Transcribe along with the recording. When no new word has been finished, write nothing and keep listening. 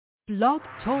Blog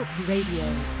Talk Radio.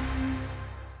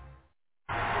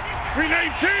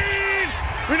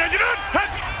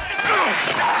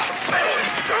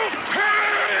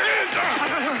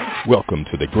 319! Welcome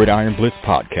to the Gridiron Blitz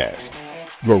podcast,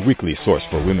 your weekly source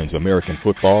for women's American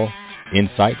football,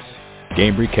 insights,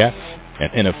 game recaps,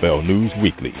 and NFL news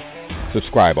weekly.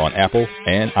 Subscribe on Apple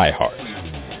and iHeart.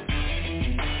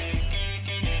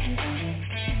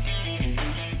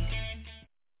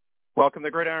 Welcome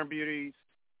to Gridiron Beauties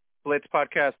Blitz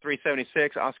podcast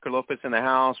 376. Oscar Lopez in the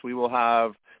house. We will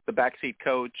have the backseat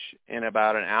coach in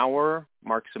about an hour,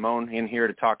 Mark Simone, in here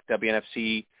to talk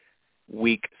WNFC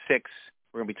Week 6.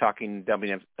 We're going to be talking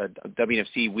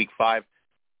WNFC Week 5,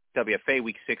 WFA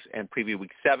Week 6, and preview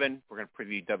Week 7. We're going to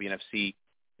preview WNFC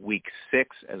Week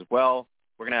 6 as well.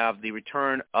 We're going to have the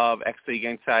return of ex-League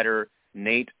insider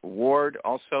Nate Ward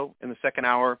also in the second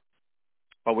hour.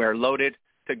 But we are loaded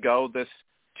to go this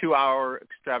 2-hour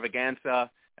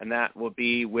extravaganza, and that will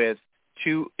be with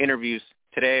 2 interviews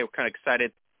today. We're kind of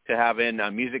excited to have in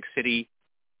Music City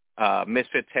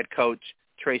Misfits head coach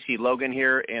Tracy Logan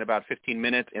here in about 15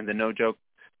 minutes in the No Joke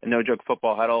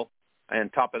Football Huddle. And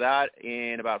on top of that,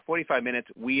 in about 45 minutes,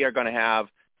 we are going to have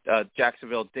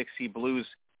Jacksonville Dixie Blues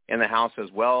in the house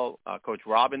as well, Coach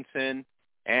Robinson,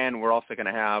 and we're also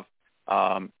going to have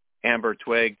Amber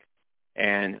Twig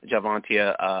and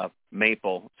Javantia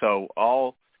Maple. So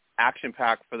all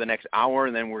action-packed for the next hour,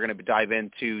 and then we're going to dive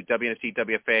into WNFC,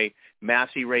 WFA,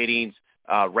 Massey ratings,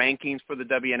 rankings for the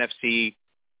WNFC,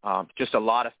 just a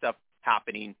lot of stuff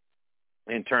happening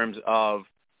in terms of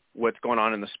what's going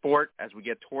on in the sport as we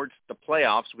get towards the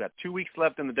playoffs. We got 2 weeks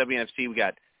left in the WNFC. We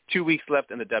got 2 weeks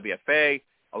left in the WFA.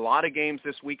 A lot of games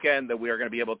this weekend that we are going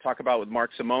to be able to talk about with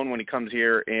Mark Simone when he comes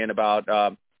here in about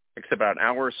an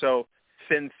hour or so.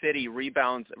 Sin City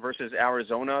rebounds versus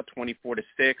Arizona,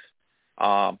 24-6.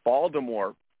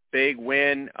 Baltimore, big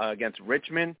win against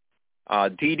Richmond.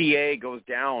 DDA goes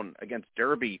down against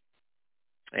Derby.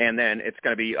 And then it's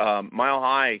going to be Mile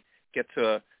High gets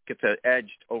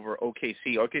edged over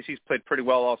OKC. OKC's played pretty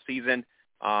well all season.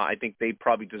 I think they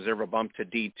probably deserve a bump to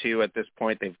D2 at this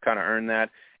point. They've kind of earned that.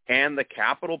 And the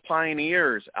Capital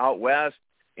Pioneers out west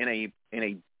in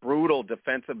a brutal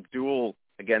defensive duel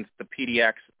against the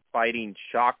PDX Fighting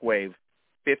Shockwave,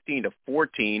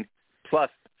 15-14.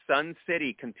 Plus, Sun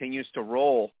City continues to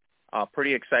roll.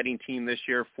 Pretty exciting team this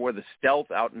year for the Stealth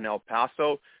out in El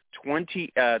Paso,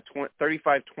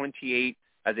 35-28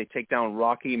 as they take down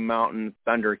Rocky Mountain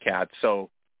Thundercats. So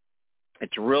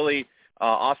it's really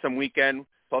awesome weekend.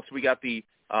 Plus, we got the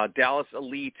Dallas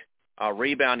Elite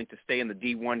rebounding to stay in the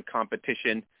D1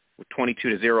 competition with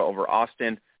 22-0 over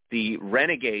Austin. The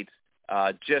Renegades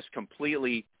just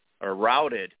completely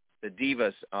routed the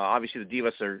Divas. Obviously, the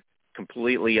Divas are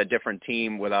completely a different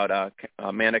team without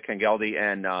Amanda Kangeldi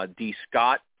and D.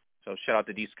 Scott. So shout out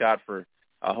to D. Scott for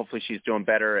hopefully she's doing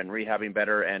better and rehabbing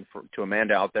better, and to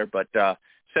Amanda out there. But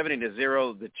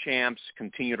 70-0, the champs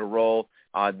continue to roll.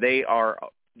 They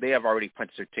have already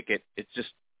punched their ticket. It's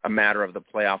just a matter of the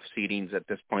playoff seedings at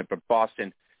this point. But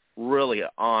Boston really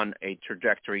on a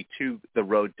trajectory to the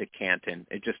road to Canton.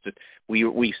 It just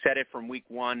we said it from week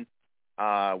 1.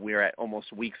 We're at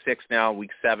almost week 6 now,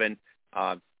 week 7.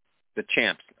 The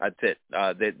champs, that's it.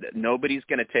 Nobody's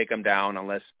going to take them down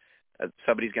unless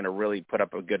somebody's going to really put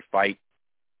up a good fight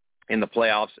in the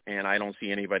playoffs, and I don't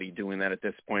see anybody doing that at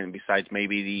this point besides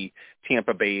maybe the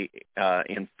Tampa Bay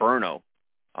Inferno.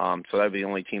 So that would be the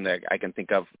only team that I can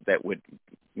think of that would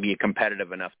be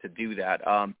competitive enough to do that.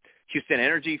 Houston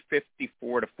Energy,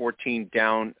 54-14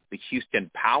 down the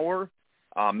Houston Power.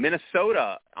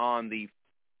 Minnesota on the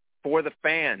For the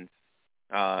Fans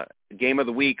game of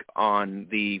the week on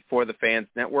the For the Fans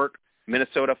network.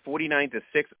 Minnesota 49-6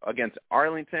 against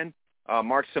Arlington.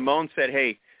 Mark Simone said,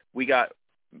 "Hey, we got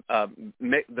the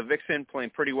Vixen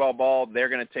playing pretty well ball. They're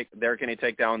going to take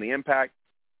down the Impact."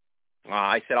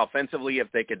 I said offensively,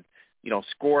 if they could,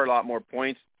 score a lot more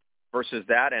points versus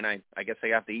that, and I guess I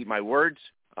have to eat my words,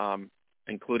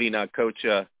 including Coach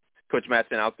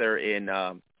Madsen out there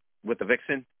with the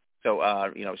Vixen. So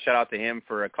shout out to him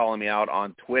for calling me out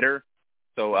on Twitter.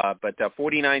 So, but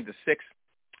 49-6,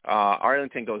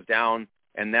 Arlington goes down,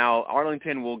 and now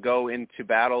Arlington will go into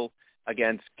battle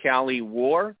against Cali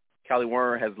War. Cali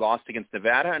War has lost against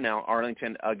Nevada, and now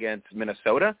Arlington against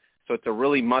Minnesota. So it's a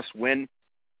really must-win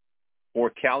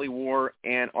for Cali War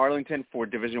and Arlington for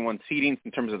Division I seedings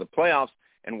in terms of the playoffs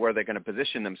and where they're going to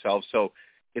position themselves. So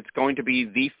it's going to be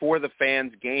the For the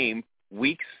Fans game,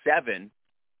 Week 7,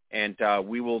 and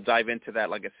we will dive into that,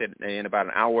 like I said, in about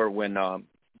an hour when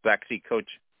backseat coach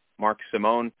Mark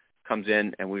Simone comes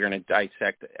in, and we're going to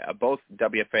dissect both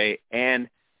WFA and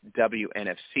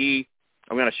WNFC.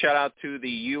 I'm going to shout out to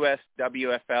the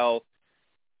USWFL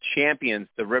champions,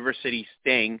 the River City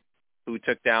Sting, who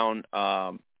took down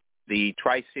the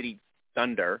Tri-City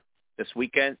Thunder this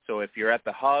weekend. So if you're at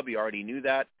the Hub, you already knew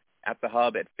that, at the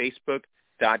Hub at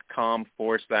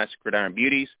facebook.com/Gridiron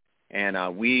Beauties.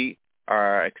 And we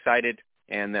are excited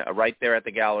and right there at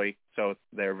the gallery. So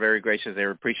they're very gracious.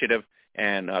 They're appreciative.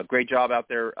 And great job out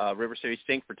there, River City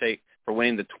Sting, for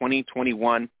winning the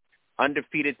 2021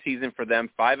 undefeated season for them,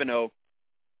 5-0.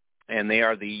 And they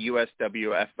are the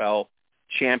USWFL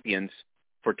champions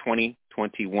for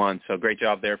 2021. So great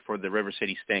job there for the River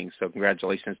City Sting. So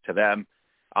congratulations to them.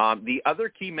 The other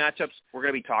key matchups we're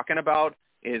going to be talking about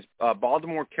is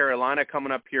Baltimore, Carolina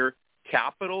coming up here.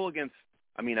 Capital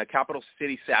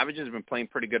City Savages have been playing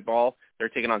pretty good ball. They're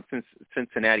taking on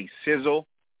Cincinnati Sizzle.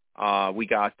 We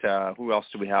got, who else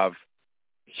do we have?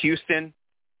 Houston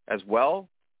as well.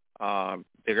 They're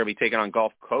going to be taking on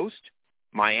Gulf Coast.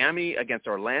 Miami against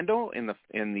Orlando in the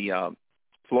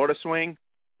Florida swing.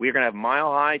 We're going to have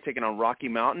Mile High taking on Rocky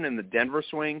Mountain in the Denver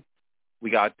swing. We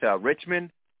got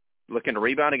Richmond looking to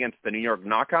rebound against the New York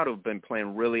Knockout, who've been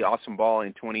playing really awesome ball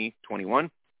in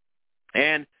 2021.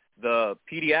 And the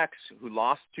PDX, who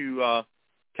lost to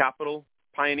Capital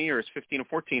Pioneers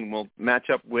 15-14, will match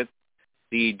up with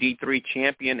the D3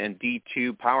 champion and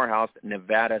D2 powerhouse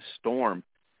Nevada Storm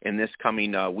in this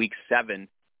coming Week 7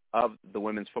 of the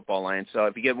Women's Football Alliance. So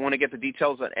if you want to get the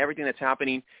details on everything that's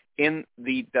happening in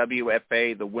the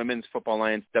WFA, the Women's Football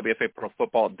Alliance,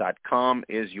 WFAProFootball.com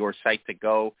is your site to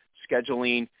go.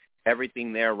 Scheduling,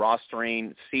 everything there,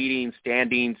 rostering, seating,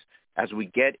 standings. As we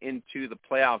get into the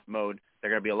playoff mode,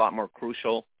 they're going to be a lot more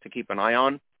crucial to keep an eye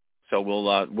on. So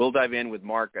we'll dive in with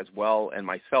Mark as well and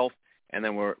myself, and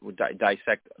then we'll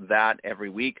dissect that every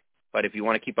week. But if you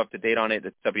want to keep up to date on it,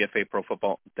 it's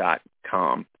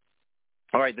WFAProFootball.com.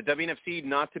 All right, the WNFC,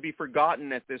 not to be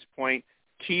forgotten at this point.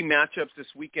 Key matchups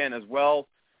this weekend as well.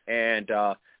 And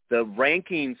the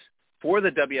rankings for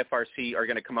the WFRC are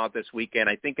going to come out this weekend.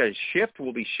 I think a shift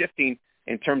will be shifting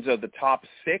in terms of the top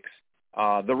 6.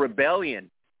 The Rebellion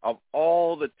of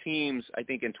all the teams, I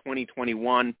think, in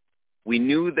 2021, we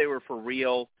knew they were for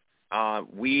real.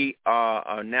 We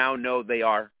now know they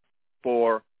are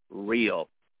for real.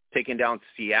 Taking down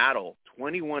Seattle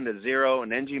 21-0,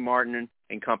 and NG Martin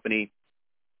and company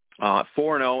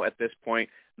 4-0 at this point.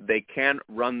 They can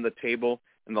run the table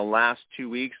in the last 2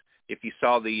 weeks. If you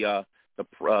saw the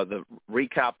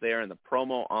recap there and the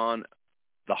promo on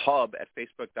the Hub at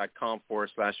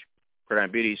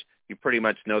facebook.com/Gridiron Beauties, you pretty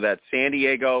much know that. San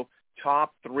Diego,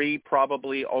 top 3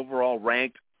 probably overall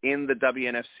ranked in the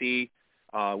WNFC.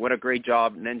 What a great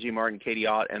job, Nenji Martin, Katie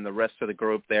Ott, and the rest of the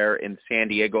group there in San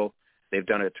Diego. They've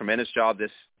done a tremendous job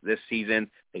this season.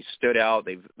 They stood out.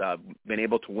 They've been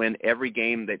able to win every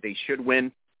game that they should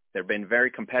win. They've been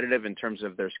very competitive in terms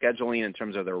of their scheduling, in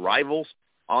terms of their rivals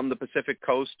on the Pacific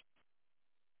Coast,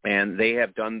 and they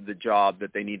have done the job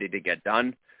that they needed to get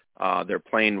done. They're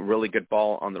playing really good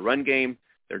ball on the run game.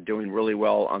 They're doing really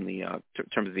well on the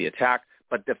terms of the attack,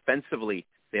 but defensively,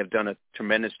 they have done a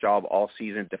tremendous job all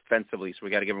season defensively, so we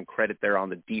got to give them credit there on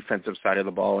the defensive side of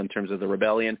the ball in terms of the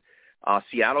Rebellion.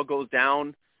 Seattle goes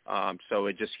down, so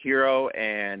it just Hero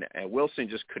and Wilson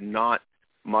just could not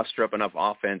muster up enough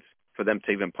offense for them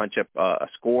to even punch up a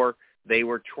score. They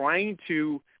were trying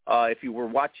to, if you were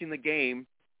watching the game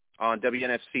on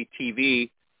WNFC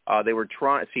TV, they were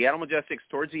trying. Seattle Majestics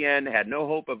towards the end had no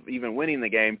hope of even winning the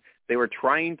game. They were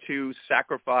trying to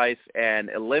sacrifice and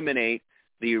eliminate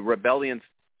the Rebellion's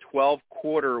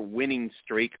 12-quarter winning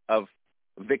streak of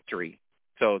victory.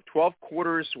 So 12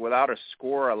 quarters without a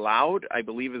score allowed, I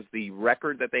believe, is the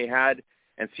record that they had,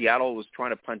 and Seattle was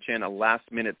trying to punch in a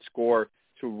last-minute score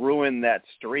to ruin that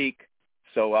streak.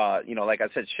 So, like I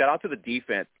said, shout out to the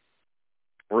defense.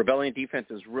 Rebellion defense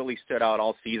has really stood out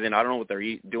all season. I don't know what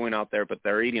they're doing out there, but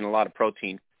they're eating a lot of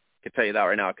protein. I can tell you that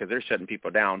right now because they're shutting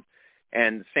people down.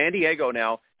 And San Diego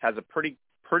now has a pretty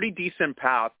decent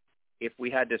path if we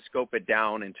had to scope it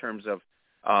down in terms of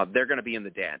they're going to be in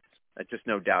the dance. Just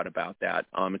no doubt about that.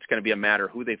 It's going to be a matter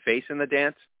of who they face in the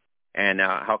dance and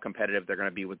how competitive they're going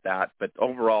to be with that. But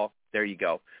overall, there you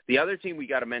go. The other team we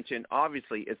got to mention,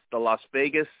 obviously, it's the Las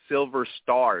Vegas Silver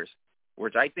Stars,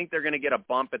 which I think they're going to get a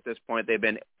bump at this point. They've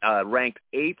been ranked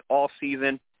 8th all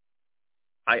season.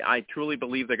 I truly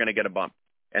believe they're going to get a bump.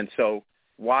 And so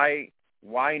why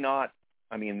not?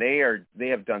 I mean, they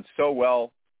have done so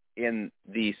well in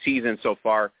the season so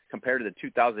far compared to the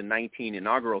 2019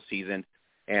 inaugural season.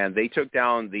 And they took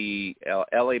down the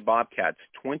LA Bobcats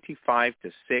 25-6.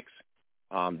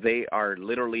 They are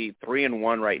literally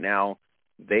 3-1 right now.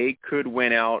 They could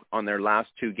win out on their last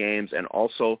 2 games and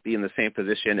also be in the same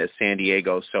position as San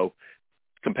Diego. So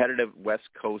competitive West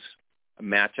Coast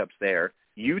matchups there.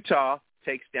 Utah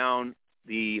takes down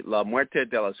the La Muerte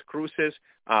de las Cruces.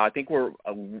 I think we're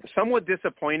somewhat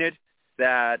disappointed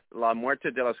that La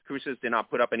Muerte de las Cruces did not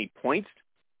put up any points.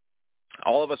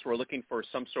 All of us were looking for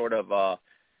some sort of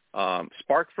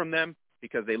spark from them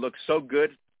because they look so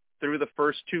good through the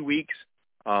first 2 weeks.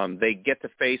 They get to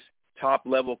face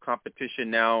top-level competition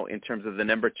now in terms of the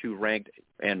number 2 ranked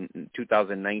and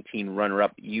 2019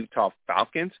 runner-up Utah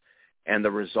Falcons, and the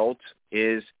result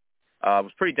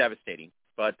was pretty devastating.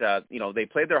 But, they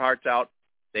played their hearts out.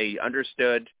 They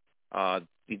understood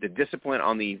the discipline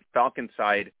on the Falcon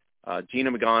side.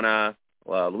 Gina Magana,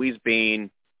 Louise Bean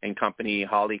and company,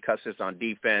 Holly Custis on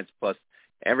defense, plus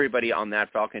everybody on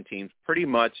that Falcon team pretty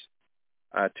much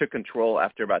took control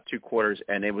after about 2 quarters,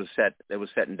 and it was set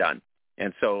and done.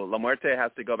 And so La Muerte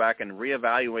has to go back and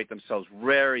reevaluate themselves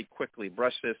very quickly,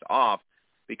 brush this off,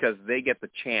 because they get the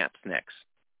champs next.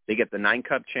 They get the 9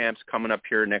 Cup champs coming up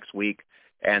here next week,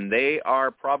 and they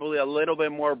are probably a little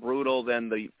bit more brutal than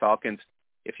the Falcons,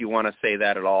 if you want to say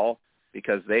that at all,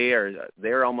 because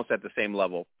they're almost at the same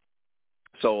level.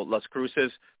 So Las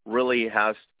Cruces really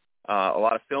has a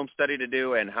lot of film study to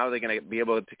do, and how are they going to be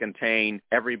able to contain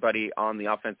everybody on the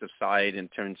offensive side in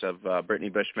terms of Brittany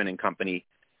Bushman and company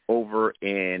over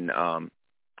in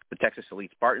the Texas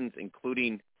Elite Spartans,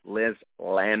 including Liz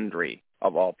Landry,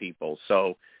 of all people.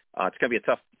 So it's going to be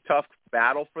a tough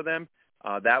battle for them.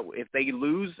 That if they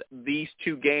lose these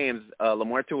 2 games, La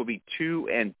Muerte will be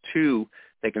 2-2.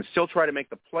 They can still try to make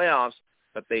the playoffs,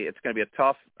 but it's going to be a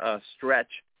tough stretch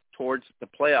towards the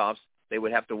playoffs. They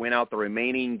would have to win out the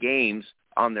remaining games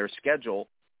on their schedule,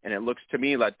 and it looks to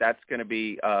me like that's going to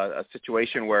be a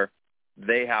situation where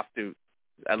they have to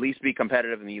at least be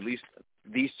competitive in at least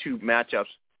these 2 matchups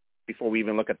before we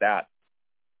even look at that.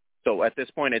 So at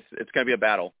this point, it's going to be a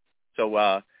battle.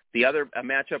 So the other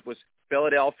matchup was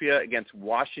Philadelphia against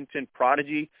Washington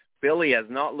Prodigy. Philly has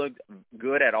not looked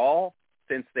good at all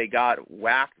since they got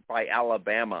whacked by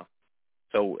Alabama.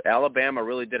 So Alabama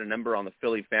really did a number on the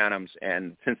Philly Phantoms,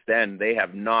 and since then they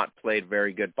have not played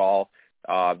very good ball.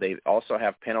 They also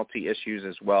have penalty issues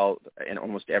as well in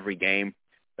almost every game.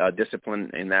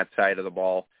 Discipline in that side of the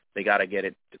ball. They got to get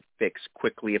it fixed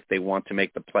quickly if they want to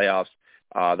make the playoffs.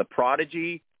 The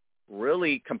Prodigy,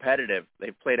 really competitive.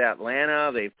 They've played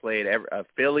Atlanta. They've played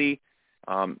Philly.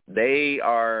 They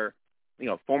are,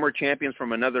 former champions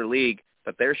from another league,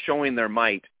 but they're showing their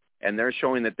might, and they're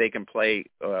showing that they can play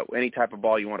any type of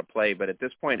ball you want to play. But at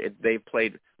this point, they've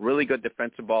played really good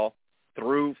defensive ball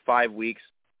through 5 weeks.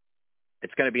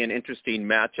 It's going to be an interesting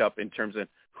matchup in terms of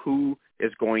who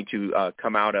is going to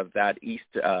come out of that East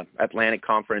Atlantic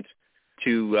Conference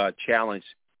to challenge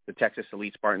the Texas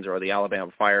Elite Spartans or the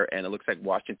Alabama Fire, and it looks like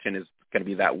Washington is going to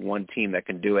be that one team that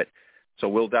can do it. So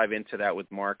we'll dive into that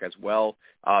with Mark as well.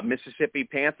 Mississippi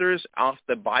Panthers off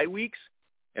the bye weeks.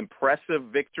 Impressive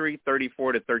victory,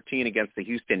 34-13 against the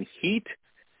Houston Heat.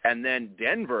 And then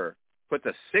Denver put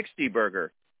the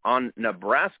 60-burger on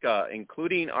Nebraska,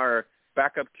 including our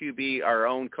backup QB, our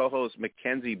own co-host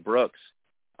Mackenzie Brooks,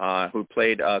 who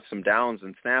played some downs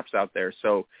and snaps out there.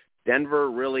 So Denver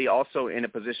really also in a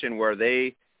position where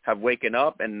they have waken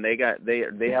up, and they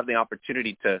have the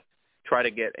opportunity to try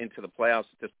to get into the playoffs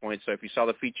at this point. So if you saw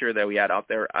the feature that we had out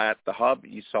there at the Hub,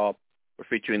 you saw we're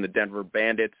featuring the Denver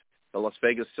Bandits, the Las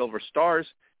Vegas Silver Stars,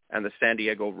 and the San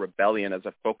Diego Rebellion as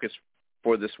a focus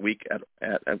for this week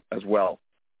as well.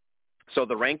 So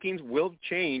the rankings will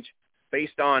change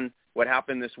based on what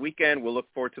happened this weekend. We'll look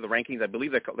forward to the rankings. I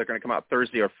believe they're going to come out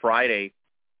Thursday or Friday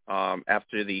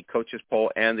after the coaches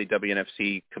poll and the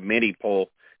WNFC committee poll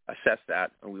assess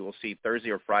that. And we will see Thursday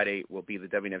or Friday will be the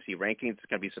WNFC rankings. It's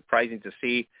going to be surprising to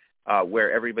see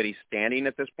where everybody's standing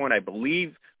at this point. I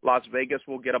believe Las Vegas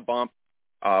will get a bump.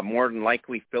 More than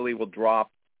likely, Philly will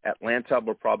drop. Atlanta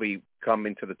will probably come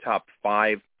into the top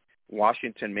 5.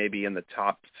 Washington maybe in the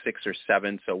top 6 or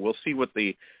 7. So we'll see what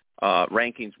the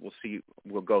rankings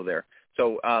we'll go there.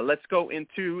 So let's go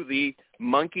into the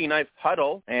Monkey Knife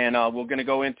Huddle, and we're going to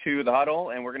go into the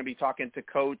huddle, and we're going to be talking to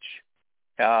Coach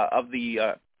of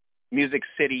the Music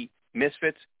City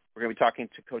Misfits. We're going to be talking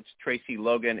to Coach Tracy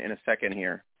Logan in a second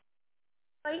here.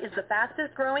 Is the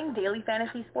fastest growing daily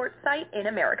fantasy sports site in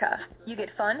America. You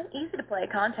get fun, easy to play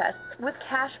contests with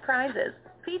cash prizes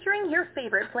featuring your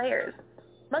favorite players.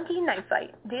 Monkey Knife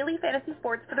Fight, daily fantasy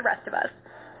sports for the rest of us.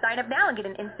 Sign up now and get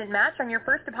an instant match on your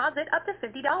first deposit up to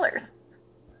 $50.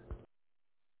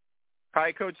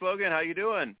 Hi, Coach Logan. How you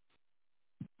doing?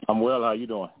 I'm well. How you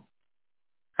doing?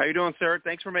 How you doing, sir?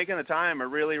 Thanks for making the time. I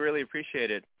really, really appreciate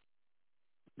it.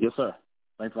 Yes, sir.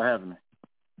 Thanks for having me.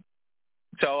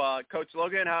 So, Coach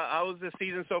Logan, how was the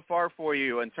season so far for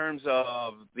you in terms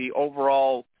of the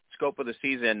overall scope of the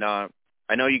season?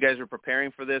 I know you guys were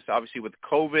preparing for this, obviously with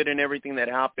COVID and everything that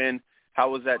happened. How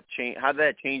was that change? How did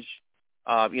that change,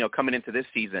 coming into this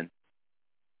season?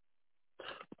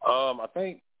 I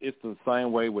think it's the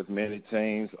same way with many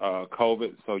teams.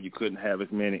 COVID, so you couldn't have as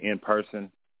many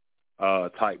in-person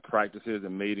type practices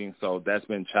and meetings, so that's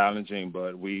been challenging.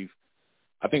 But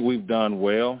I think we've done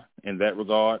well in that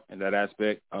regard, in that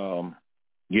aspect.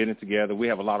 Getting together, we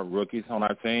have a lot of rookies on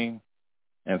our team,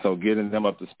 and so getting them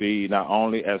up to speed not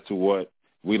only as to what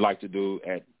we like to do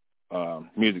at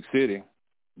Music City,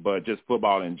 but just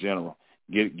football in general,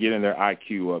 getting their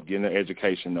IQ up, getting their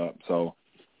education up. So,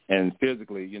 and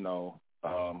physically,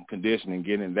 conditioning,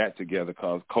 getting that together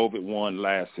because COVID won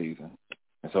last season.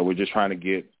 And so we're just trying to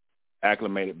get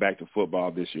acclimated back to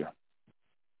football this year.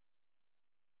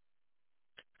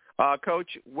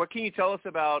 Coach, what can you tell us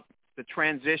about the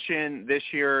transition this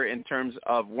year in terms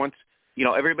of once,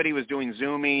 everybody was doing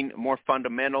Zooming, more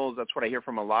fundamentals? That's what I hear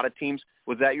from a lot of teams.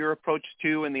 Was that your approach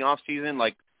too in the off season?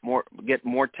 Like get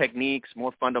more techniques,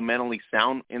 more fundamentally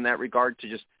sound in that regard to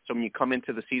just, so when you come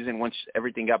into the season, once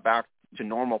everything got back to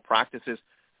normal practices,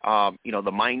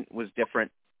 the mind was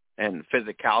different and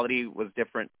physicality was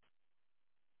different?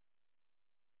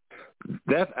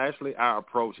 That's actually our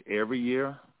approach every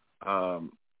year.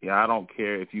 I don't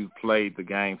care if you played the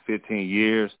game 15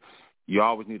 years. You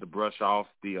always need to brush off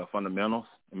the fundamentals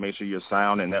and make sure you're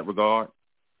sound in that regard.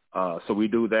 So we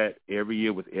do that every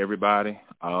year with everybody.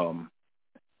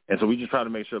 And so we just try to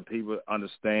make sure people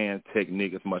understand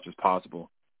technique as much as possible.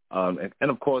 And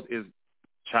of course, it's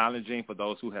challenging for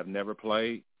those who have never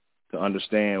played to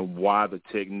understand why the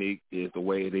technique is the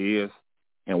way it is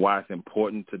and why it's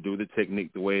important to do the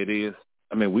technique the way it is.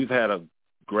 I mean, we've had a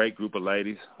great group of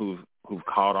ladies who've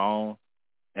caught on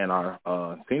and are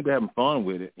seem to be having fun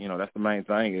with it. That's the main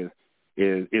thing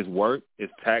is work.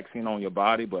 It's taxing on your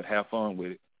body, but have fun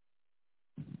with it.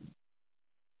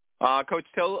 Coach,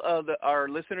 tell our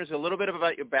listeners a little bit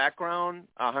about your background,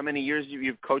 how many years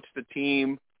you've coached the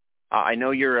team. I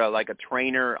know you're like a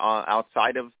trainer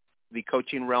outside of the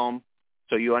coaching realm,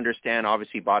 so you understand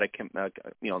obviously body,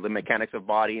 the mechanics of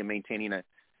body and maintaining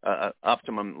a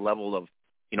optimum level of,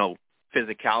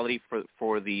 physicality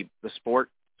for the sport.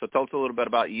 So tell us a little bit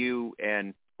about you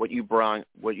and what you bring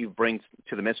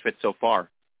to the Misfits so far.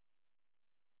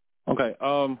 Okay,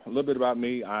 a little bit about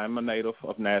me. I'm a native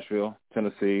of Nashville,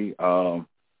 Tennessee. I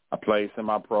play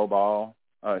semi-pro ball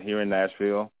here in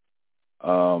Nashville.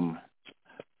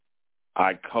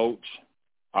 I coach,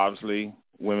 obviously,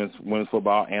 women's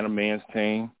football and a men's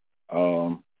team.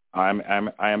 I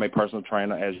am a personal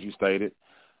trainer, as you stated.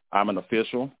 I'm an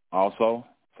official also,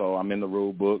 so I'm in the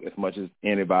rule book as much as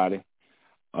anybody.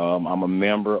 I'm a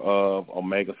member of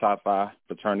Omega Psi Phi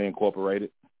Fraternity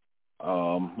Incorporated.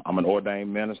 I'm an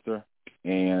ordained minister,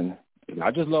 and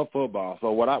I just love football.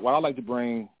 So what I like to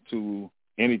bring to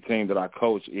any team that I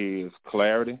coach is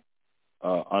clarity,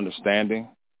 understanding,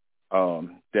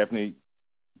 definitely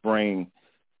bring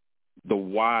the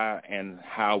why and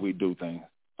how we do things.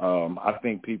 I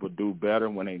think people do better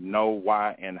when they know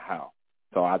why and how.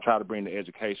 So I try to bring the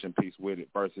education piece with it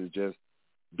versus just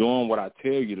doing what I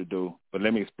tell you to do, but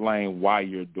let me explain why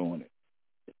you're doing it.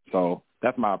 So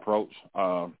that's my approach.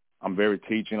 I'm very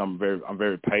teaching. I'm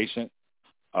very patient,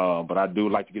 but I do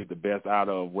like to get the best out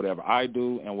of whatever I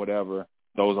do and whatever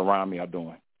those around me are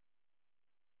doing.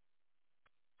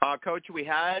 Coach, we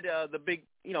had the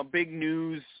big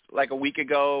news like a week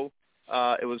ago.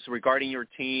 It was regarding your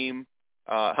team,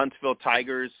 Huntsville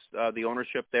Tigers. The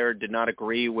ownership there did not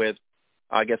agree with,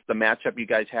 I guess, the matchup you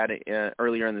guys had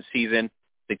earlier in the season.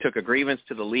 They took a grievance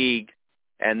to the league,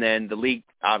 and then the league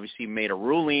obviously made a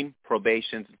ruling,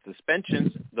 probations and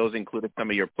suspensions. Those included some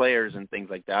of your players and things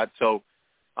like that. So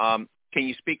can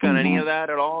you speak on any of that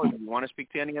at all? Do you want to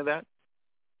speak to any of that?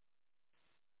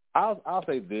 I'll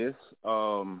say this.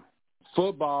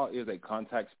 Football is a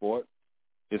contact sport.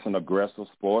 It's an aggressive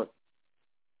sport.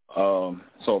 So,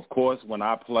 of course, when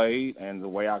I played and the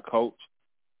way I coach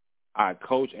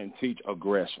and teach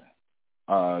aggression.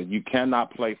 You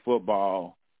cannot play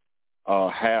football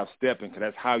half-stepping because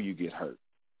that's how you get hurt.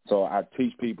 So I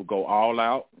teach people go all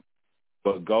out,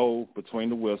 but go between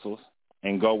the whistles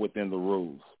and go within the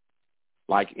rules.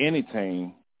 Like any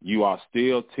team, you are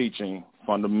still teaching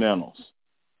fundamentals.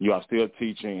 You are still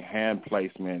teaching hand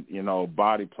placement,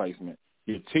 body placement.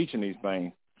 You're teaching these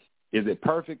things. Is it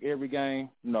perfect every game?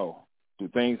 No. Do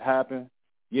things happen?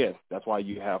 Yes. That's why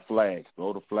you have flags.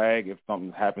 Throw the flag if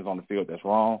something happens on the field that's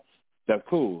wrong. That's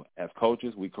cool. As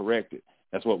coaches, we correct it.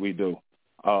 That's what we do.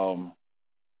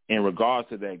 in regards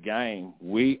to that game,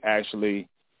 we actually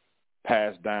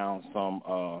passed down some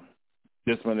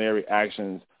disciplinary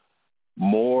actions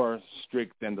more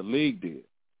strict than the league did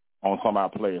on some of our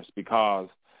players, because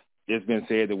it's been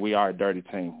said that we are a dirty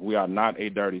team. We are not a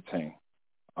dirty team.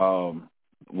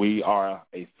 We are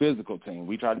a physical team.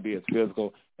 We try to be as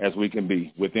physical as we can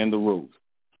be within the rules.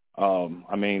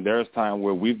 I mean, there's time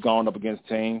where we've gone up against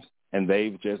teams and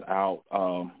they've just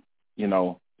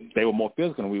they were more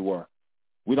physical than we were.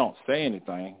 We don't say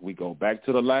anything. We go back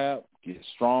to the lab, get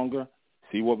stronger,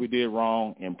 see what we did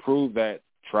wrong, improve that,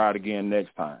 try it again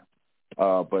next time.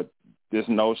 But this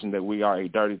notion that we are a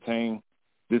dirty team,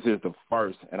 this is the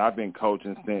first, and I've been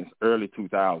coaching since early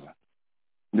 2000.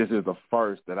 This is the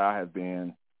first that I have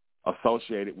been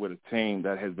associated with a team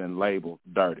that has been labeled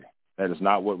dirty. That is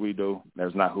not what we do.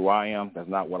 That's not who I am. That's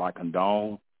not what I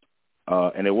condone.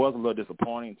 And it was a little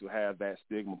disappointing to have that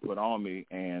stigma put on me,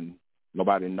 and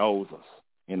nobody knows us.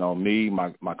 Me,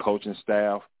 my coaching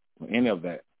staff, any of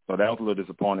that. So that was a little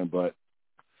disappointing. But,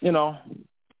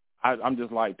 I'm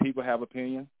just like, people have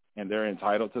opinions, and they're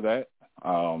entitled to that.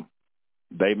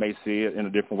 They may see it in a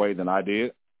different way than I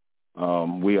did.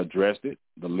 We addressed it.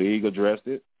 The league addressed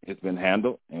it. It's been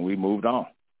handled, and we moved on.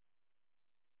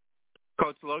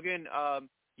 Coach Logan,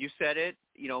 you said it.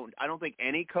 I don't think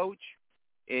any coach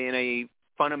in a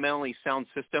fundamentally sound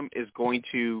system is going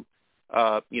to,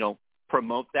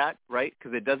 promote that, right?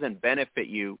 Because it doesn't benefit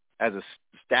you as a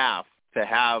staff to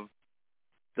have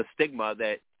the stigma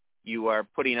that you are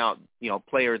putting out,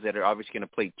 players that are obviously going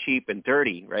to play cheap and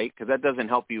dirty, right? Because that doesn't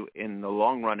help you in the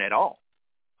long run at all.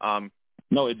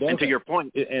 No, it doesn't. And to your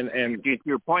point,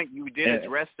 you did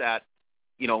address that,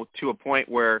 to a point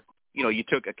where, you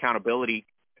took accountability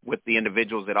with the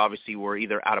individuals that obviously were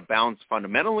either out of bounds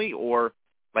fundamentally or,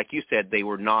 like you said, they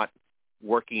were not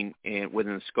working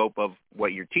within the scope of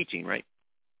what you're teaching, right?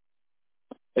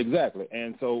 Exactly.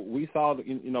 And so we saw,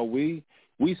 we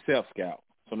self-scout.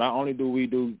 So not only do we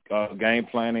do game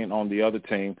planning on the other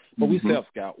team, but we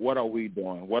self-scout. What are we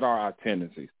doing? What are our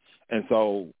tendencies? And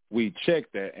so we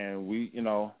checked that, and we,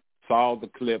 saw the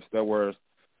clips that was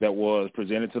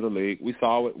presented to the league. We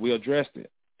saw it. We addressed it.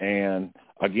 And,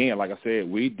 again, like I said,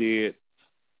 we did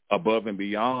above and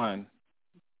beyond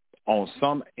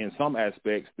in some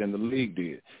aspects than the league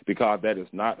did, because that is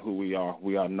not who we are.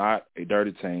 We are not a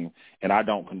dirty team, and I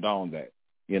don't condone that.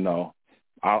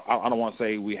 I don't want to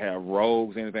say we have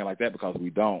rogues, anything like that, because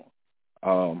we don't.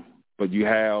 But you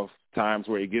have times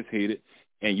where it gets heated,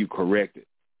 and you correct it.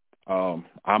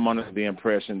 I'm under the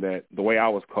impression that the way I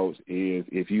was coached is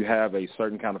if you have a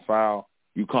certain kind of foul,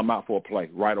 you come out for a play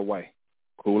right away.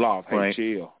 Cool off. Hey, right.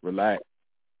 Chill, relax.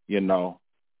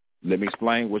 Let me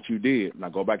explain what you did. Now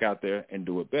go back out there and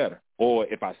do it better. Or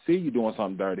if I see you doing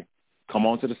something dirty, come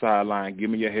on to the sideline, give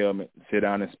me your helmet, sit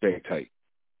down and spectate.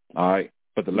 All right?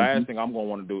 But the last thing I'm going to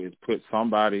want to do is put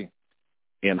somebody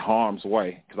in harm's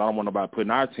way, because I don't want nobody putting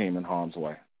our team in harm's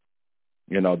way.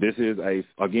 This is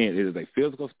it is a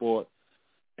physical sport,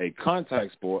 a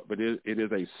contact sport, but it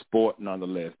is a sport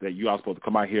nonetheless that you are supposed to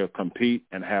come out here, compete,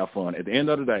 and have fun. At the end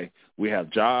of the day, we have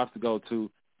jobs to go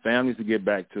to, families to get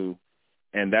back to,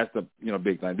 and that's the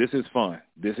big thing. This is fun.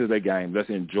 This is a game. Let's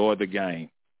enjoy the game.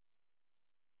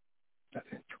 That's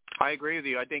it. I agree with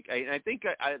you. I think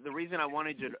the reason I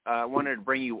wanted to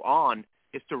bring you on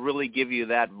is to really give you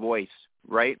that voice,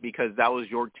 right? Because that was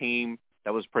your team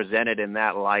that was presented in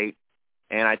that light,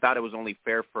 and I thought it was only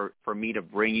fair for me to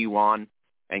bring you on,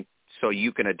 and so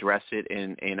you can address it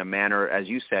in a manner, as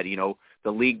you said.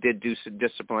 The league did do some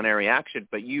disciplinary action,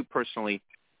 but you personally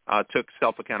took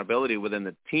self-accountability within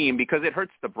the team, because it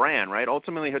hurts the brand, right?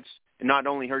 Ultimately, it not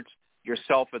only hurts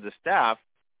yourself as the staff,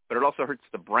 but it also hurts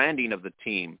the branding of the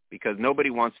team, because nobody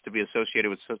wants to be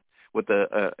associated with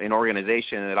an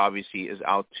organization that obviously is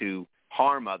out to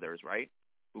harm others, right?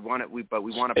 We want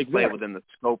to play within the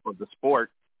scope of the sport,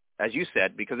 as you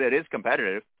said, because it is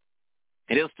competitive.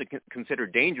 It is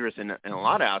considered dangerous in a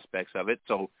lot of aspects of it.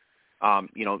 So,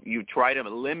 you try to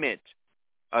limit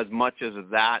as much as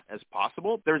that as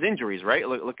possible. There's injuries, right?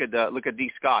 Look at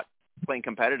Dee Scott playing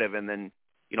competitive, and then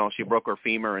she broke her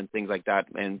femur and things like that.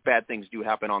 And bad things do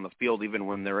happen on the field, even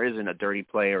when there isn't a dirty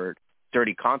play or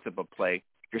dirty concept of play.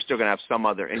 You're still going to have some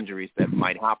other injuries that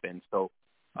might happen. So,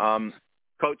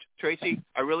 Coach Tracy,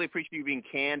 I really appreciate you being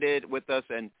candid with us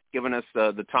and giving us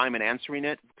the time and answering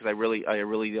it, because I really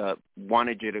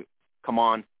wanted you to come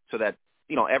on so that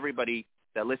everybody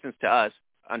that listens to us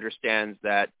understands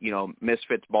that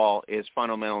Misfits ball is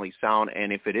fundamentally sound,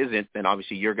 and if it isn't, then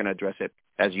obviously you're going to address it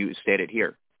as you stated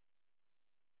here.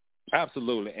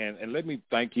 Absolutely, and let me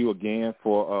thank you again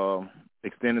for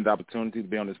extending the opportunity to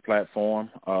be on this platform.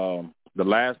 the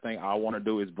last thing I want to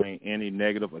do is bring any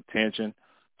negative attention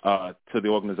to the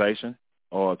organization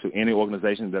or to any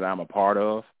organization that I'm a part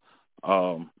of.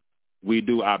 We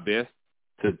do our best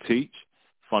to teach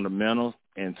fundamentals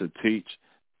and to teach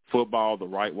football the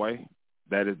right way.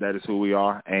 That is who we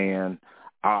are. And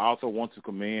I also want to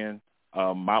commend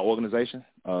my organization,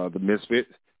 the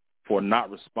Misfits, for not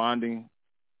responding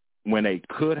when they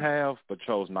could have but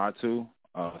chose not to.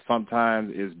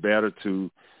 Sometimes it's better to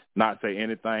not say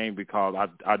anything because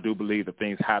I do believe that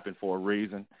things happen for a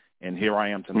reason. And here I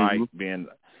am tonight being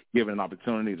given an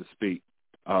opportunity to speak.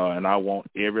 And I want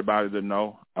everybody to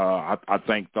know. I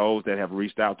thank those that have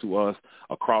reached out to us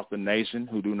across the nation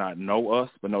who do not know us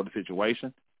but know the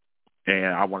situation. And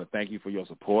I want to thank you for your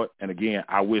support. And, again,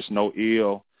 I wish no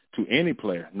ill to any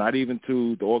player, not even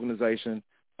to the organization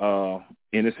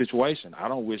in this situation. I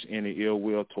don't wish any ill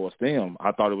will towards them.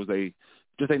 I thought it was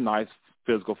just a nice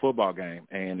physical football game.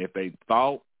 And if they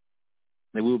thought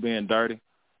that we were being dirty,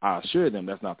 I assure them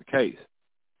that's not the case.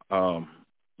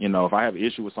 If I have an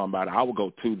issue with somebody, I will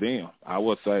go to them. I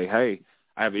will say, hey,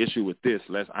 I have an issue with this.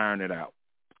 Let's iron it out.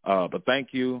 But thank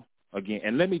you again.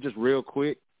 And let me just real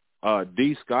quick,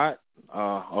 D. Scott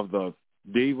of the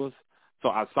Divas. So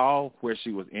I saw where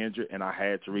she was injured, and I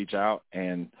had to reach out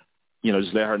and,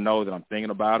 just let her know that I'm thinking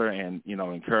about her and,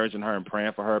 encouraging her and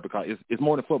praying for her because it's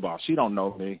more than football. She don't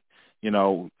know me.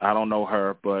 I don't know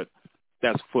her, but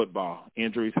that's football.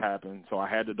 Injuries happen, so I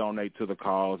had to donate to the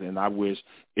cause, and I wish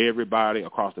everybody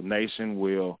across the nation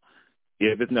will,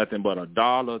 if it's nothing but $1,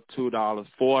 $2,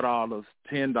 $4,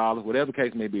 $10, whatever the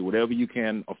case may be, whatever you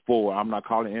can afford. I'm not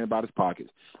calling anybody's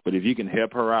pockets, but if you can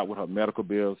help her out with her medical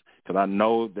bills, because I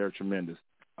know they're tremendous,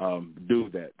 do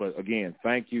that. But, again,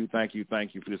 thank you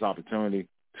for this opportunity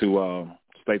to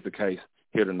state the case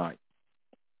here tonight.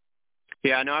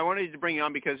 Yeah, no, I wanted to bring you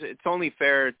on because it's only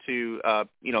fair to,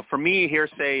 for me,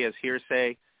 hearsay is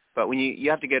hearsay, but when you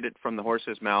have to get it from the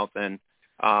horse's mouth, and,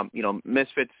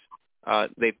 Misfits,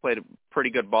 they've played a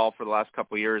pretty good ball for the last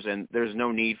couple of years, and there's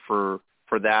no need for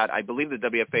that. I believe the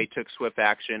WFA took swift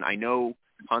action. I know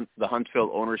the Huntsville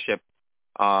ownership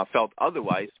felt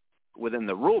otherwise within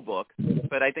the rule book,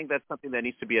 but I think that's something that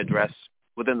needs to be addressed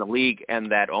within the league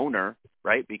and that owner,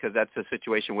 right? Because that's a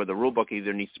situation where the rule book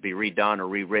either needs to be redone or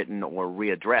rewritten or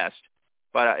readdressed.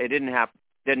 But it didn't have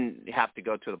to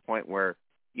go to the point where,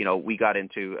 we got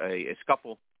into a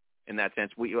scuffle in that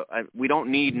sense. We don't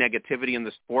need negativity in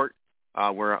the sport.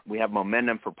 We have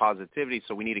momentum for positivity,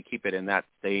 so we need to keep it in that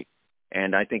state.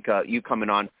 And I think you coming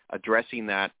on, addressing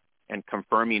that and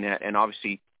confirming it, and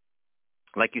obviously,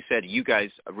 like you said, you guys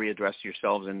readdress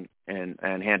yourselves and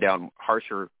hand down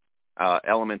harsher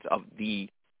elements of the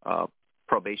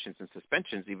probations and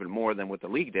suspensions even more than what the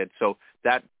league did. So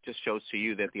that just shows to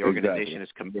you that the organization is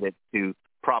committed to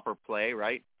proper play,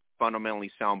 right?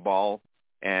 Fundamentally sound ball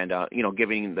and,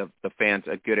 giving the fans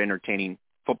a good, entertaining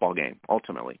football game,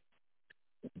 ultimately.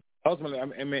 Ultimately,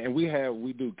 I mean, and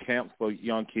we do camps for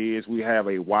young kids. We have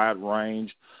a wide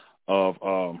range of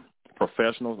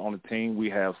professionals on the team. We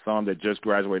have some that just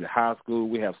graduated high school.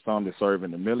 We have some that serve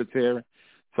in the military.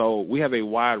 So we have a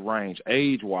wide range,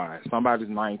 age-wise. Somebody's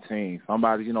 19,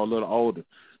 somebody's, a little older.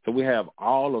 So we have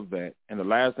all of that. And the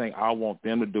last thing I want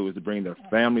them to do is to bring their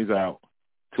families out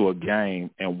to a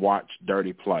game and watch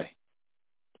dirty play.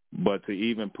 But to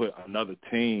even put another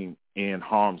team in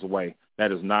harm's way,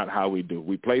 that is not how we do.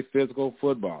 We play physical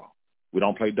football. We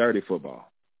don't play dirty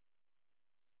football.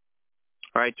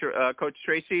 All right, Coach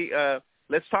Tracy,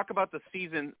 let's talk about the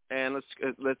season, and let's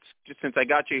just, since I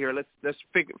got you here, let's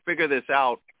figure this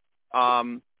out.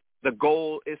 The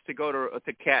goal is to go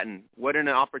to Canton. What an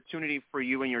opportunity for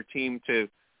you and your team to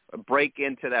break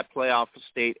into that playoff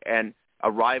state and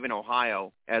arrive in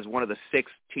Ohio as one of the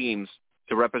 6 teams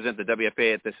to represent the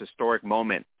WFA at this historic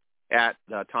moment at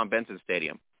Tom Benson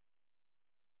Stadium.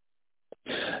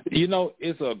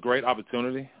 It's a great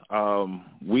opportunity.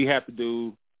 We have to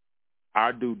do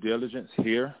our due diligence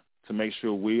here to make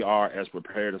sure we are as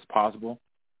prepared as possible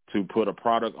to put a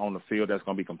product on the field that's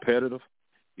going to be competitive,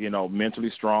 mentally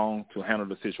strong to handle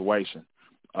the situation.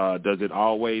 Does it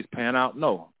always pan out?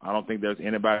 No. I don't think there's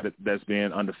anybody that's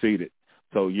been undefeated.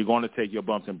 So you're going to take your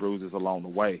bumps and bruises along the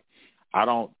way. I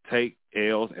don't take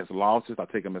L's as losses. I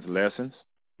take them as lessons.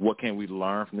 What can we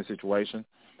learn from this situation?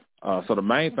 So the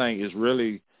main thing is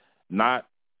really not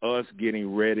us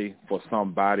getting ready for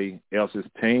somebody else's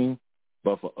team,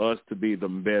 but for us to be the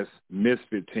best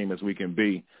misfit team as we can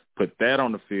be, put that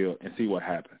on the field and see what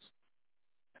happens.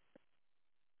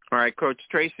 All right, Coach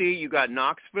Tracy, you got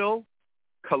Knoxville,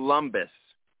 Columbus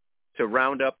to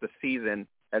round up the season,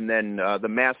 and then the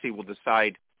Massey will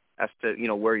decide as to,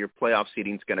 where your playoff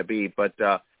seating is going to be. But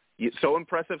So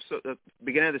impressive. So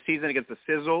beginning of the season against the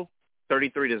Sizzle,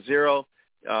 33-0.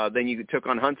 Then you took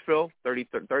on Huntsville,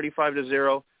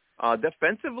 35-0.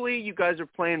 Defensively, you guys are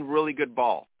playing really good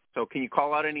ball. So can you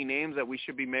call out any names that we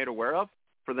should be made aware of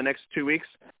for the next 2 weeks?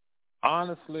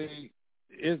 Honestly,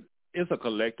 it's a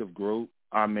collective group.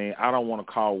 I mean, I don't want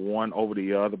to call one over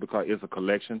the other because it's a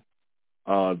collection.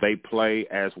 They play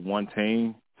as one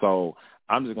team. So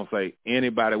I'm just going to say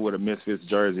anybody with a Misfits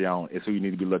jersey on is who you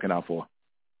need to be looking out for.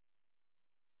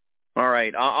 All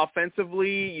right.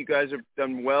 Offensively, you guys have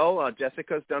done well.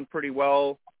 Jessica's done pretty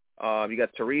well. You got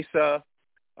Teresa,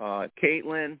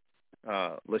 Caitlin,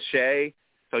 Lachey.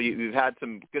 So you've had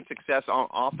some good success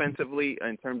offensively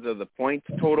in terms of the points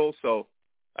total. So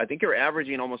I think you're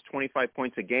averaging almost 25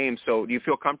 points a game. So do you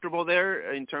feel comfortable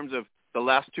there in terms of the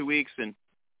last 2 weeks? And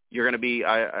you're going to be,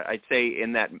 I'd say,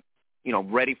 in that,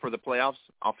 ready for the playoffs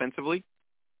offensively?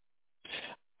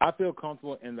 I feel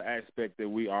comfortable in the aspect that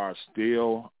we are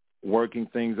still working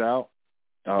things out.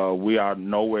 We are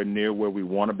nowhere near where we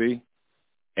want to be.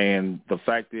 And the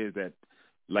fact is that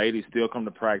ladies still come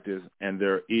to practice and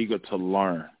they're eager to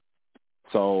learn.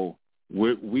 So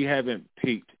we haven't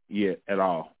peaked yet at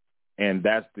all. And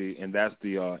that's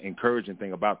the encouraging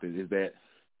thing about this is that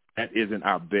isn't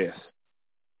our best,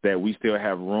 that we still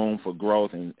have room for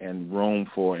growth and room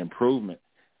for improvement.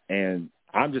 And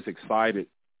I'm just excited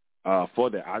for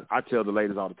that. I tell the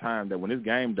ladies all the time that when it's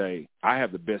game day, I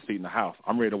have the best seat in the house.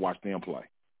 I'm ready to watch them play.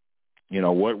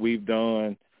 What we've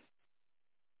done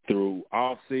through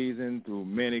off season, through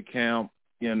mini camp,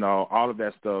 all of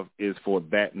that stuff is for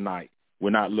that night. We're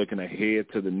not looking ahead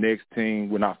to the next team.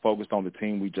 We're not focused on the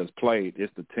team we just played.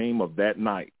 It's the team of that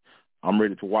night. I'm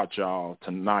ready to watch y'all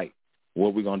tonight,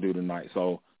 what we're going to do tonight.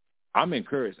 So I'm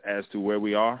encouraged as to where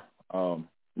we are.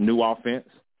 New offense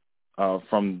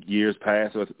from years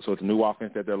past, so it's a new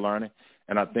offense that they're learning,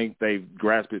 and I think they've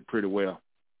grasped it pretty well.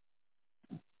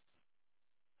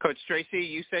 Coach Tracy,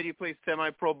 you said you played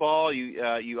semi-pro ball.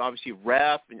 You obviously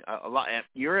ref a lot.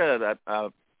 You're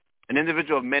an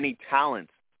individual of many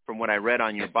talents, from what I read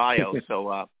on your bio.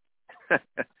 So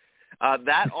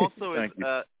that also is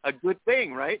a good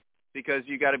thing, right? Because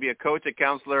you got to be a coach, a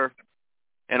counselor,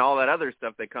 and all that other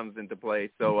stuff that comes into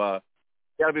play. So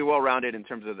you got to be well-rounded in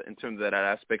terms of that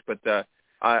aspect. But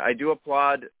I do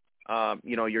applaud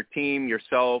your team,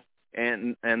 yourself,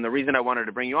 and the reason I wanted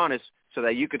to bring you on is so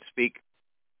that you could speak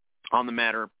on the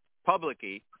matter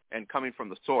publicly and coming from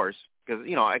the source, because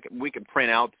we can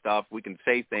print out stuff, we can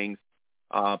say things,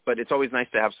 but it's always nice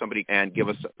to have somebody and give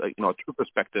us a true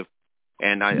perspective.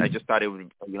 And I just thought it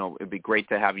would it'd be great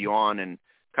to have you on and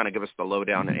kind of give us the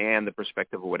lowdown and the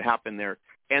perspective of what happened there,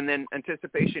 and then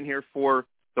anticipation here for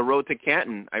the road to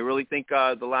Canton. I really think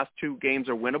the last 2 games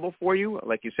are winnable for you,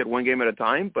 like you said, 1 game at a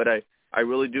time. But I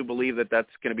really do believe that that's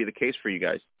going to be the case for you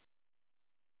guys.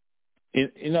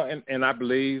 And I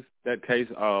believe that case.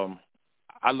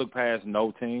 I look past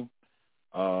no team.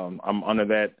 I'm under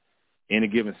that any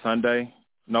given Sunday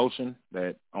notion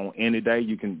that on any day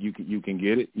you can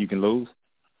get it, you can lose.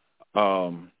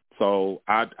 So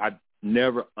I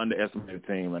never underestimate a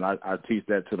team, and I teach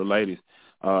that to the ladies,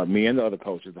 me and the other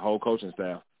coaches, the whole coaching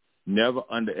staff. Never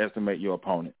underestimate your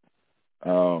opponent.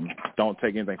 Don't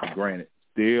take anything for granted.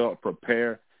 Still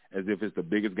prepare as if it's the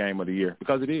biggest game of the year,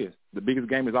 because it is. The biggest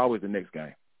game is always the next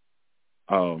game.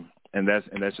 And that's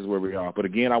just where we are. But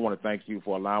again, I want to thank you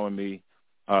for allowing me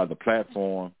the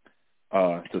platform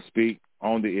to speak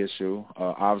on the issue.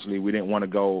 Obviously, we didn't want to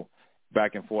go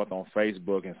back and forth on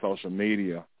Facebook and social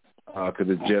media because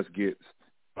it just gets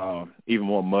even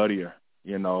more muddier.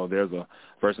 There's a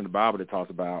verse in the Bible that talks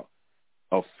about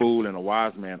a fool and a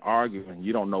wise man arguing.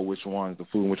 You don't know which one's the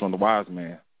fool and which one's the wise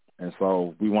man. And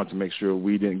so we want to make sure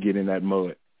we didn't get in that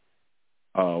mud.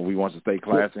 We want to stay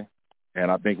classy,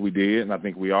 and I think we did, and I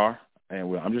think we are.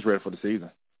 And I'm just ready for the season.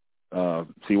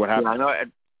 See what happens. Yeah, I know.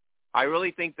 I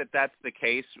really think that that's the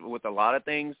case with a lot of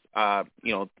things.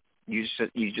 You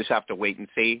just have to wait and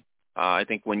see. I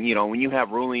think when you have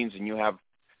rulings and you have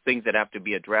things that have to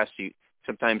be addressed,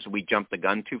 sometimes we jump the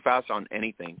gun too fast on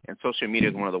anything. And social media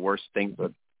is one of the worst things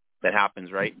that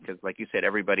happens, right? Because like you said,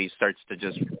 everybody starts to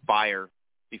just fire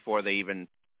before they even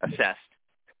assess.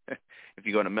 If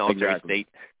you go to military state,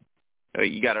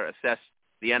 you got to assess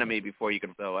the enemy before you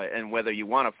can, and whether you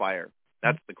want to fire.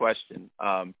 That's the question.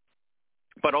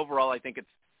 But overall, I think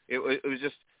it was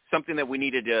just something that we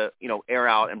needed to, air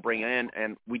out and bring in.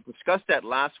 And we discussed that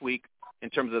last week in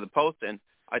terms of the post, and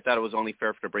I thought it was only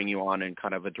fair to bring you on and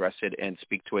kind of address it and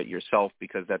speak to it yourself,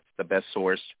 because that's the best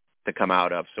source to come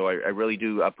out of. So I really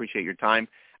do appreciate your time.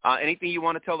 Anything you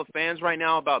want to tell the fans right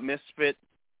now about Misfit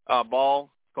ball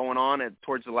going on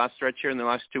towards the last stretch here in the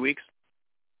last 2 weeks?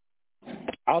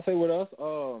 I'll say with us,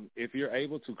 if you're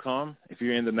able to come, if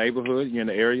you're in the neighborhood, you're in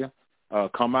the area,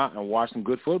 come out and watch some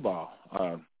good football.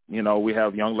 We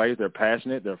have young ladies. They're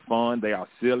passionate. They're fun. They are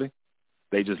silly.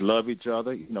 They just love each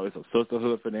other. It's a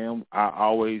sisterhood for them.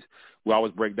 We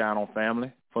always break down on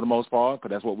family for the most part,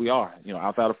 because that's what we are.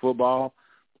 Outside of football,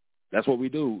 that's what we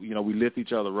do. We lift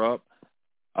each other up.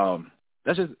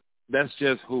 That's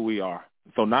just who we are.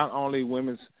 So not only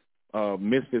women's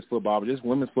Misfits football, but just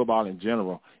women's football in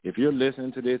general. If you're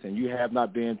listening to this and you have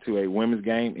not been to a women's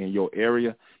game in your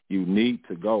area, you need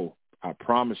to go. I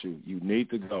promise you, you need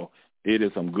to go. It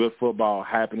is some good football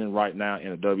happening right now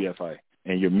in the WFA,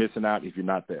 and you're missing out if you're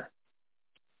not there.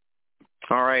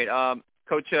 All right.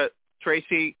 Coach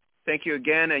Tracy, thank you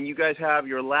again. And you guys have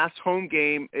your last home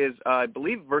game is, I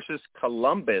believe, versus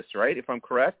Columbus, right, if I'm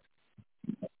correct?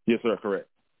 Yes, sir, correct.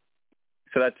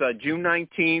 So that's June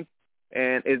 19th.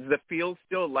 And is the field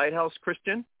still Lighthouse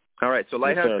Christian? All right, so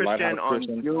Lighthouse Christian on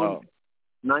June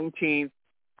 19th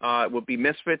will be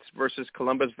Misfits versus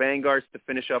Columbus Vanguards to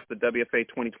finish off the WFA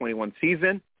 2021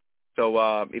 season.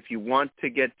 So if you want to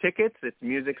get tickets, it's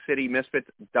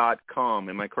musiccitymisfits.com.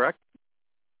 Am I correct?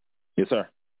 Yes, sir.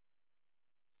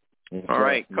 Yes, all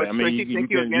right. Coach Tracy,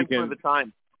 thank you again for the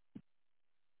time.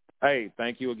 Hey,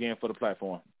 thank you again for the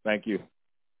platform. Thank you.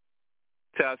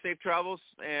 Safe travels,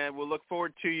 and we'll look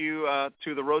forward to you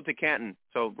to the road to Canton.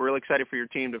 So we're really excited for your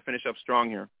team to finish up strong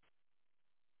here.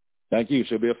 Thank you.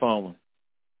 Should be a fun one.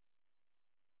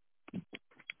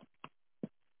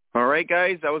 All right,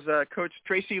 guys. That was Coach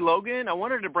Tracy Logan. I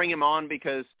wanted to bring him on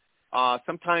because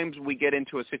sometimes we get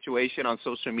into a situation on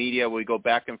social media where we go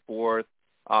back and forth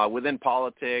within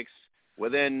politics,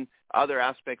 within other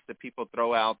aspects that people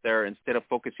throw out there instead of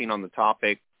focusing on the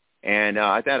topic. And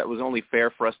I thought it was only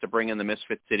fair for us to bring in the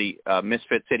Misfits,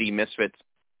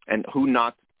 and who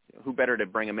better to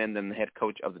bring him in than the head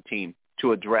coach of the team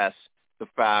to address the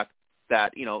fact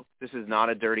that, this is not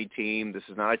a dirty team. This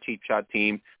is not a cheap shot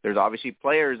team. There's obviously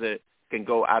players that can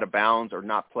go out of bounds or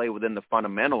not play within the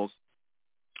fundamentals.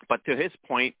 But to his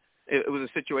point, it was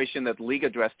a situation that the league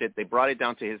addressed it. They brought it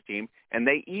down to his team, and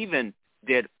they even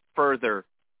did further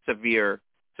severe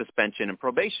suspension and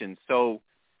probation. So,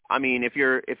 I mean, if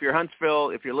you're Huntsville,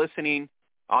 if you're listening,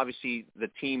 obviously the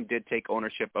team did take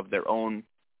ownership of their own,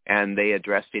 and they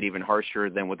addressed it even harsher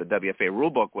than what the WFA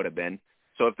rulebook would have been.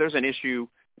 So if there's an issue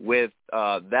with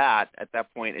that, at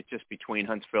that point, it's just between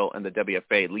Huntsville and the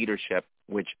WFA leadership,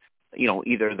 which,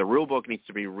 either the rulebook needs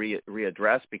to be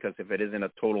readdressed, because if it isn't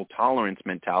a total tolerance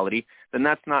mentality, then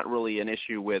that's not really an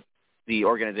issue with the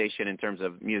organization in terms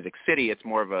of Music City. It's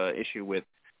more of an issue with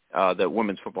the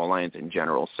Women's Football Alliance in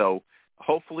general. So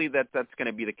hopefully that's going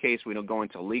to be the case. We don't go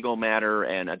into legal matter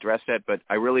and address it, but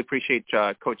I really appreciate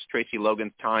Coach Tracy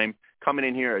Logan's time coming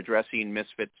in here, addressing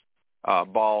Misfits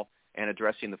ball and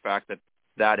addressing the fact that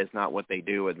that is not what they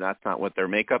do, and that's not what their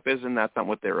makeup is, and that's not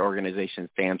what their organization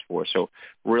stands for. So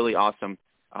really awesome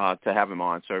to have him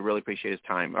on. So I really appreciate his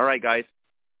time. All right, guys.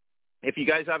 If you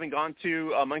guys haven't gone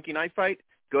to Monkey Knife Fight,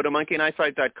 go to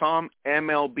monkeyknifefight.com.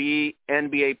 MLB,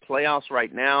 NBA playoffs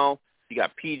right now. You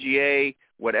got PGA,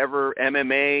 whatever,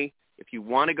 MMA. If you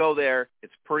want to go there,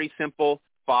 it's pretty simple.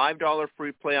 $5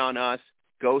 free play on us.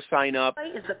 Go sign up.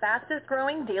 Is the fastest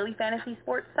growing daily fantasy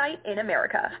sports site in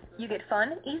America. You get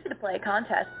fun, easy to play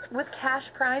contests with cash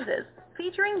prizes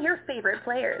featuring your favorite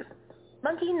players.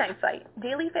 Monkey Knife Fight,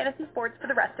 daily fantasy sports for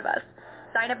the rest of us.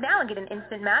 Sign up now and get an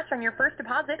instant match on your first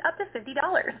deposit up to $50.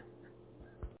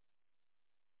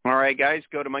 All right, guys,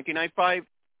 go to Monkey Knife Fight,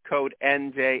 code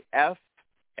NJF,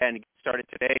 and get started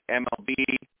today. MLB,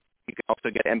 you can also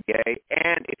get NBA.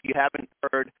 And if you haven't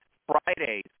heard,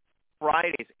 Fridays,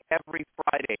 every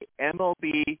Friday,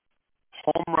 MLB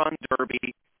Home Run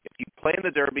Derby. If you play in the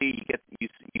Derby, you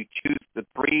choose the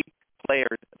 3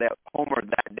 players that homer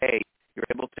that day. You're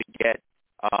able to get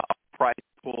a prize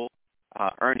pool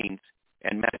earnings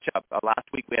and match up.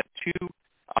 Last week we had two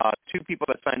people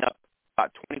that signed up,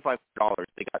 got $2,500.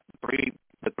 They got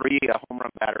the three home run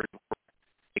batters.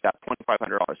 They got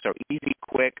 $2,500. So easy,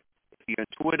 quick. If you're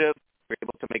intuitive, you're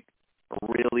able to make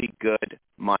really good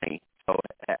money. So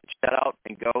shout out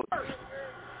and go.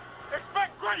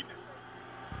 Expect greatness.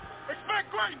 Expect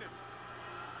greatness.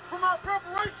 From our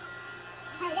preparation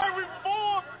to the way we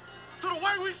perform, to the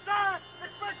way we shine,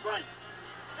 expect greatness.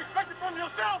 Expect it from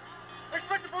yourself.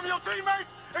 Expect it from your teammates.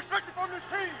 Expect it from this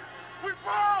team. We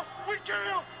brawl, we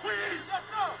kill, we eat. Yes,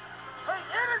 sir. Hey,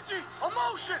 energy,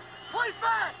 emotion, play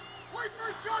fast, play for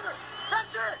each other. That's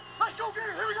it. Let's go get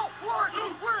it. Here we go. 1, 2,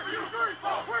 3,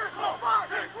 4, 5,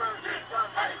 6, 7, 8,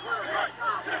 9, 10.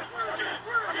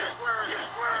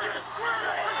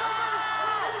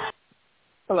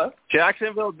 Hello.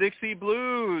 Jacksonville Dixie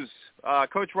Blues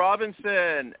Coach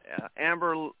Robinson,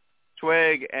 Amber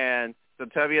Twig, and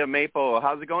Satavia Maple.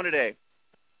 How's it going today?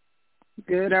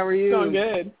 Good. How are you? Going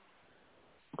good.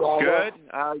 Good.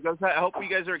 I hope you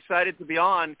guys are excited to be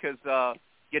on because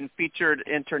getting featured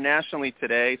internationally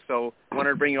today. So I wanted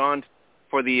to bring you on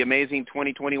for the amazing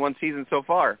 2021 season so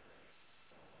far.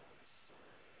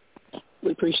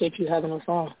 We appreciate you having us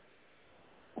on.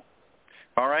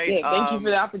 All right. Yeah, thank you for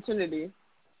the opportunity.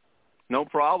 No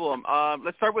problem.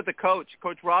 Let's start with the coach.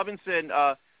 Coach Robinson,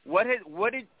 what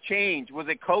did change? Was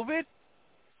it COVID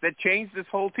that changed this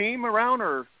whole team around,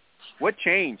 or what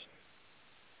changed?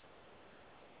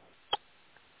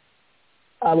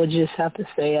 I would just have to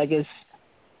say, I guess,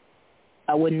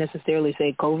 I wouldn't necessarily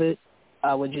say COVID.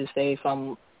 I would just say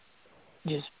from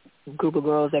just a group of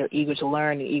girls that are eager to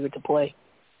learn and eager to play.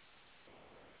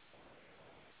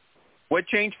 What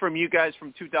changed from you guys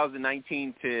from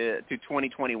 2019 to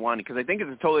 2021? Because I think it's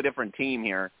a totally different team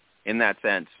here in that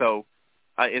sense. So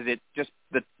is it just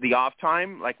the off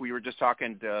time, like we were just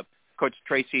talking to Coach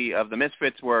Tracy of the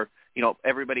Misfits, where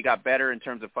everybody got better in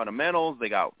terms of fundamentals?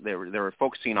 They were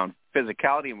focusing on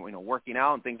physicality and working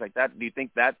out and things like that. Do you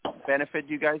think that benefited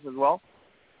you guys as well?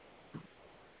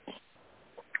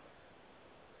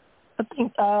 I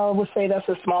think I would say that's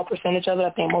a small percentage of it.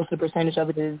 I think most of the percentage of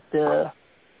it is the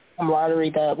camaraderie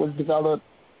that was developed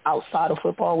outside of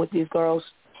football with these girls.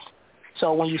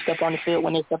 So when they step on the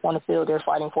field, they're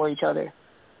fighting for each other.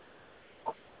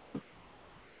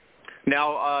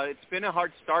 Now, it's been a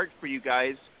hard start for you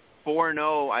guys.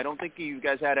 4-0. I don't think you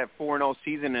guys had a 4-0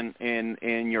 season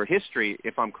in your history,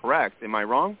 if I'm correct. Am I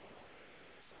wrong?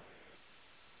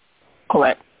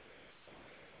 Correct.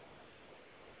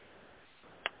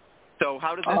 So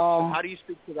how do you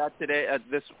speak to that today?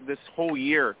 This whole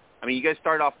year. I mean, you guys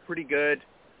started off pretty good.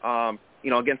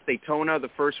 Against Daytona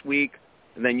the first week,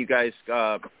 and then you guys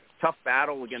tough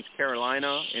battle against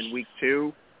Carolina in week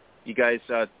 2. You guys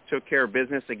took care of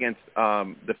business against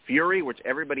the Fury, which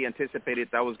everybody anticipated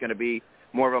that was going to be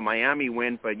more of a Miami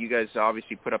win, but you guys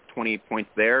obviously put up 28 points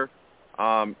there.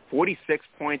 46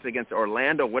 points against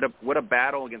Orlando. What a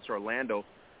battle against Orlando.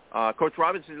 Coach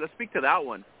Robinson, let's speak to that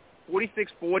one.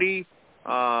 46-40,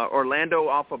 Orlando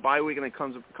off a bye week, and then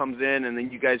comes in, and then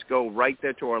you guys go right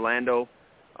there to Orlando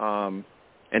and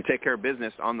take care of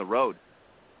business on the road.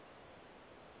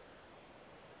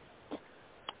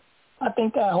 I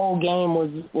think that whole game was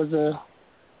a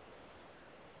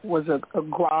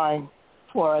grind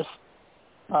for us.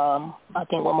 I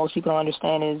think what most people don't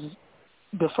understand is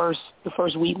the first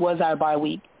week was our bye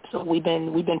week, so we've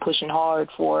been pushing hard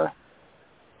for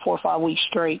 4 or 5 weeks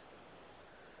straight,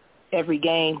 every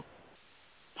game.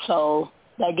 So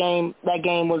that game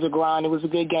was a grind. It was a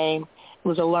good game. It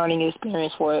was a learning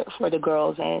experience for the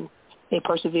girls, and they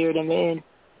persevered in the end.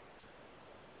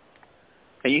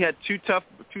 And you had two tough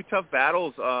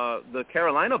battles. The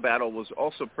Carolina battle was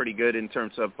also pretty good in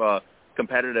terms of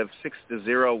competitive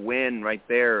 6-0 win right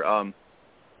there.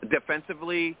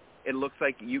 Defensively, it looks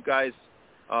like you guys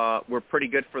were pretty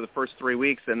good for the first 3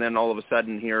 weeks, and then all of a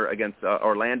sudden here against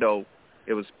Orlando,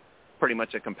 it was pretty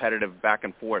much a competitive back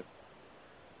and forth.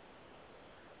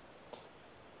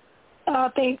 I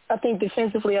think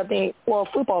defensively,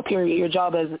 football period, your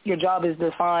job is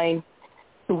to find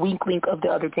the weak link of the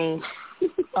other team.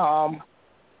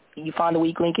 You find the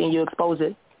weak link and you expose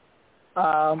it.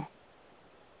 I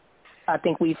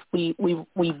think we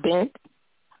bent,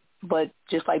 but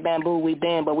just like bamboo, we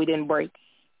bend, but we didn't break.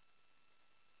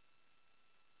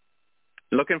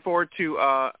 Looking forward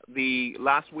to the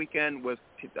last weekend with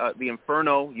the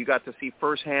Inferno. You got to see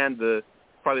firsthand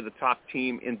probably the top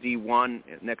team in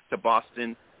D1 next to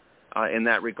Boston in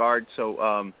that regard.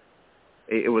 So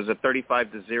it was a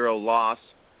 35-0 loss.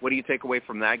 What do you take away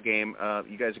from that game?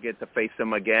 You guys get to face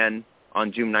them again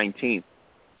on June 19th.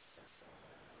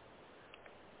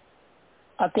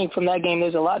 I think from that game,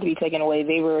 there's a lot to be taken away.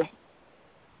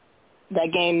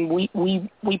 That game,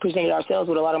 we presented ourselves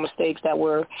with a lot of mistakes that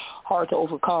were hard to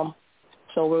overcome.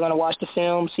 So we're going to watch the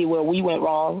film, see where we went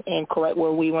wrong, and correct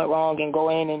where we went wrong, and go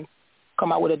in and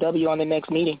come out with a W on the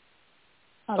next meeting.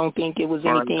 I don't think it was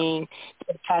anything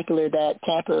spectacular that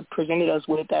Tampa presented us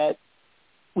with that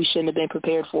we shouldn't have been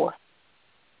prepared for.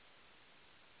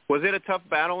 Was it a tough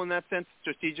battle in that sense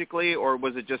strategically, or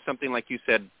was it just something like you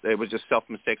said, it was just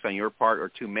self-mistakes on your part or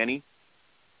too many?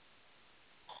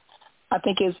 I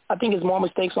think it's more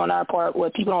mistakes on our part.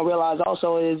 What people don't realize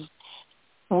also is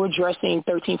we're dressing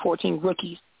 13, 14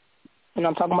 rookies. And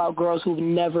I'm talking about girls who've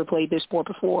never played this sport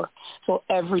before. So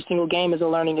every single game is a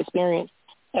learning experience.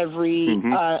 I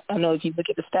know if you look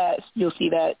at the stats, you'll see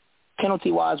that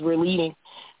penalty-wise we're leading.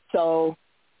 So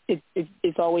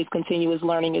it's always continuous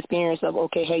learning experience of,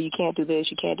 okay, hey, you can't do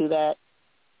this, you can't do that.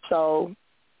 So,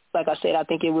 like I said, I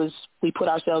think we put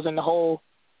ourselves in the hole,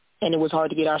 and it was hard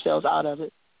to get ourselves out of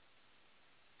it.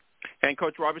 And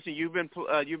Coach Robinson, you've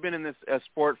been in this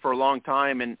sport for a long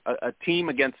time, and a team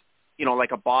against,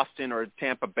 like a Boston or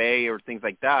Tampa Bay or things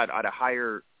like that at a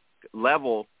higher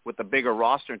level with a bigger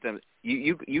roster,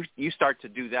 you start to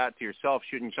do that to yourself,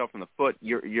 shooting yourself in the foot.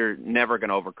 You're never going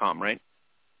to overcome, right?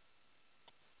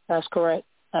 That's correct.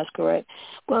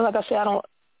 Well, like I said,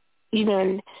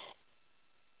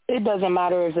 it doesn't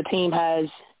matter if a team has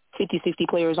 50, 60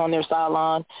 players on their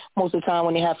sideline. Most of the time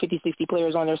when they have 50, 60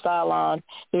 players on their sideline,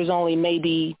 there's only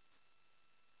maybe,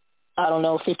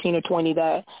 15 or 20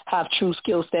 that have true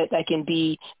skill set that can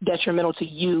be detrimental to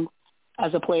you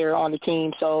as a player on the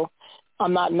team. So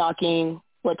I'm not knocking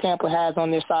what Tampa has on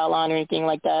their sideline or anything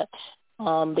like that.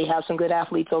 They have some good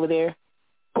athletes over there.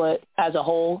 But as a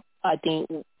whole, I think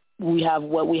we have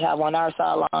what we have on our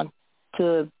sideline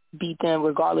to beat them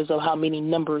regardless of how many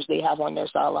numbers they have on their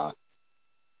sideline.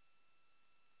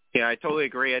 Yeah, I totally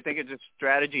agree. I think it's just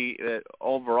strategy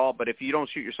overall, but if you don't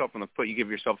shoot yourself in the foot, you give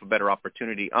yourself a better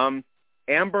opportunity.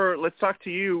 Amber, let's talk to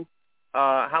you.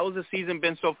 How has the season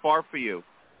been so far for you?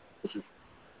 The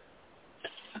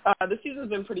season's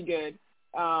been pretty good.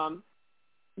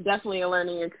 Definitely a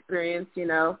learning experience,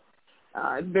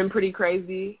 It's been pretty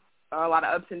crazy. A lot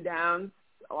of ups and downs,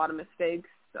 a lot of mistakes,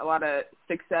 a lot of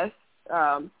success.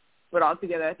 But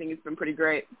altogether, I think it's been pretty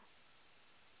great.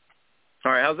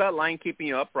 All right, how's that line keeping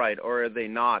you upright, or are they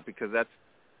not? Because as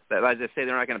I say,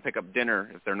 they're not going to pick up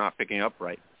dinner if they're not picking you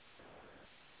upright.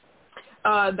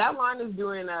 That line is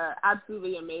doing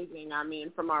absolutely amazing. I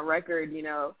mean, from our record,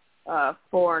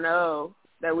 4-0,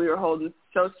 that we were holding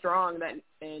so strong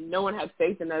and no one had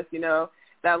faith in us.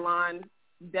 That line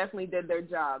definitely did their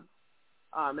job,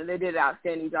 and they did an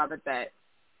outstanding job at that.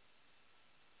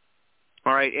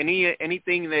 All right,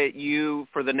 anything that you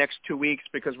for the next 2 weeks,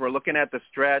 because we're looking at the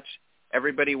stretch.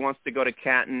 Everybody wants to go to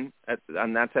Canton,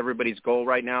 and that's everybody's goal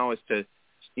right now is to,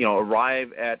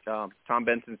 arrive at Tom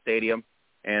Benson Stadium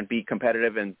and be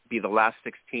competitive and be the last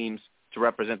 6 teams to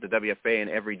represent the WFA in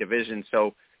every division.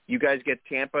 So you guys get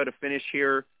Tampa to finish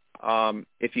here.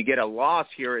 If you get a loss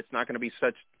here, it's not going to be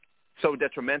so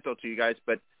detrimental to you guys,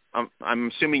 but I'm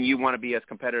assuming you want to be as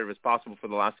competitive as possible for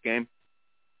the last game.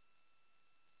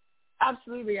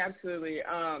 Absolutely.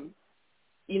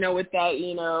 With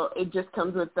that, it just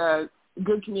comes with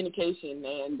good communication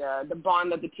and the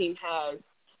bond that the team has.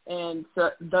 And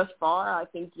so thus far, I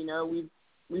think,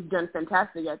 we've done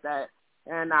fantastic at that.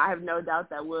 And I have no doubt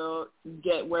that we'll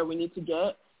get where we need to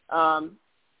get. And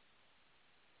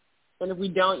if we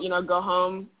don't, go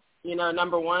home,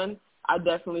 number one, I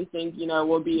definitely think,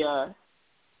 we'll be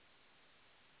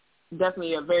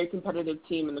definitely a very competitive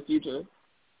team in the future.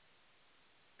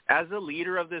 As a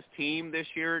leader of this team this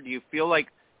year, do you feel like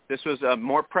this was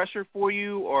more pressure for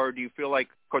you, or do you feel like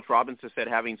Coach Robinson said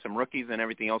having some rookies and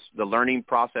everything else, the learning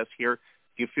process here,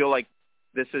 do you feel like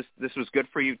this was good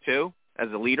for you too as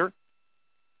a leader?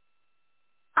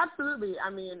 Absolutely. I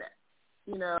mean,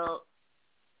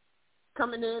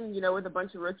 coming in, with a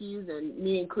bunch of rookies and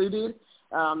me included,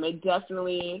 it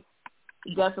definitely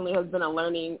has been a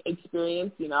learning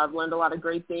experience. I've learned a lot of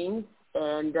great things,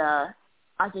 and I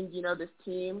think, this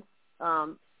team,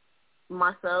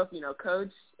 myself,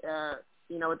 Coach,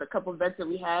 with a couple of vets that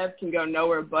we have, can go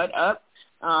nowhere but up.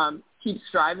 Keep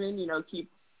striving, keep,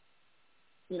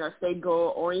 stay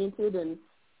goal-oriented,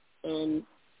 and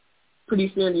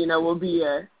pretty soon, we'll be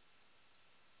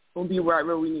right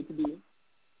where we need to be.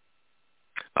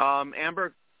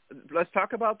 Amber, let's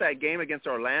talk about that game against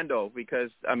Orlando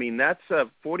because, that's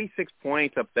 46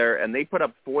 points up there, and they put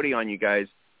up 40 on you guys.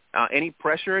 Any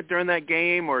pressure during that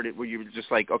game, or were you just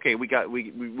like, okay, we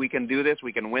can do this,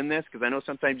 we can win this? Because I know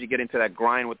sometimes you get into that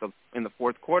grind in the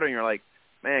fourth quarter, and you're like,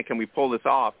 man, can we pull this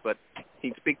off? But can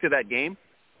you speak to that game?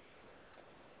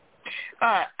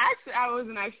 Actually, I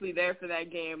wasn't actually there for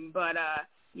that game, but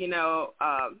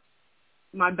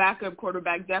my backup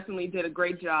quarterback definitely did a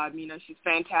great job. She's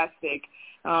fantastic,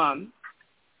 and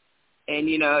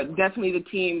definitely the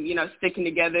team, sticking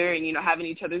together and having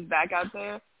each other's back out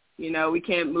there. We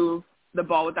can't move the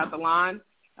ball without the line.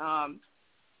 And,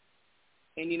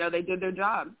 they did their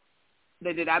job.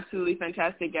 They did absolutely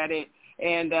fantastic at it.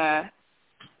 And, I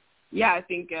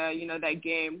think, that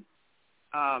game,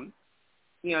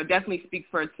 definitely speaks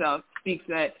for itself, speaks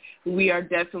that we are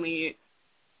definitely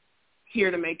here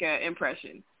to make an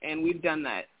impression, and we've done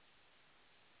that.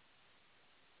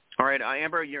 All right,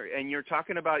 Amber, you're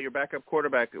talking about your backup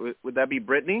quarterback. Would that be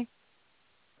Brittany?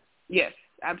 Yes,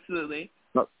 absolutely.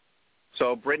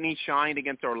 So Brittany shined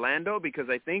against Orlando because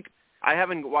I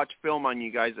haven't watched film on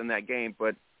you guys in that game,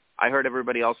 but I heard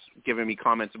everybody else giving me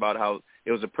comments about how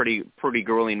it was a pretty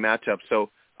grueling matchup. So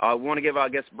I want to give, I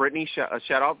guess, Brittany a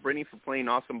shout-out, Brittany, for playing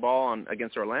awesome ball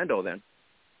against Orlando then.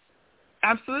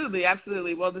 Absolutely.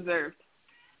 Well deserved.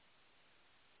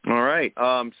 All right.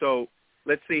 So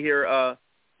let's see here.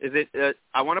 Is it?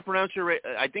 I want to pronounce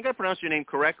I think I pronounced your name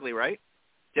correctly, right?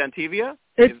 Jantivia?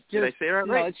 Did I say it right?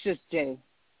 No, it's just Jay.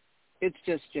 It's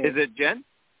just Jay. Is it Jen?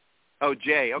 Oh,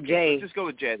 Jay. Okay, Jay. Let's just go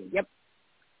with Jay then. Yep.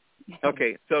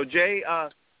 Okay, so Jay,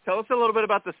 tell us a little bit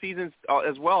about the season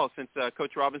as well, since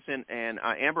Coach Robinson and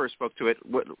Amber spoke to it.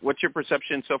 What's your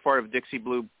perception so far of Dixie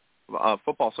Blue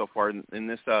football so far in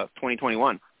this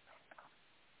 2021?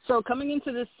 So coming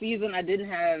into this season, I didn't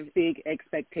have big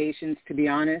expectations, to be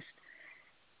honest.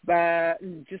 But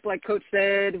just like Coach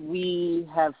said, we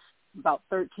have about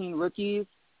 13 rookies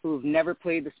who've never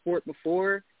played the sport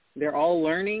before. They're all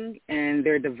learning, and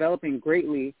they're developing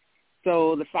greatly.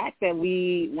 So the fact that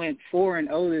we went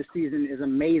 4-0 this season is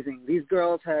amazing. These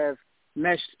girls have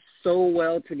meshed so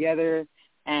well together,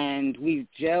 and we've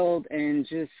gelled and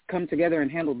just come together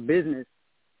and handled business.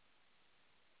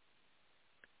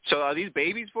 So are these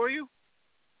babies for you?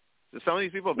 So some of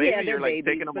these people, babies, yeah, you're like babies,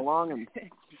 taking them along and.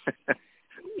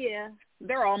 Yeah,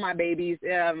 they're all my babies.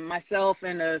 Myself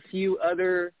and a few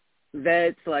other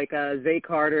vets like Zay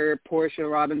Carter, Portia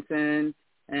Robinson,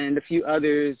 and a few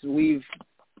others. We've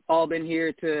all been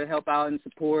here to help out and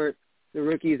support the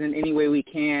rookies in any way we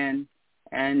can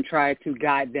and try to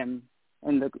guide them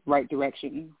in the right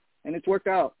direction. And it's worked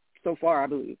out so far, I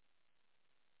believe.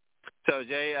 So,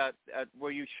 Jay,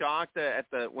 were you shocked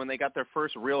when they got their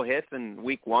first real hits in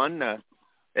week one?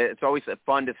 It's always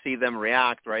fun to see them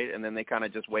react, right? And then they kind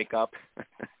of just wake up.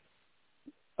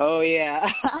 Oh, yeah.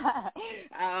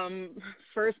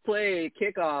 First play,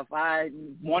 kickoff, I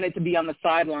wanted to be on the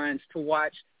sidelines to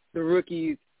watch the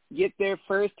rookies get their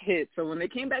first hit. So when they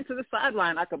came back to the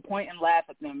sideline, I could point and laugh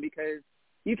at them because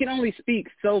you can only speak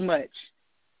so much.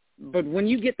 But when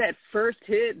you get that first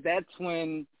hit, that's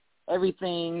when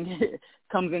everything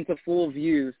comes into full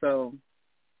view. So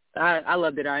I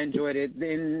loved it. I enjoyed it.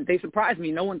 And they surprised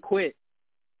me. No one quit.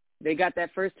 They got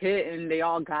that first hit, and they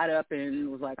all got up and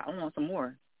was like, I want some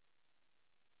more.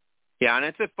 Yeah, and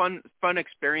it's a fun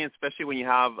experience, especially when you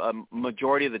have a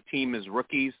majority of the team is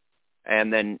rookies.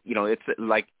 And then, it's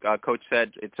like Coach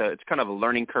said, it's kind of a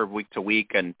learning curve week to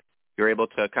week, and you're able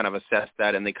to kind of assess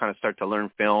that, and they kind of start to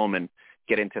learn film and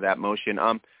get into that motion.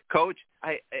 Coach,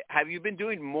 have you been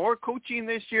doing more coaching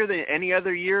this year than any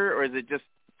other year, or is it just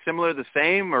similar, the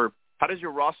same, or how does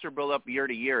your roster build up year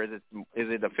to year? Is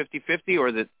it a 50-50, or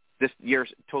is it this year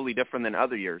totally different than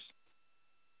other years?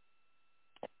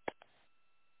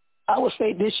 I would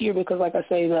say this year because, like I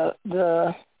say,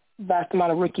 the vast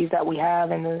amount of rookies that we have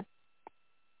and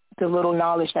the little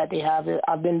knowledge that they have,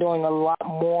 I've been doing a lot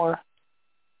more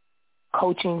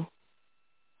coaching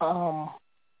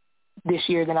this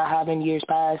year than I have in years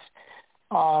past.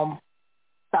 I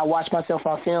watch myself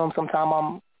on film.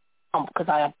 Sometimes because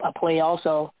I play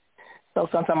also, so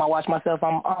sometimes I watch myself.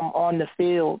 I'm on the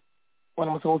field when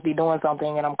I'm supposed to be doing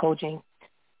something and I'm coaching.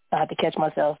 I have to catch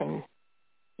myself and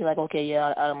be like, okay,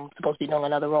 yeah, I'm supposed to be doing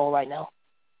another role right now.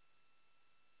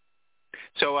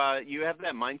 So you have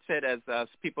that mindset, as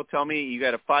people tell me, you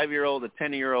got a 5-year-old, a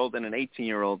 10-year-old, and an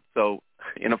 18-year-old. So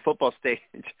in a football stage,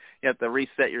 you have to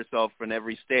reset yourself in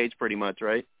every stage pretty much,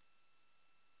 right?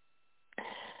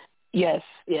 Yes.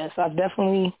 I've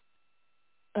definitely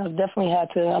had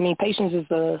to. I mean, patience is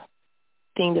the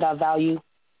thing that I value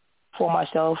for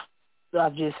myself.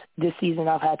 This season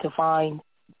I've had to find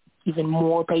even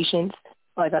more patience.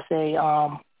 Like I say,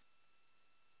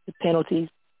 the penalties.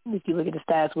 If you look at the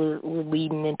stats, we're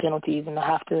leading in penalties, and I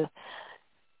have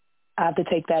to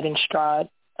take that in stride.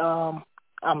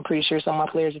 I'm pretty sure some of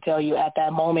my players will tell you at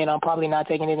that moment I'm probably not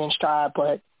taking it in stride,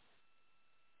 but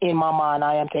in my mind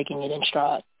I am taking it in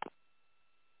stride.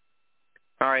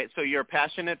 All right, so you're a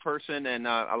passionate person and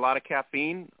a lot of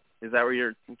caffeine. Is that where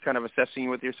you're kind of assessing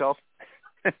with yourself?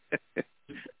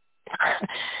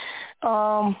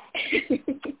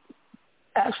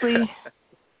 Actually,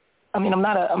 I mean, I'm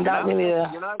not really a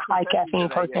high caffeine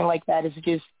person like that.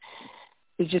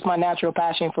 It's just my natural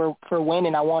passion for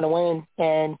winning. I want to win,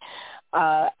 and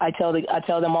I tell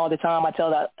them all the time. I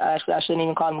shouldn't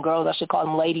even call them girls. I should call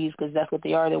them ladies because that's what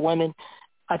they are. They're women.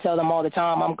 I tell them all the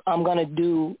time. I'm gonna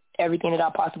do everything that I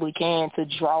possibly can to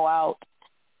draw out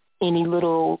any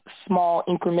little small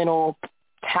incremental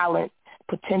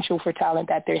potential for talent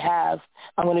that they have.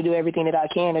 I'm gonna do everything that I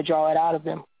can to draw it out of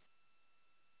them.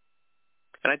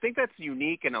 And I think that's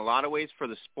unique in a lot of ways for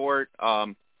the sport.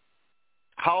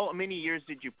 How many years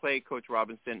did you play, Coach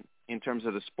Robinson, in terms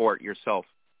of the sport yourself?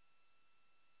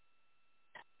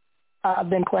 I've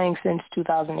been playing since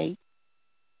 2008.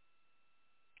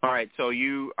 All right, so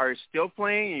you are still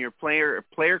playing, and you're player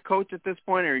coach at this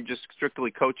point, or are you just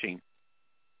strictly coaching?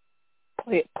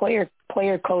 Player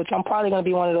coach. I'm probably going to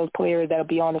be one of those players that'll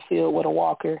be on the field with a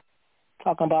walker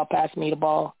talking about pass me the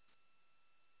ball.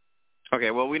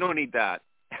 Okay, well, we don't need that.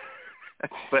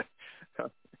 But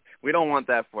we don't want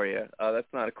that for you. That's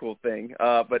not a cool thing.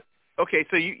 But, okay,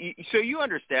 so you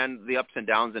understand the ups and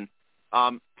downs.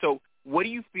 And so what do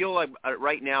you feel like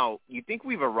right now? You think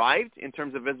we've arrived in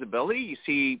terms of visibility? You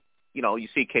see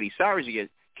Katie Sowers, you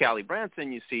get Callie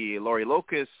Branson, you see Lori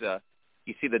Locust,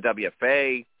 you see the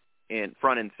WFA in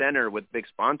front and center with big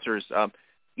sponsors.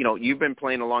 You've been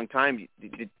playing a long time.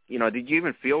 Did you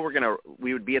even feel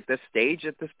we would be at this stage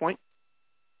at this point?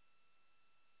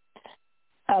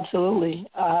 Absolutely.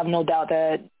 I have no doubt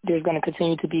that there's going to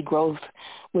continue to be growth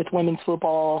with women's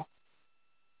football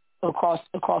across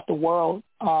the world.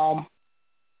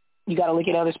 You got to look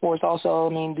at other sports also.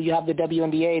 I mean, you have the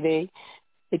WNBA.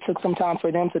 It took some time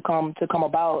for them to come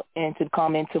about and to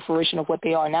come into fruition of what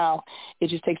they are now. It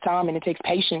just takes time, and it takes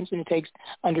patience, and it takes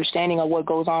understanding of what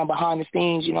goes on behind the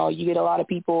scenes. You get a lot of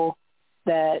people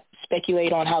that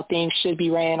speculate on how things should be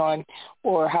ran on,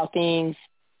 or how things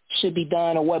should be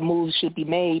done, or what moves should be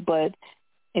made. But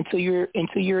until you're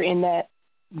in that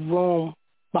room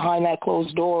behind that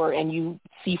closed door and you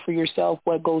see for yourself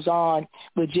what goes on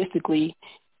logistically,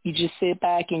 you just sit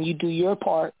back and you do your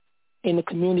part in the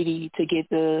community to get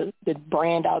the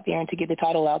brand out there and to get the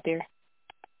title out there.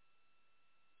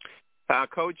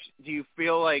 Coach, do you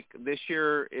feel like this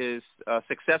year is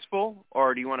successful,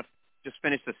 or do you want to just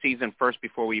finish the season first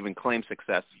before we even claim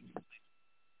success?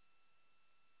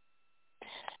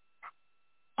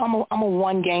 I'm a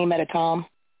one game at a time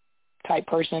type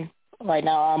person. Right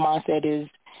now, our mindset is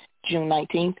June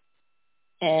 19th,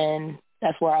 and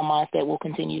that's where our mindset will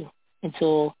continue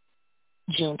until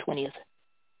June 20th.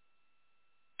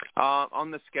 On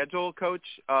the schedule, Coach,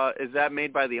 is that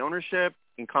made by the ownership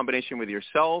in combination with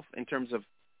yourself in terms of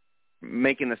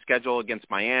making the schedule against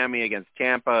Miami, against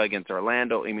Tampa, against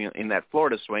Orlando, in that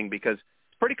Florida swing? Because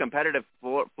it's pretty competitive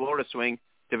Florida swing,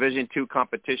 Division II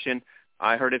competition.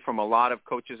 I heard it from a lot of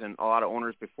coaches and a lot of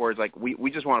owners before. It's like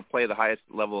we just want to play the highest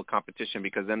level of competition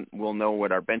because then we'll know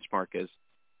what our benchmark is.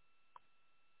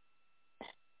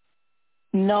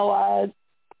 No,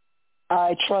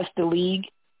 I trust the league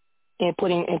in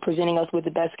presenting us with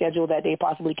the best schedule that they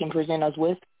possibly can present us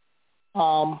with.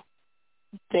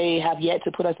 They have yet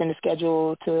to put us in the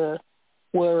schedule to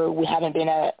where we haven't been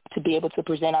to be able to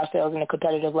present ourselves in a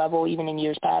competitive level. Even in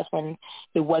years past when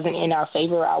it wasn't in our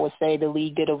favor, I would say the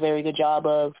league did a very good job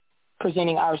of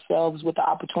presenting ourselves with the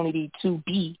opportunity to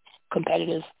be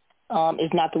competitive.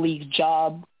 It's not the league's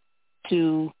job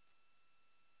to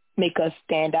make us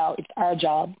stand out. It's our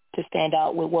job to stand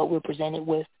out with what we're presented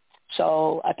with.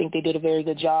 So I think they did a very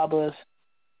good job of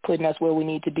putting us where we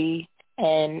need to be,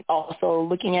 and also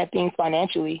looking at things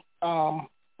financially.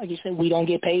 Like you said, we don't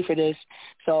get paid for this,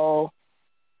 so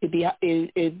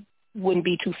it wouldn't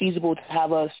be too feasible to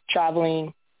have us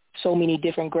traveling so many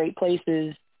different great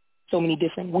places, so many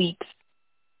different weeks,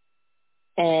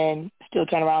 and still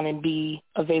turn around and be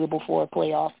available for a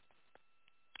playoff.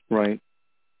 Right.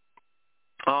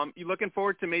 You looking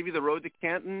forward to maybe the road to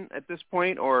Canton at this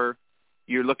point, or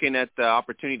you're looking at the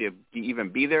opportunity to even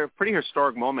be there? Pretty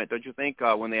historic moment, don't you think,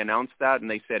 when they announced that and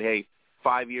they said, hey,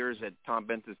 5 years at Tom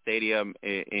Benson Stadium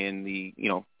in the,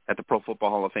 at the Pro Football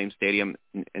Hall of Fame Stadium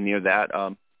and near that.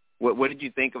 What did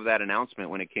you think of that announcement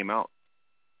when it came out?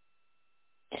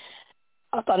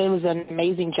 I thought it was an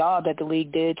amazing job that the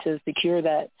league did to secure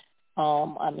that.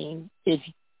 I mean, if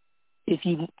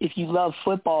you love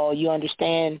football, you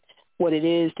understand what it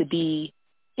is to be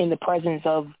in the presence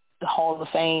of the Hall of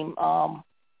Fame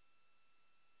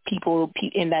people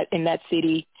in that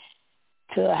city,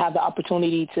 to have the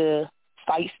opportunity to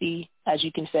sightsee, as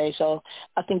you can say. So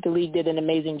I think the league did an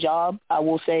amazing job. I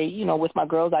will say, with my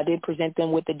girls, I did present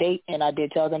them with the date, and I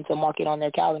did tell them to mark it on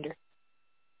their calendar.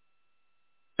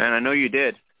 And I know you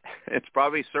did. It's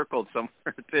probably circled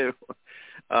somewhere, too.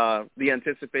 The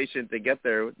anticipation to get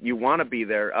there, you want to be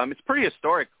there. It's pretty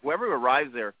historic. Whoever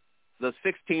arrives there, the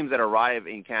 6 teams that arrive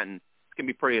in Canton, it's going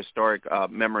to be pretty historic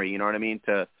memory, you know what I mean,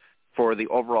 for the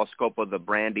overall scope of the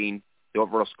branding, the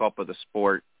overall scope of the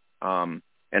sport,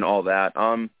 and all that.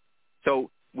 So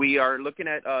we are looking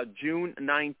at June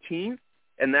 19th,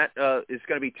 and that is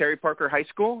going to be Terry Parker High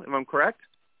School, if I'm correct?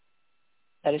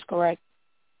 That is correct.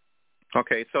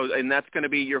 Okay, and that's going to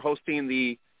be, you're hosting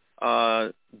the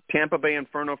Tampa Bay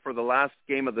Inferno for the last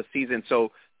game of the season.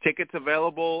 So tickets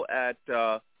available at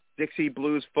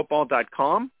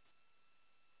DixieBluesFootball.com.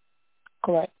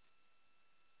 Correct.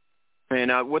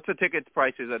 And what's the ticket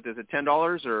price? Is it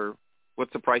 $10 or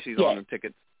what's the prices on the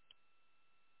tickets?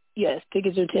 Yes,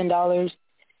 tickets are $10.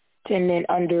 10 and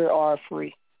under are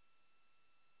free.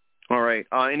 All right.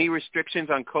 Any restrictions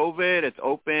on COVID? It's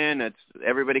open.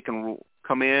 Everybody can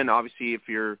come in. Obviously, if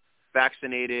you're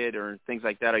vaccinated or things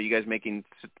like that, are you guys making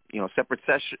separate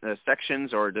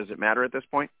sections, or does it matter at this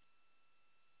point?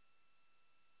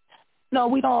 No,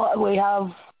 we don't. We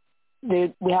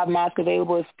have masks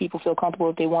available if people feel comfortable.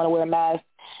 If they want to wear a mask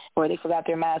or they forgot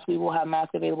their mask, we will have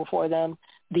masks available for them.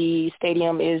 The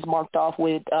stadium is marked off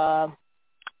with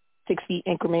 6 feet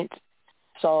increments,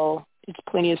 so it's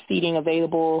plenty of seating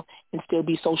available and still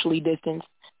be socially distanced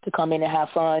to come in and have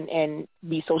fun and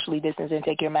be socially distanced and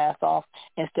take your mask off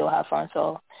and still have fun.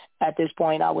 So at this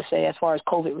point, I would say as far as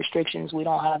COVID restrictions, we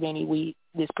don't have any.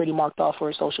 It's pretty marked off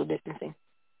for social distancing.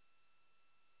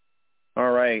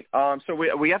 All right. So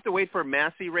we have to wait for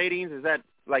Massey ratings. Is that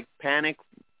like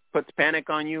puts panic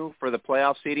on you for the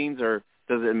playoff seedings, or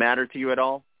does it matter to you at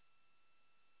all?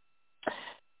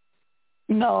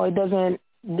 No, it doesn't.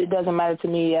 It doesn't matter to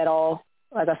me at all.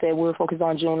 Like I said, we're focused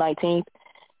on June 19th,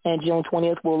 and June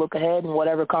 20th we'll look ahead, and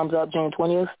whatever comes up June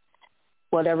 20th,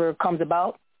 whatever comes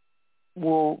about,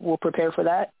 we'll prepare for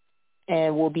that,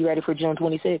 and we'll be ready for June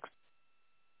 26th.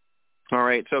 All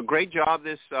right. So great job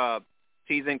this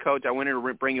season, Coach. I wanted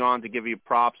to bring you on to give you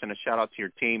props and a shout out to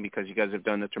your team because you guys have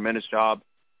done a tremendous job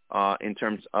in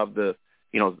terms of the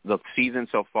season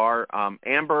so far.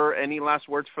 Amber, any last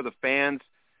words for the fans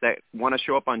that want to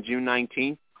show up on June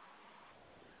 19th?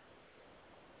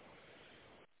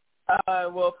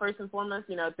 Well, first and foremost,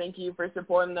 thank you for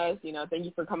supporting us. Thank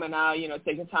you for coming out,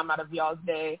 taking time out of y'all's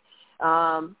day,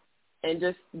 and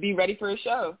just be ready for a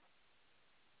show.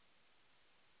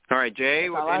 All right, Jay,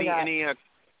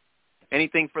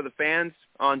 anything for the fans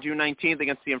on June 19th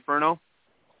against the Inferno?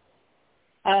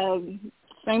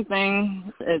 Same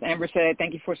thing as Amber said.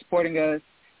 Thank you for supporting us.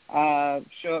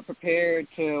 Show up prepared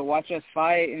to watch us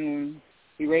fight and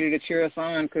be ready to cheer us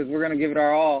on because we're going to give it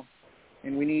our all.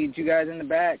 And we need you guys in the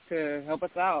back to help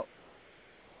us out.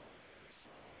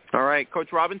 All right. Coach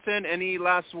Robinson, any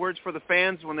last words for the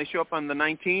fans when they show up on the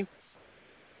 19th?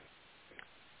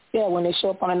 Yeah, when they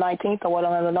show up on the 19th, I want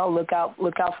them to know, look out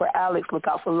for Alex, look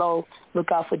out for Lo,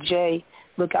 look out for Jay,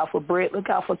 look out for Britt, look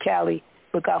out for Callie,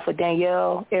 look out for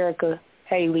Danielle, Erica,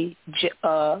 Haley,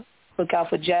 look out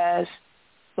for Jazz,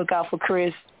 look out for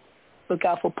Chris, look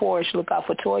out for Porsche, look out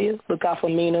for Toya, look out for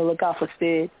Mina, look out for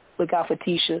Sid, look out for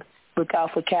Tisha, look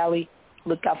out for Callie,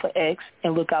 look out for X,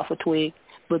 and look out for Twig.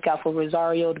 Look out for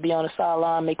Rosario to be on the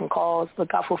sideline making calls.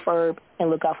 Look out for Ferb, and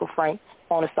look out for Frank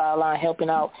on the sideline helping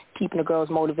out, keeping the girls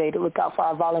motivated. Look out for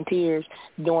our volunteers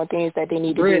doing things that they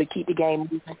need to do to keep the game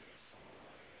moving.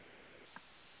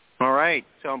 All right.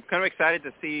 So I'm kind of excited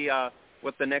to see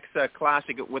what the next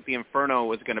classic with the Inferno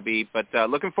is going to be. But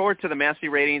looking forward to the Massey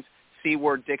ratings, see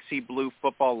where Dixie Blue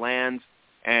football lands,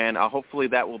 and hopefully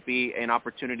that will be an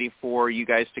opportunity for you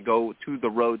guys to go to the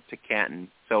road to Canton.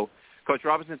 So, Coach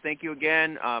Robinson, thank you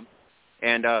again.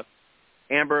 And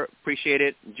Amber, appreciate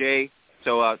it. Jay,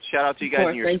 so shout out to you guys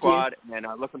and your squad. And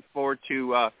looking forward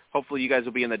to hopefully you guys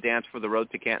will be in the dance for the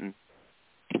road to Canton.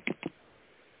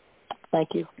 Thank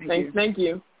you. Thank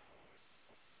you.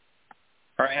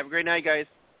 All right, have a great night, guys.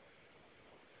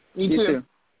 You too.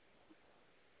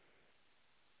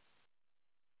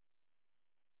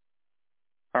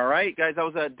 All right, guys, that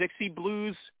was Dixie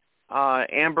Blues,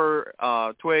 Amber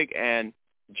Twig, and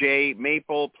Jay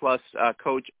Maple, plus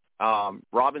Coach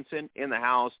Robinson in the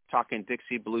house talking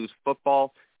Dixie Blues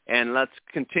football. And let's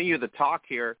continue the talk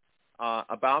here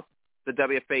about the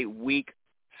WFA Week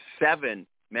 7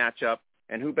 matchup.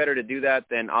 And who better to do that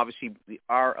than obviously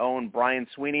our own Brian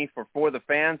Sweeney for the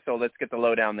fans. So let's get the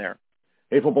lowdown there.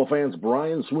 Hey, football fans,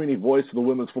 Brian Sweeney, voice of the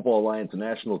Women's Football Alliance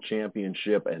National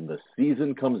Championship, and the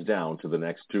season comes down to the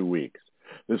next 2 weeks.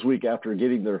 This week, after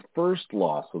getting their first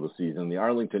loss of the season, the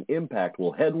Arlington Impact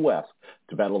will head west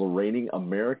to battle the reigning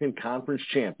American Conference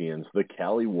champions, the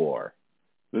Cali War.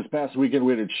 This past weekend,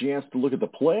 we had a chance to look at the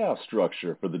playoff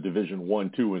structure for the Division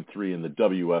 1, 2, and 3 in the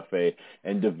WFA,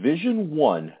 and Division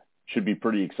 1 should be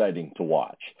pretty exciting to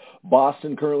watch.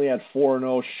 Boston, currently at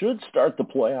 4-0, should start the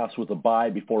playoffs with a bye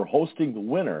before hosting the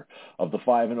winner of the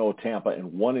 5-0 Tampa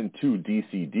and 1-2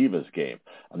 DC Divas game.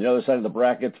 On the other side of the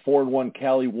bracket, 4-1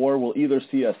 Cali War will either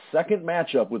see a second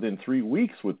matchup within 3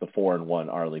 weeks with the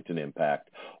 4-1 Arlington Impact,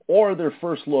 or their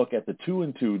first look at the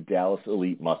 2-2 Dallas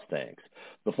Elite Mustangs.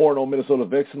 The 4-0 Minnesota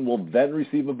Vixen will then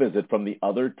receive a visit from the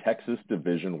other Texas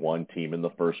Division I team in the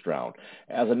first round.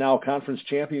 As of now, conference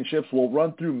championships will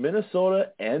run through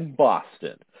Minnesota and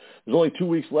Boston. There's only 2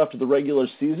 weeks left of the regular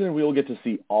season, and we will get to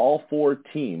see all 4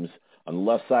 teams on the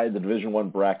left side of the Division I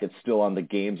bracket still on the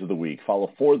games of the week.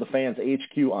 Follow For the Fans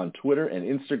HQ on Twitter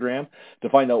and Instagram to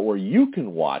find out where you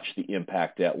can watch the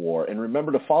Impact at War. And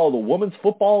remember to follow the Women's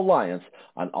Football Alliance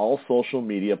on all social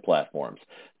media platforms.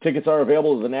 Tickets are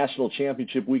available to the National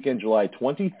Championship Weekend, July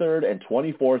 23rd and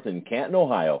 24th in Canton,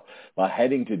 Ohio, by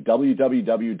heading to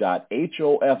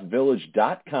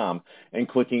www.hofvillage.com and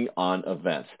clicking on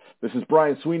events. This is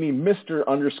Brian Sweeney, Mr.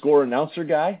 _Announcer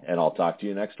Guy, and I'll talk to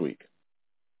you next week.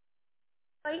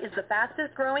 Is the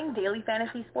fastest growing daily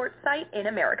fantasy sports site in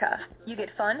America. You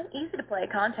get fun, easy to play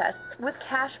contests with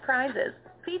cash prizes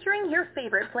featuring your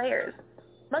favorite players.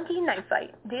 Monkey Knife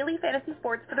Fight, daily fantasy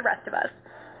sports for the rest of us.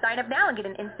 Sign up now and get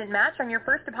an instant match on your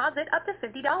first deposit up to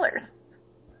 $50.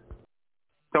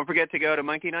 Don't forget to go to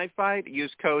Monkey Knife Fight.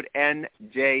 Use code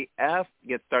NJF.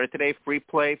 Get started today. Free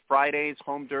play Fridays,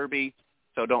 home derby.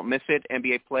 So don't miss it.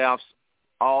 NBA playoffs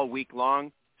all week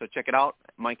long. So check it out.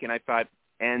 Monkey Knife Fight.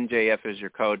 NJF is your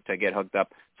code to get hooked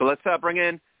up. So let's bring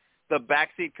in the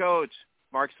backseat coach,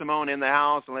 Mark Simone, in the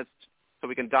house, and so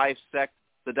we can dissect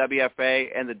the WFA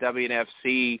and the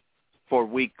WNFC for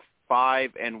Week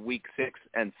 5 and Week 6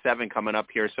 and 7 coming up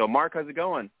here. So, Mark, how's it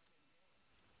going?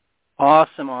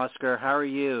 Awesome, Oscar. How are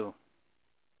you?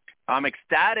 I'm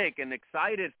ecstatic and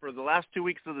excited for the last 2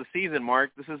 weeks of the season, Mark.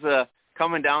 This is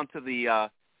coming down to the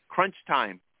crunch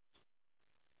time.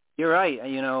 You're right.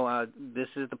 This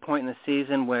is the point in the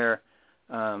season where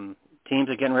teams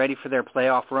are getting ready for their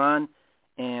playoff run,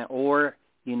 or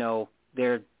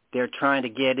they're trying to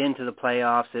get into the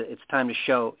playoffs. It's time to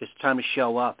show. It's time to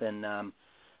show up and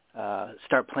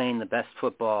start playing the best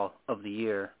football of the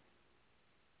year.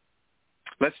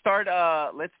 Let's start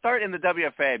in the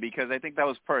WFA because I think that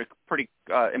was pretty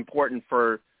important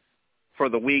for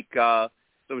the week. So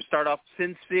we start off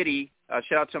Sin City.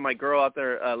 Shout out to my girl out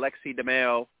there, Lexi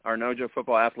DeMeo, our Nojo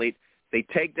football athlete. They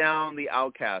take down the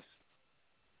Outcasts.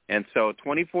 And so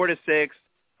 24-6,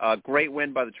 great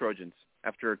win by the Trojans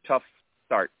after a tough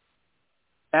start.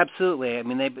 Absolutely. I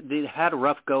mean, they had a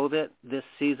rough go of it this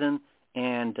season.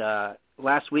 And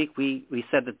last week we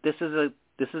said that this is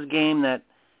a game that,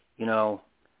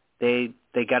 they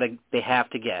have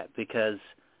to get because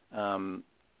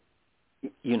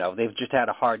they've just had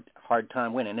a hard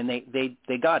time winning, and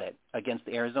they got it against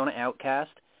the Arizona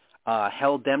Outcast,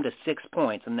 held them to 6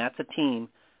 points, and that's a team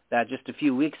that just a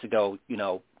few weeks ago,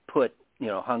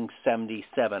 hung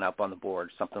 77 up on the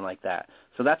board, something like that.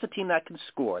 So that's a team that can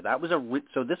score.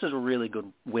 So this is a really good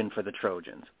win for the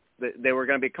Trojans. They were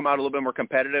going to come out a little bit more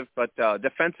competitive, but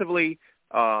defensively,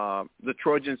 the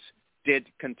Trojans did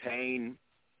contain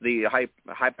the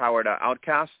high-powered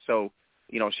Outcast. So,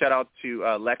 shout out to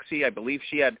Lexi. I believe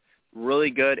she had really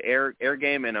good air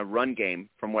game and a run game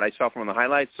from what I saw from the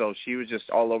highlights. So she was just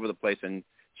all over the place, and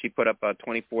she put up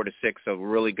 24-6, so a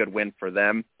really good win for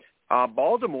them.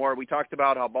 Baltimore, we talked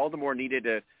about how Baltimore needed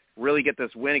to really get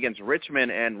this win against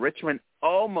Richmond, and Richmond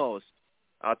almost,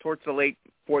 towards the late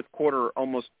fourth quarter,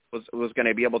 almost was going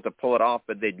to be able to pull it off,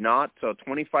 but they did not. So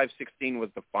 25-16 was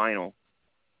the final.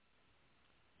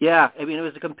 Yeah, I mean, it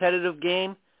was a competitive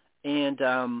game, and,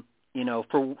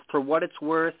 for what it's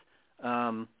worth,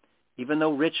 even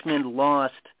though Richmond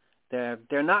lost,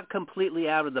 they're not completely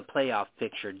out of the playoff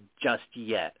picture just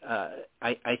yet.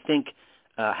 I think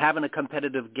having a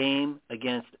competitive game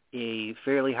against a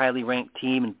fairly highly ranked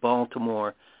team in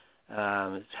Baltimore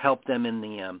has helped them in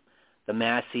the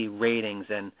Massey ratings,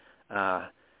 and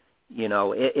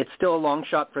it's still a long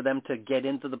shot for them to get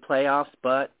into the playoffs.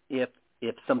 But if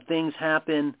some things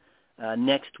happen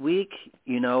next week,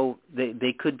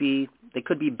 they could be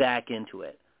back into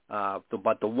it.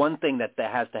 But the one thing that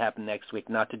has to happen next week,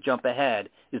 not to jump ahead,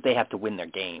 is they have to win their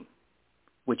game,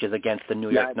 which is against the New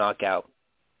York Knockout.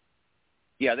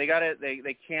 Yeah, they got it.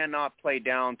 They cannot play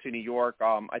down to New York.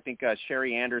 I think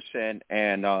Sherry Anderson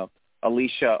and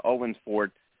Alicia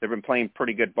Owensford, they've been playing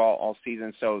pretty good ball all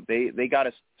season, so they got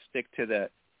to stick to the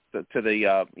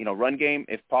run game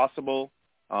if possible.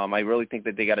 I really think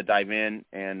that they got to dive in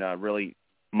and really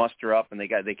muster up, and they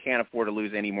can't afford to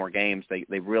lose any more games.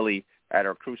 They really at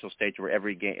a crucial stage where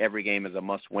every game is a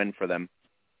must win for them.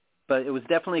 But it was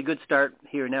definitely a good start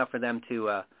here now for them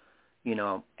to,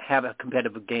 have a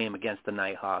competitive game against the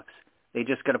Nighthawks. They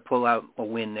just got to pull out a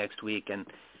win next week and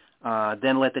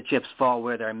then let the chips fall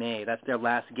where they may. That's their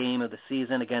last game of the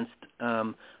season against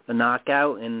the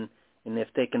Knockout, and if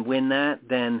they can win that,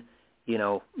 then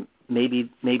maybe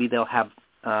they'll have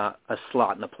a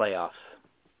slot in the playoffs.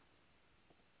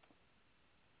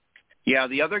 Yeah,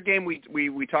 the other game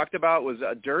we talked about was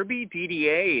Derby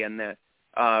DDA, and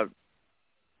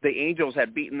the Angels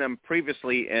had beaten them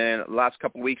previously in the last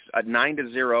couple of weeks at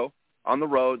 9-0 on the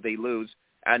road. They lose,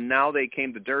 and now they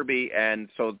came to Derby, and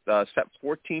so set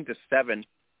 14-7.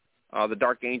 The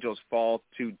Dark Angels fall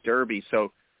to Derby,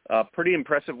 so pretty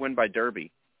impressive win by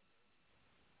Derby.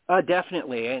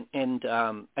 Definitely, and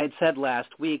I had said last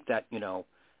week that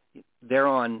they're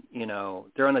on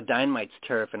the Dynamite's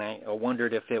turf, and I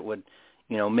wondered if it would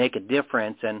make a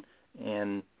difference,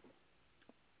 and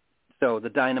so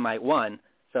the Dynamite won.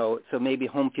 So maybe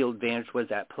home field advantage was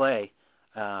at play,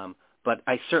 but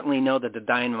I certainly know that the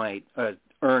Dynamite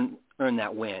earned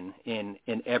that win in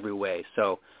every way.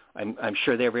 So I'm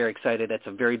sure they're very excited. That's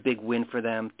a very big win for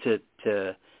them to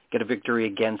get a victory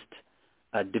against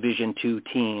a Division II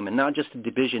team, and not just a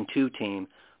Division II team,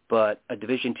 but a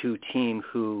Division II team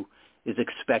who is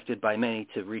expected by many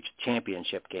to reach the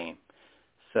championship game.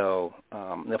 So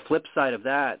the flip side of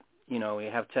that, you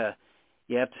have to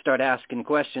start asking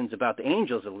questions about the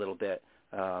Angels a little bit.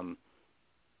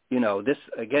 This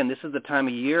is the time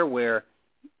of year where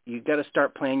you've got to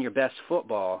start playing your best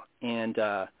football, and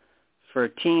for a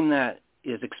team that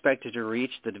is expected to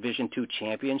reach the Division II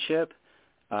championship,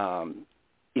 they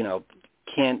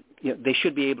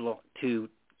should be able to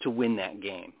win that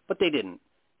game, but they didn't.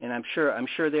 And I'm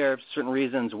sure there are certain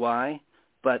reasons why,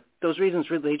 but those reasons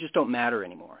really just don't matter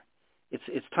anymore.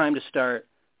 It's time to start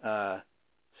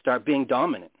being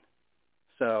dominant.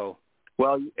 So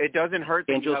it doesn't hurt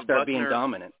that Angels start being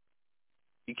dominant.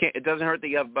 It doesn't hurt that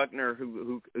you have Buckner,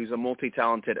 who's a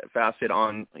multi-talented facet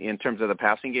in terms of the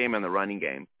passing game and the running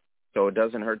game. So it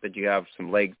doesn't hurt that you have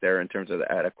some legs there in terms of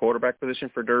at a quarterback position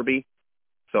for Derby.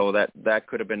 So that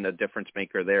could have been the difference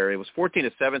maker there. It was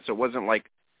 14-7, so it wasn't like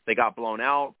they got blown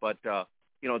out. But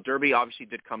Derby obviously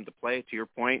did come to play, to your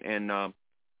point, and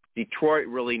Detroit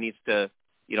really needs to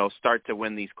start to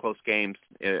win these close games,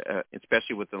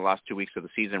 especially with the last 2 weeks of the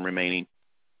season remaining.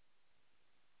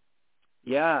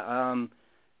 Yeah,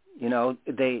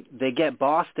 they get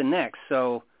Boston next,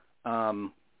 so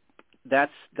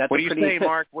that's. What are you saying,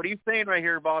 Mark? What are you saying right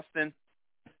here, Boston?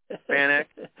 Panic.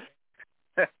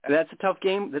 That's a tough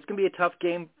game. That's going to be a tough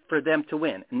game for them to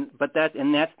win, but that's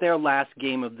their last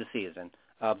game of the season,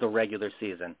 of the regular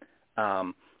season,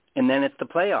 and then it's the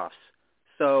playoffs.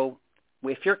 So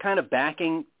if you're kind of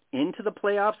backing into the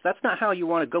playoffs, that's not how you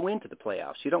want to go into the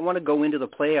playoffs. You don't want to go into the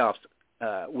playoffs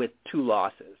with 2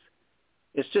 losses.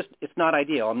 It's not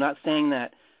ideal. I'm not saying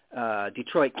that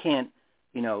Detroit can't,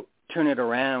 turn it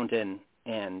around and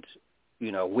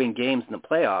win games in the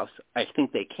playoffs. I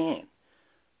think they can,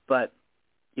 but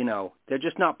they're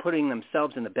just not putting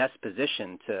themselves in the best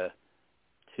position to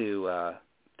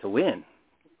win.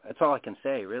 That's all I can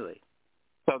say, really.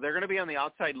 So they're going to be on the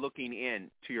outside looking in,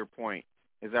 to your point.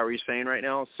 Is that what you're saying right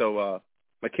now? So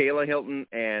Michaela Hilton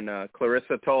and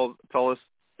Clarissa told us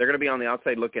they're going to be on the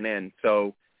outside looking in.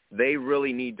 So they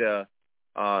really need to,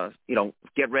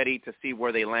 get ready to see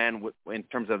where they land in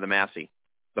terms of the Massey,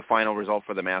 the final result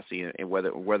for the Massey, and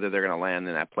whether they're going to land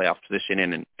in that playoff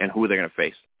position and who they're going to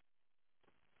face.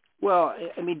 Well,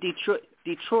 I mean, Detroit.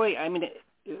 I mean,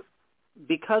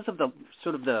 because of the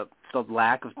sort of the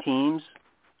lack of teams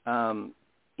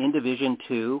in Division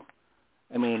II,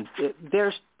 I mean,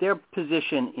 their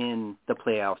position in the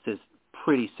playoffs is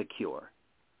pretty secure.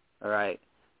 All right,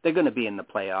 they're going to be in the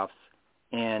playoffs,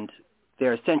 and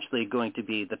they're essentially going to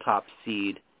be the top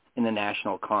seed in the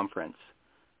National Conference.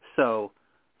 So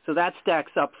that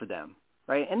stacks up for them,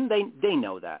 right? And they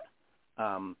know that.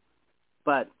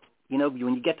 But when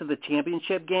you get to the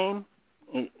championship game,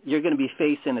 you're going to be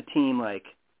facing a team like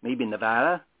maybe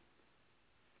Nevada,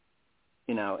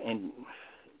 and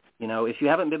if you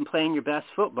haven't been playing your best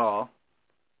football,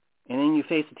 and then you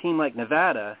face a team like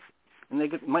Nevada, and they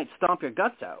might stomp your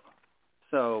guts out.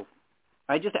 So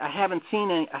I haven't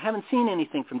seen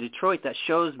anything from Detroit that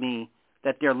shows me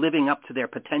that they're living up to their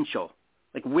potential.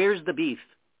 Like, where's the beef?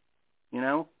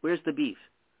 Where's the beef?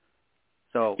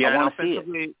 So I want to see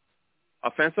it.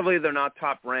 Offensively, they're not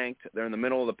top ranked. They're in the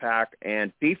middle of the pack,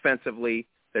 and defensively,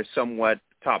 they're somewhat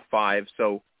top 5.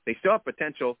 So they still have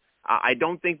potential. I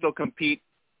don't think they'll compete.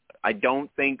 I don't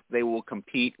think they will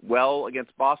compete well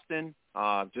against Boston.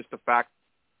 Just the fact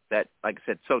that, like I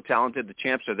said, so talented. The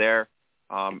champs are there.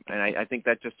 And I think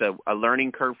that's just a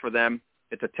learning curve for them.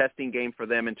 It's a testing game for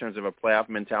them in terms of a playoff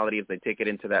mentality if they take it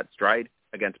into that stride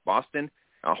against Boston.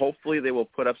 Hopefully they will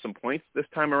put up some points this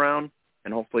time around,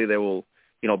 and hopefully they will,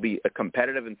 be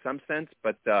competitive in some sense.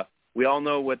 But we all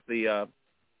know what the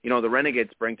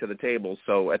Renegades bring to the table.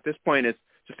 So at this point, it's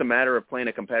just a matter of playing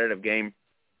a competitive game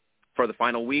for the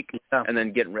final week and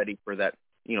then getting ready for that,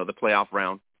 the playoff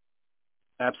round.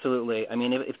 Absolutely. I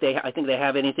mean, I think they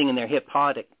have anything in their hip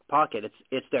pocket,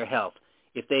 it's their health.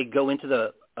 If they go into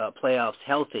the playoffs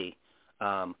healthy,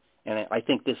 and I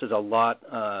think this is a lot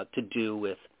to do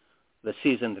with the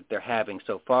season that they're having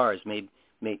so far, is maybe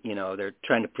they're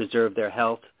trying to preserve their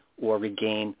health or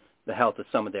regain the health of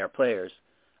some of their players.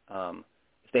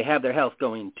 If they have their health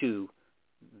going to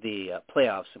the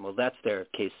playoffs, well, that's their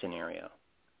case scenario.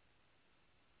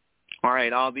 All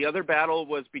right. The other battle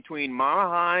was between Mile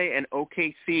High and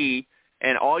OKC,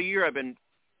 and all year I've been,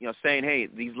 saying, hey,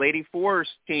 these Lady Fours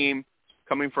team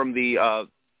coming from the,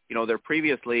 their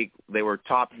previous league, they were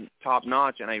top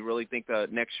notch, and I really think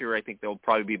next year I think they'll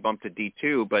probably be bumped to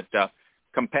D2. But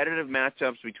competitive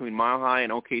matchups between Mile High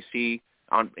and OKC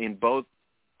in both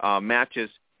matches,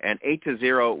 and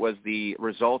 8-0 was the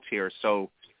result here.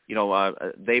 So,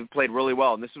 they've played really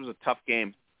well, and this was a tough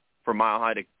game for Mile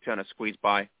High to kind of squeeze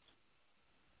by.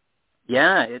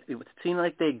 Yeah, it seemed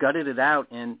like they gutted it out,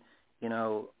 and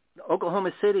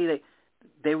Oklahoma City,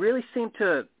 they really seemed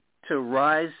to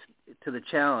rise to the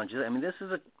challenge. I mean, this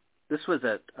was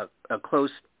a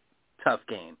close, tough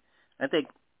game. I think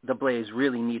the Blaze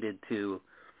really needed to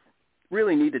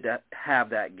have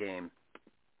that game.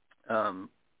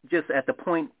 Just at the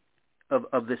point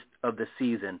of the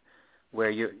season where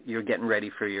you're getting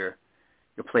ready for your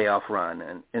playoff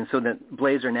run, and so the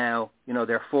Blaze are now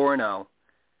they're 4-0.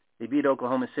 They beat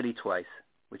Oklahoma City twice,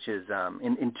 which is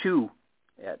in two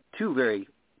very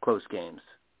close games.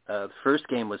 The first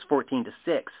game was 14-6,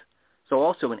 so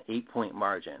also an 8-point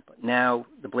margin. But now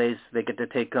the Blaze, they get to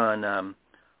take on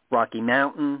Rocky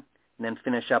Mountain and then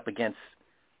finish up against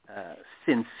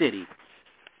Sin City,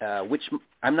 which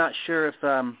I'm not sure if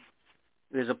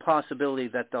there's a possibility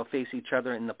that they'll face each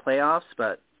other in the playoffs,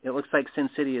 but it looks like Sin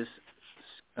City is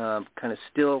kind of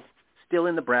still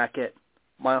in the bracket.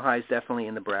 Mile High is definitely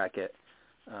in the bracket.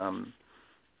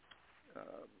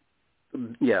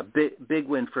 Big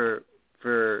win for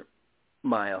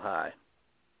Mile High.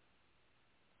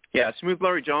 Yeah, Smooth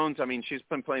Larry Jones, I mean, she's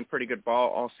been playing pretty good ball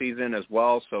all season as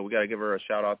well, so we got to give her a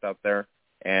shout-out out there.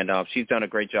 And she's done a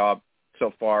great job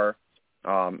so far.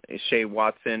 Shay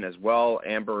Watson as well,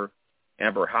 Amber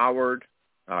Howard,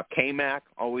 K-Mac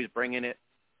always bringing it.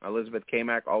 Elizabeth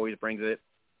K-Mac always brings it.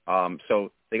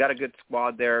 So they got a good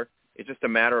squad there. It's just a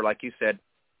matter, like you said,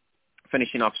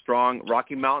 finishing off strong.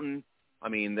 Rocky Mountain, I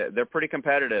mean, they're pretty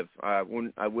competitive. I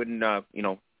wouldn't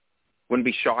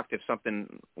be shocked if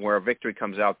where a victory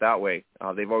comes out that way.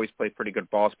 They've always played pretty good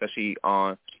ball, especially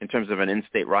in terms of an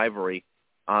in-state rivalry.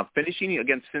 Finishing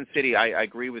against Sin City, I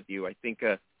agree with you. I think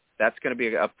that's going to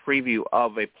be a preview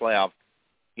of a playoff,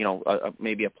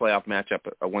 maybe a playoff matchup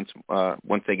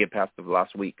once they get past the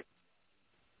last week.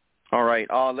 All right,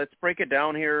 let's break it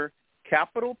down here.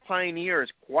 Capital Pioneers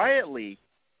quietly,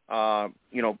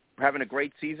 having a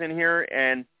great season here,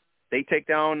 and they take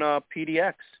down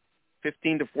PDX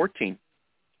 15-14.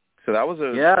 So that was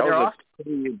a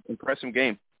pretty impressive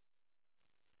game.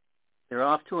 They're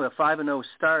off to a 5-0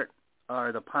 start,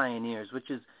 are the Pioneers, which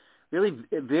is really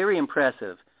very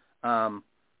impressive. I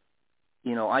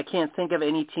can't think of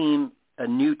any team, a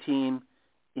new team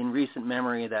in recent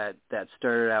memory that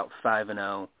started out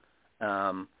 5-0.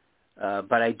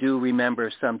 But I do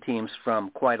remember some teams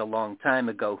from quite a long time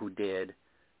ago who did.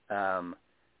 The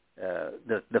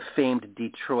famed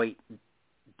Detroit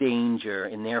Danger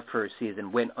in their first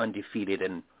season went undefeated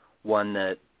and won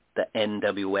the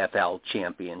NWFL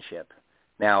championship.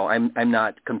 Now, I'm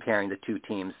not comparing the two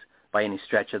teams by any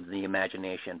stretch of the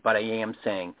imagination, but I am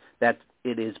saying that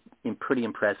it is pretty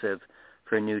impressive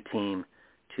for a new team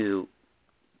to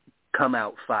come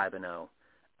out 5-0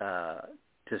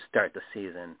 to start the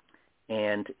season.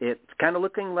 And it's kind of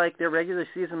looking like their regular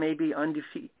season may be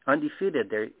undefeated.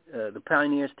 The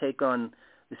Pioneers take on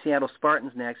the Seattle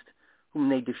Spartans next, whom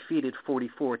they defeated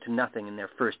 44-0 in their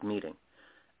first meeting.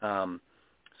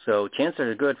 So chances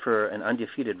are good for an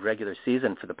undefeated regular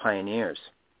season for the Pioneers.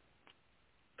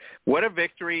 What a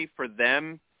victory for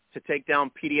them to take down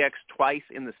PDX twice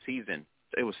in the season.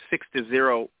 It was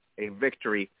 6-0, a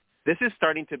victory. This is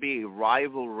starting to be a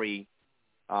rivalry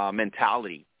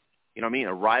mentality. You know what I mean?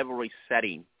 A rivalry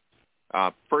setting.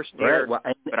 First year,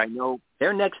 but I know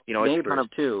they're next neighbors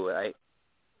too.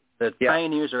 The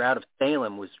Pioneers are out of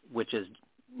Salem, which is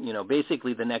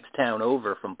basically the next town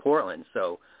over from Portland.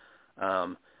 So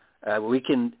we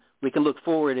can look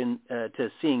forward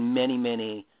to seeing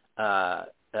many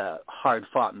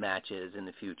hard-fought matches in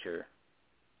the future.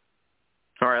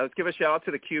 All right, let's give a shout-out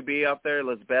to the QB out there,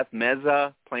 Elizabeth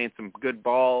Meza, playing some good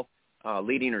ball,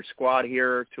 leading her squad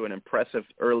here to an impressive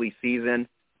early season,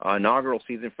 inaugural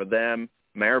season for them.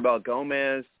 Maribel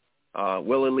Gomez,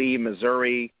 Willie Lee,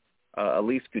 Missouri,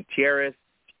 Elise Gutierrez,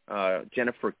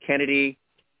 Jennifer Kennedy.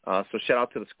 So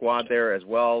shout-out to the squad there as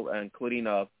well, including,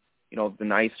 the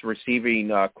nice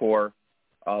receiving core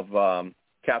of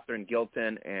Catherine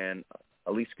Gilton and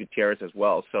Elise Gutierrez as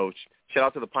well. So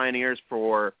shout-out to the Pioneers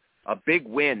for a big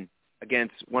win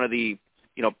against one of the,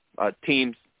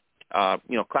 teams,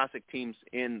 classic teams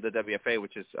in the WFA,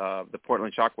 which is the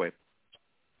Portland Shockwave.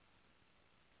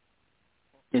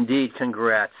 Indeed,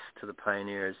 congrats to the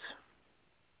Pioneers.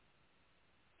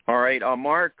 All right,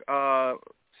 Mark,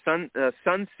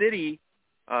 Sun City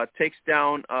takes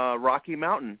down Rocky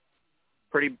Mountain.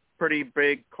 Pretty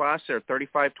big clash there,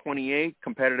 35-28,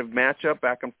 competitive matchup,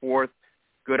 back and forth,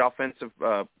 good offensive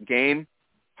game.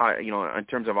 In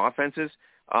terms of offenses.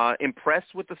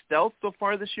 Impressed with the Stealth so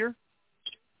far this year?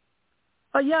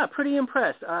 Yeah, pretty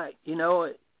impressed. They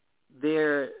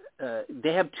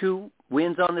have 2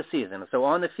 wins on the season. So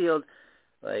on the field,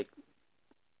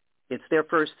 it's their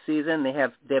first season. They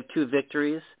have 2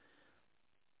 victories.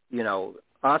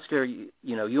 Oscar,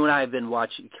 you and I have been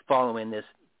following this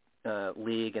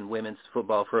league and women's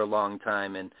football for a long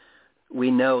time, and we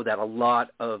know that a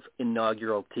lot of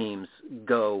inaugural teams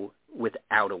go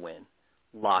without a win.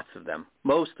 Lots of them,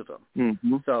 most of them.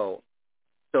 Mm-hmm. So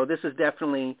this is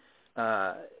definitely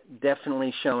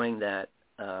showing that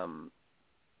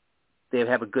they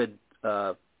have a good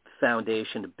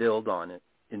foundation to build on it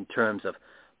in terms of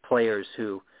players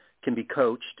who can be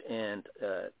coached and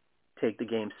take the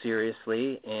game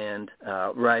seriously and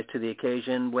rise to the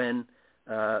occasion when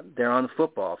they're on the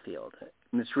football field.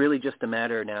 And it's really just a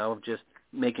matter now of just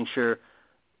making sure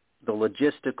the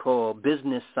logistical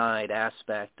business side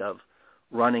aspect of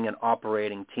running an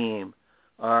operating team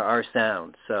are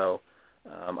sound. So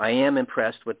I am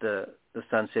impressed with the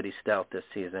Sun City Stealth this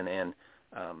season, and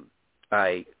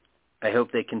I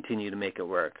hope they continue to make it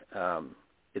work.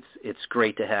 It's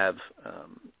great to have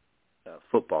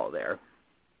football there.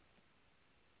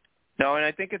 No, and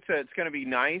I think it's going to be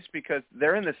nice because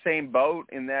they're in the same boat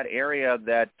in that area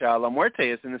that La Muerte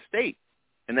is in the state.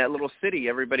 In that little city,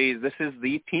 this is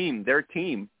the team, their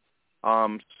team.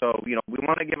 So, we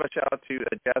want to give a shout-out to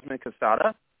Jasmine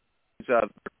Casada, who's a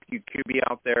QB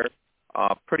out there.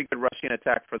 Pretty good rushing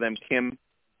attack for them. Kim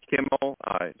Kimmel,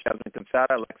 Jasmine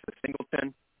Casada, Alexis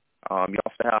Singleton. You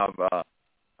also have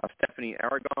Stephanie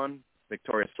Aragon,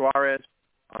 Victoria Suarez.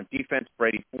 On defense,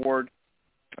 Brady Ford.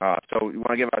 So we want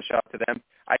to give a shout-out to them.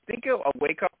 I think a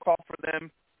wake-up call for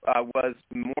them was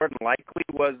more than likely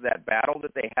was that battle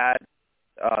that they had.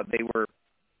 They were,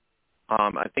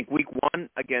 I think, week 1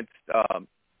 against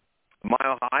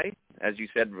Mile High, as you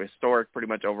said, historic, pretty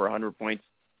much over 100 points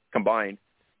combined.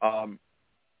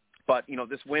 But,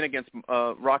 this win against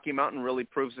Rocky Mountain really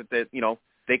proves that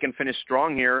they can finish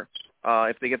strong here.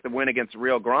 If they get the win against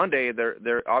Rio Grande,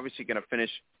 they're obviously going to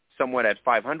finish somewhat at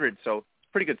 500. So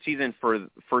pretty good season for the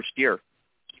first year.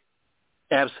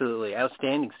 Absolutely.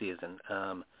 Outstanding season,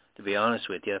 to be honest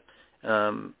with you.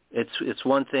 It's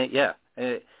one thing, yeah.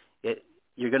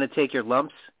 You're going to take your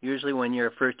lumps usually when you're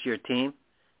a first-year team,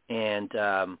 and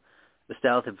the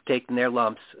Stealth have taken their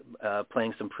lumps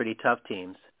playing some pretty tough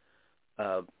teams.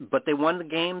 But they won the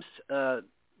games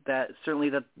that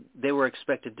they were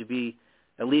expected to be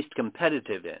at least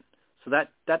competitive in. So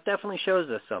that definitely shows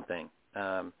us something.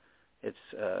 It's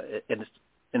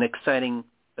an exciting.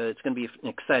 It's going to be an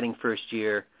exciting first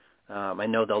year. I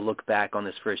know they'll look back on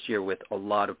this first year with a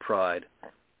lot of pride.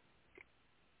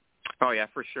 Oh yeah,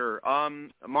 for sure.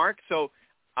 Mark, so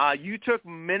you took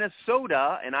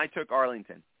Minnesota and I took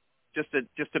Arlington, just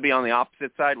to be on the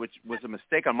opposite side, which was a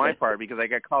mistake on my part because I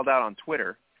got called out on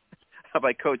Twitter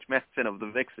by Coach Madsen of the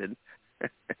Vixen.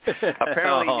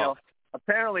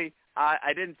 Apparently,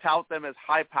 I didn't tout them as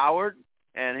high-powered,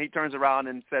 and he turns around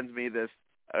and sends me this.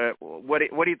 What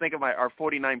do you think of our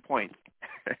 49 points?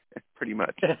 Pretty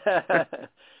much.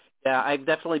 Yeah, I've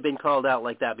definitely been called out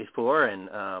like that before, and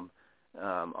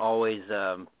always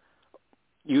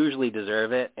usually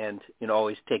deserve it, and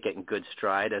always take it in good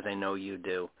stride, as I know you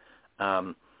do.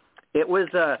 It was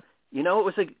a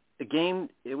game.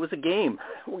 It was a game.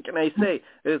 What can I say?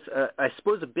 It was, I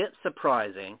suppose, a bit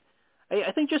surprising.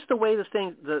 I think just the way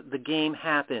the game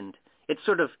happened, it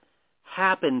sort of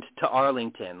happened to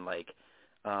Arlington.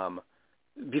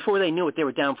 Before they knew it, they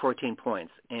were down 14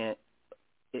 points, and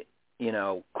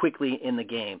quickly in the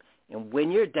game. And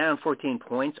when you're down 14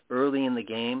 points early in the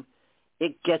game,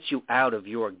 it gets you out of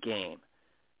your game.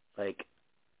 Like,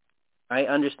 I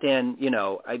understand,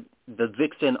 the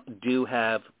Vixen do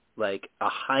have, like, a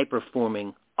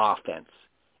high-performing offense,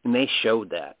 and they showed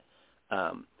that.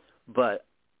 But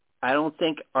I don't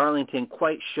think Arlington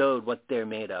quite showed what they're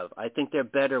made of. I think they're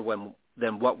better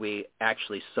than what we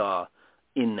actually saw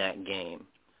in that game.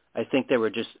 I think they were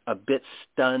just a bit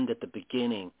stunned at the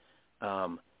beginning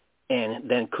and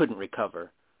then couldn't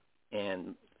recover,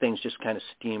 and things just kind of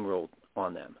steamrolled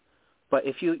on them. But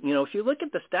if you look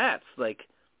at the stats, like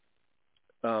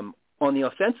on the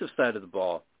offensive side of the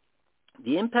ball,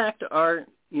 the Impact are,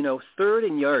 third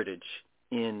in yardage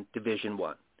in Division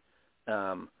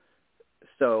I.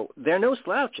 So they're no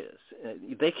slouches.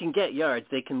 They can get yards.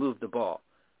 They can move the ball.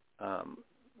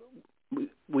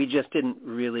 We just didn't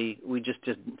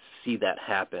see that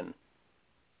happen.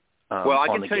 Well, I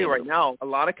can tell you right now, a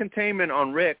lot of containment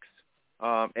on Ricks,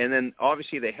 and then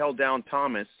obviously they held down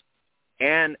Thomas,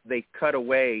 and they cut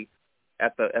away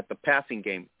at the passing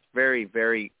game. Very,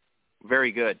 very,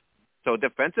 very good. So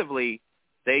defensively,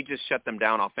 they just shut them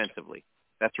down offensively.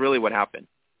 That's really what happened.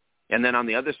 And then on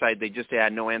the other side, they just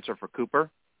had no answer for Cooper,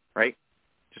 right?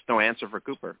 Just no answer for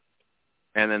Cooper.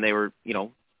 And then they were,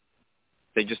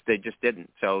 they just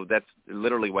didn't. So that's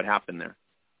literally what happened there.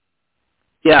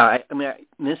 Yeah, I mean,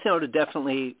 Minnesota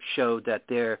definitely showed that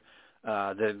they're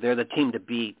the team to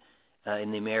beat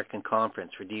in the American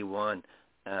Conference for D1.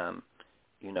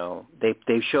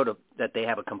 They showed that they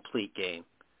have a complete game.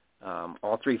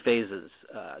 All three phases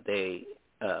they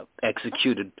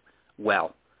executed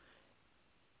well.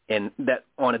 And that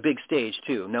on a big stage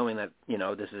too, knowing that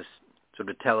this is sort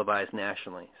of televised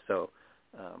nationally. So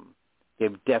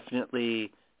they've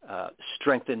definitely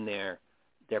strengthened their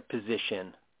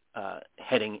position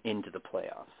heading into the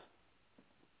playoffs.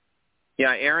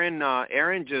 Yeah,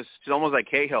 Aaron just is almost like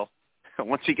Cahill.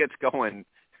 Once he gets going,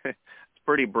 it's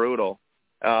pretty brutal.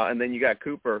 And then you got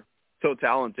Cooper, so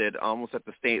talented, almost at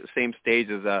the same stage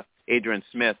as Adrian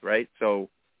Smith, right? So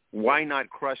why not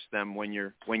crush them when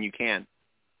you can?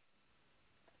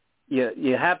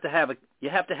 You have to have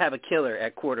a killer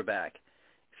at quarterback.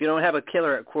 If you don't have a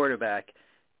killer at quarterback,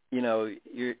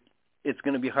 it's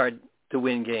going to be hard to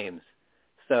win games.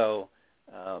 So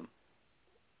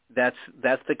that's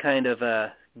the kind of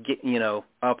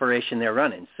operation they're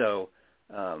running. So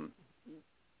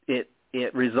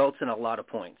it results in a lot of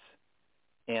points,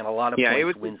 and a lot of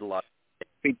points wins a lot.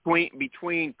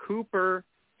 Between Cooper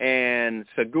and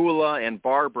Segula and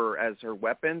Barber as her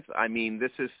weapons, I mean,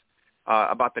 this is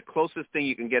about the closest thing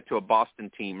you can get to a Boston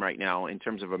team right now in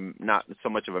terms of not so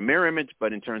much of a mirror image,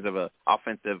 but in terms of a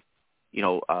offensive,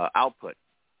 output.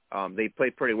 They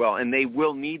played pretty well, and they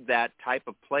will need that type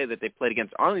of play that they played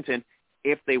against Arlington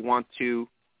if they want to,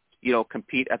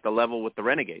 compete at the level with the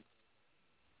Renegades.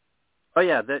 Oh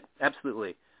yeah, that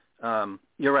absolutely.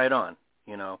 You're right on.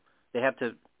 They have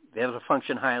to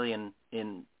function highly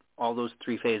in all those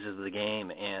three phases of the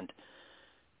game, and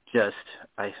just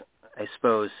I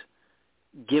suppose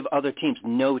give other teams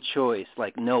no choice,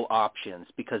 like no options,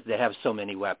 because they have so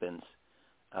many weapons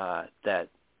that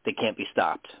they can't be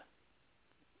stopped.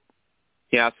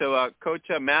 Yeah, so Coach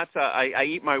Matz, I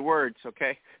eat my words,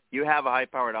 okay? You have a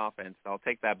high-powered offense. I'll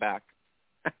take that back.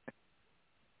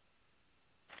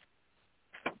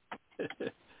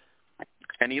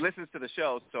 And he listens to the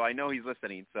show, so I know he's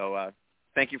listening. So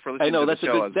thank you for listening to the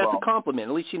show as well. That's a compliment.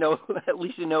 At least you know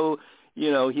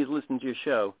he's listening to your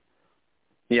show.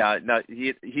 Yeah, no,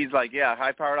 he's like, yeah,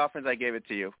 high-powered offense, I gave it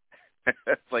to you.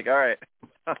 It's like, all right.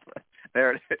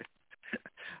 There it is.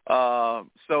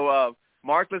 So,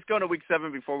 Mark, let's go to Week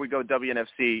 7 before we go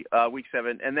WNFC, Week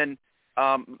 7. And then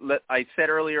I said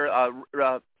earlier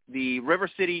the River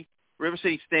City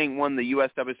Sting won the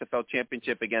USWSFL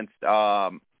championship against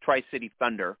Tri-City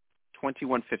Thunder, 21-15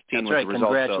 was the result.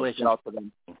 Congratulations.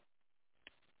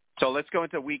 So let's go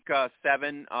into Week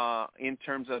 7 in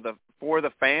terms of for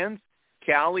the fans.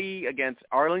 Cali against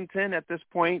Arlington at this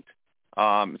point. It's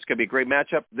going to be a great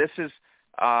matchup. This is,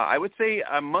 I would say,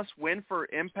 a must-win for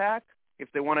Impact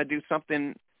if they want to do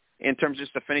something in terms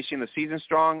just of finishing the season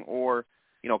strong, or,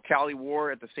 Cali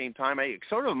War at the same time.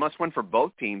 Sort of a must-win for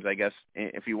both teams, I guess,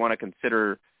 if you want to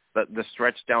consider the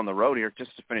stretch down the road here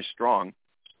just to finish strong.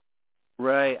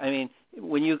 Right. I mean,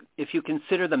 if you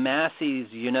consider the Massies,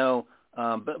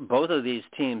 both of these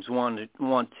teams want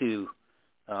to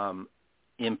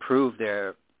improve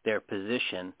their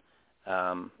position.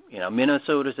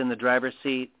 Minnesota's in the driver's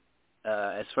seat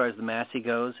as far as the Massey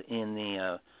goes in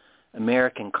the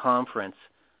American Conference,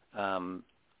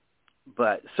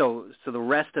 but so the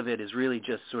rest of it is really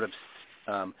just sort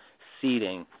of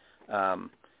seeding. And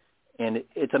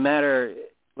it's a matter,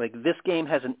 like, this game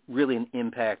hasn't really an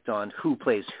impact on who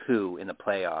plays who in the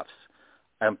playoffs.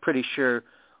 I'm pretty sure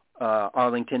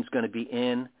Arlington's going to be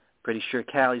in. Pretty sure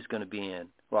Cali's going to be in.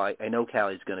 Well, I know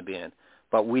Cali's going to be in.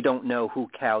 But we don't know who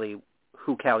Cali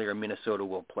or Minnesota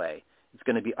will play. It's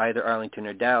going to be either Arlington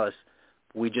or Dallas.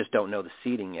 We just don't know the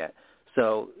seeding yet.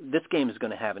 So this game is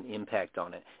going to have an impact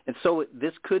on it. And so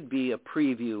this could be a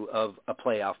preview of a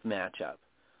playoff matchup.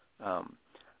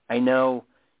 I know,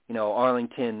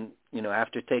 Arlington,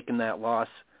 after taking that loss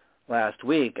last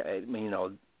week,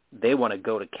 they want to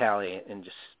go to Cali and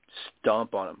just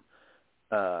stomp on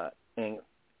them. And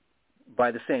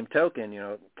by the same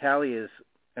token, Cali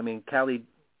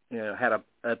had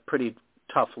a pretty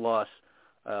tough loss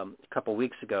a couple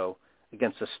weeks ago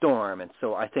against the Storm, and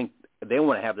so I think they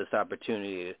want to have this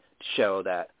opportunity to show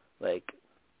that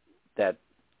that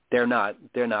they're not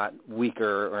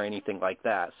weaker or anything like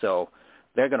that. So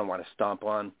they're going to want to stomp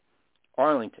on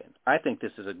Arlington. I think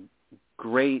this is a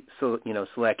great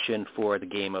selection for the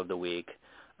game of the week.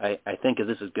 I think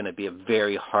this is going to be a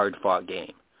very hard-fought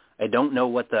game. I don't know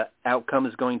what the outcome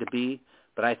is going to be,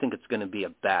 but I think it's going to be a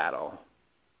battle.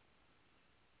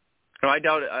 No, I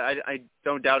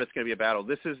don't doubt it's going to be a battle.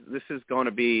 This is going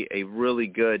to be a really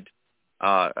good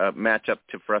matchup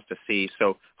for us to see.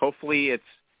 So hopefully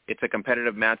it's a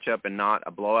competitive matchup and not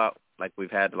a blowout like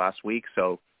we've had last week.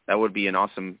 So that would be an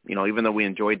awesome, even though we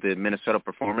enjoyed the Minnesota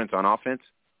performance on offense,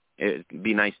 it'd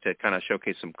be nice to kind of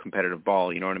showcase some competitive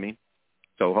ball. You know what I mean?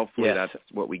 So hopefully that's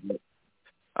what we get.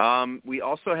 We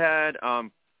also had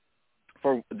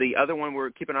for the other one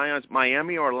we're keeping an eye on is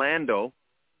Miami, Orlando.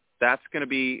 That's going to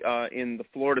be in the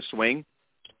Florida swing.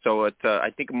 So it's,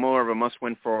 I think, more of a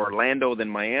must-win for Orlando than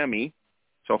Miami.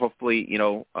 So hopefully,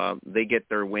 they get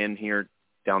their win here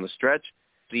down the stretch.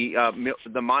 The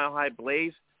Mile High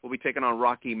Blaze will be taking on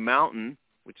Rocky Mountain,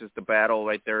 which is the battle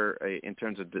right there in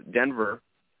terms of Denver.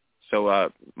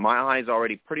 So Mile High's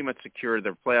already pretty much secured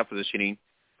their playoff positioning.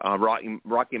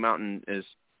 Rocky Mountain is,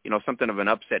 something of an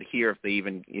upset here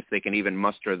if they can even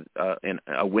muster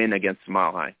a win against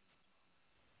Mile High.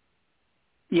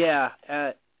 Yeah,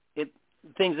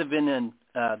 things have been in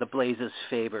the Blazers'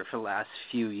 favor for the last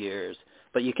few years,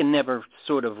 but you can never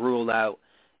sort of rule out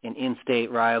an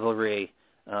in-state rivalry.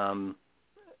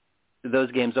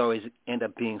 Those games always end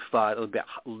up being fought a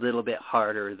little bit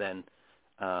harder than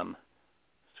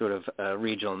sort of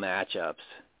regional matchups.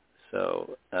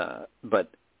 So, but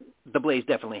the Blaze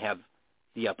definitely have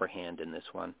the upper hand in this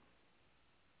one.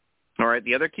 All right,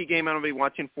 the other key game I'm going to be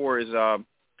watching for is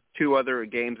two other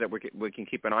games that we can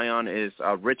keep an eye on is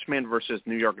Richmond versus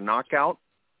New York Knockout.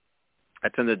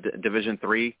 That's in the Division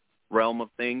III realm of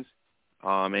things.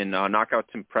 And Knockout's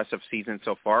impressive season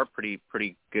so far. Pretty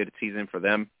good season for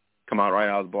them. Come out right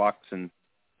out of the blocks and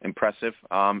impressive.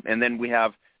 And then we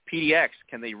have PDX.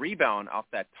 Can they rebound off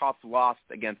that tough loss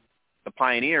against the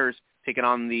Pioneers, taking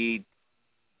on the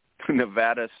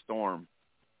Nevada Storm?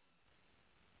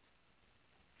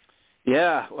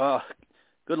 Yeah, well,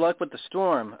 good luck with the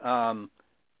Storm.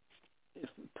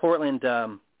 Portland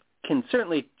can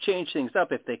certainly change things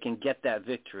up if they can get that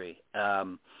victory.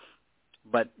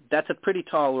 But that's a pretty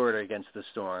tall order against the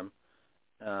Storm.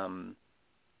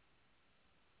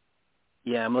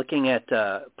 Yeah, I'm looking at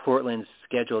Portland's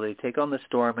schedule. They take on the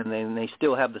Storm, and then they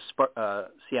still have the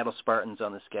Seattle Spartans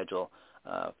on the schedule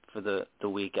for the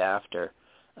week after.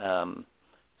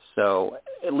 So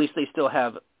at least they still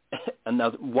have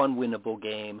another one winnable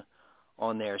game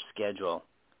on their schedule.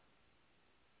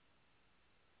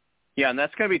 Yeah, and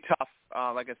that's going to be tough.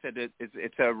 Like I said,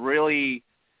 it's a really,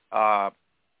 the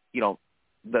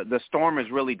Storm is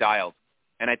really dialed,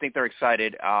 and I think they're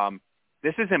excited.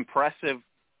 This is impressive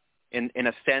in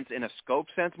a sense, in a scope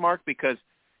sense, Mark, because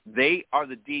they are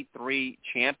the D3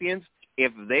 champions.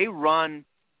 If they run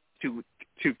to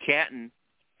Canton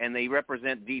and they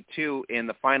represent D2 in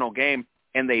the final game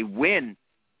and they win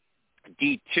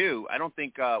D2, I don't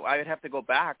think I would have to go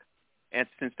back and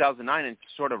since 2009 and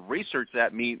sort of research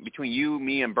that. Between you,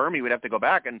 me, and Burmy, we'd have to go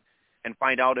back and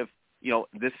find out if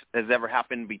this has ever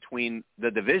happened between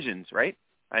the divisions, right?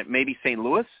 Maybe St.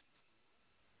 Louis.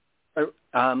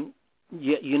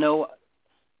 Yeah,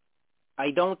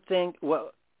 I don't think.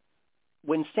 Well,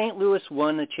 when St. Louis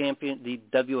won the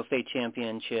WFA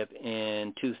championship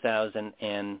in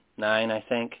 2009, I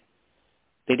think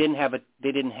they didn't have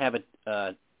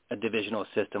a divisional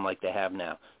system like they have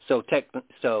now.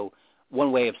 So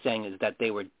one way of saying is that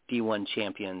they were D1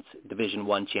 champions, Division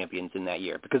I champions in that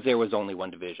year because there was only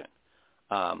one division.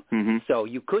 So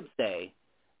you could say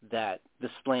that the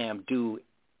Slam do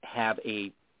have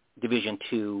a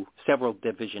several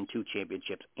Division II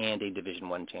championships and a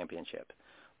Division I championship.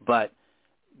 But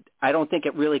I don't think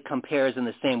it really compares in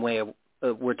the same way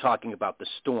we're talking about the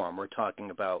Storm. We're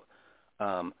talking about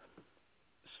a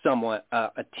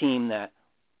team that,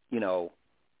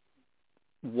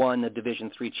 won the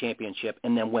Division III championship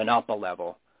and then went up a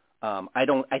level.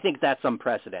 I think that's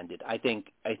unprecedented. I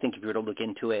think if you were to look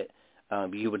into it,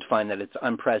 you would find that it's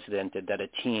unprecedented that a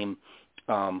team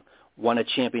won a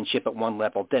championship at one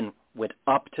level, then went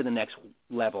up to the next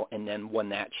level, and then won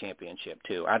that championship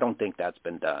too. I don't think that's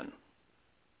been done.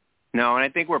 No, and I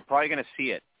think we're probably going to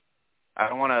see it. I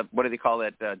don't want to, what do they call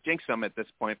it, jinx them at this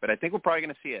point, but I think we're probably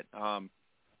going to see it.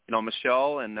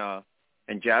 Michelle and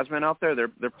Jasmine out there,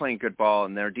 they're playing good ball,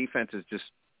 and their defense is just,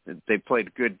 they've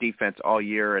played good defense all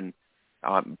year, and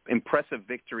impressive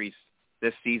victories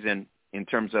this season in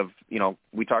terms of,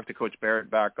 we talked to Coach Barrett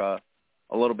back a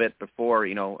little bit before,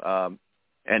 and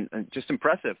just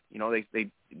impressive.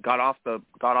 They got off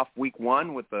week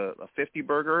one with a 50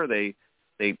 burger. They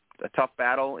a tough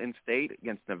battle in state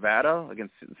against Nevada,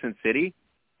 against Sin City.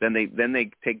 Then they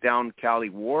take down Cali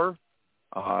War.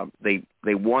 They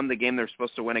won the game they're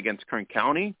supposed to win against Kern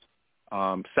County.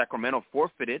 Sacramento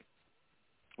forfeited,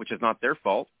 which is not their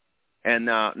fault. And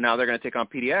now they're going to take on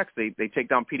PDX. They take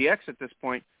down PDX at this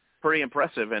point. Pretty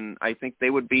impressive, and I think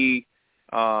they would be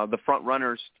the front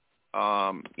runners,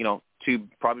 to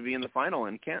probably be in the final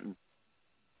in Canton.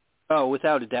 Oh,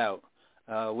 without a doubt.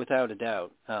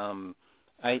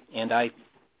 I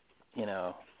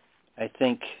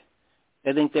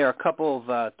think there are a couple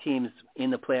of teams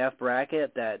in the playoff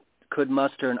bracket that could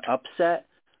muster an upset,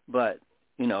 but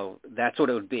that's what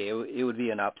it would be. It would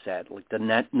be an upset. Like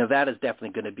Nevada's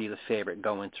definitely going to be the favorite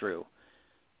going through.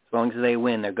 As long as they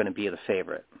win, they're going to be the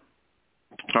favorite.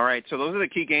 All right, so those are the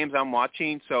key games I'm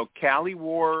watching. So Cali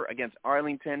War against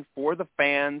Arlington for the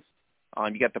fans.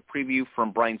 You got the preview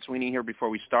from Brian Sweeney here before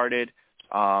we started.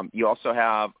 You also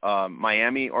have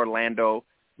Miami, Orlando,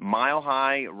 Mile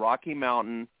High, Rocky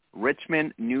Mountain,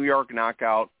 Richmond, New York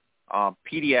knockout,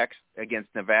 PDX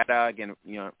against Nevada. Again,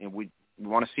 and we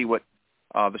want to see what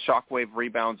the Shockwave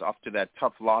rebounds off to that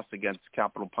tough loss against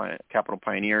Capital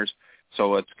Pioneers.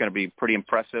 So it's going to be pretty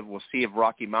impressive. We'll see if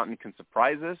Rocky Mountain can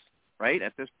surprise us, right,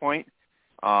 at this point,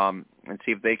 and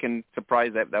see if they can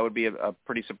surprise. That would be a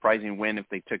pretty surprising win if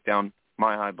they took down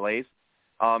Mile High Blaze.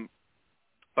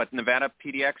 But Nevada,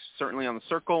 PDX certainly on the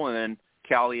circle, and then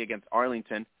Cali against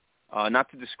Arlington.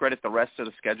 Not to discredit the rest of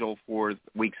the schedule for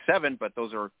Week 7, but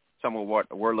those are some of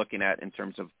what we're looking at in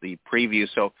terms of the preview.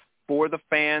 So for the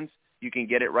fans, you can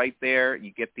get it right there.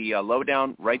 You get the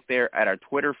lowdown right there at our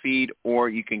Twitter feed, or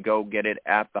you can go get it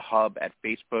at the hub at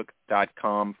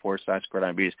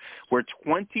facebook.com/Gridiron Beauties. We're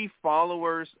 20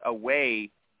 followers away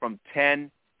from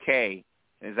 10K.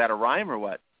 Is that a rhyme or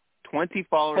what? 20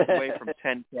 followers away from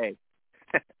 10K.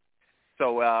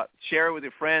 So share it with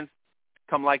your friends.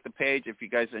 Come like the page if you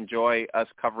guys enjoy us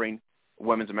covering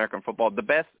women's American football. The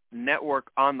best network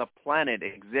on the planet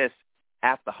exists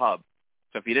at the hub.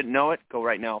 So if you didn't know it, go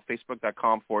right now,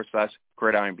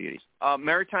 facebook.com/Gridiron Beauties.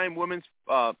 Maritime Women's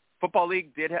Football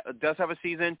League does have a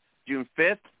season June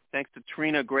 5th. Thanks to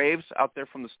Trina Graves out there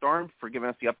from the Storm for giving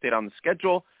us the update on the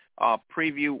schedule.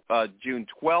 Preview June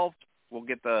 12th. We'll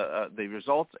get the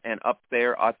results and up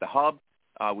there at the hub.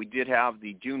 We did have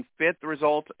the June 5th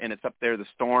result, and it's up there, the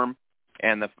Storm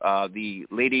and the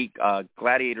Lady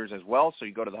Gladiators as well. So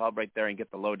you go to the hub right there and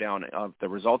get the lowdown of the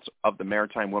results of the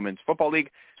Maritime Women's Football League.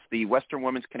 The Western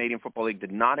Women's Canadian Football League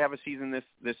did not have a season this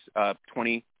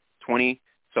 2020,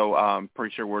 so I'm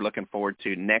pretty sure we're looking forward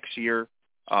to next year,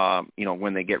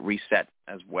 when they get reset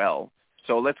as well.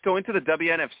 So let's go into the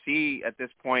WNFC at this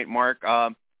point, Mark.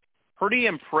 Pretty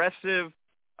impressive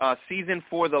season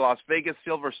for the Las Vegas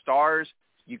Silver Stars.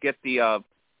 You get the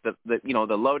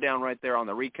lowdown right there on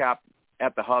the recap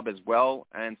at the hub as well.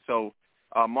 And so,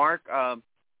 Mark,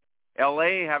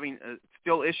 LA having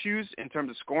still issues in terms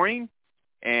of scoring,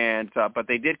 but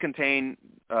they did contain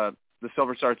the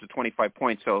Silver Stars to 25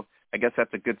 points. So I guess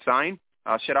that's a good sign.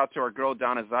 Shout out to our girl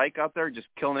Donna Zyke out there, just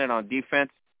killing it on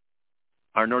defense.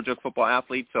 Our no-joke football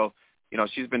athlete. So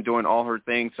she's been doing all her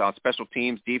things, special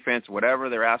teams, defense, whatever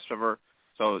they're asked of her.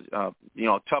 So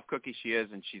tough cookie she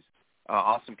is, and she's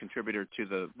awesome contributor to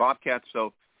the Bobcats.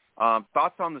 So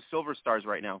thoughts on the Silver Stars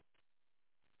right now?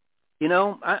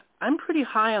 I'm pretty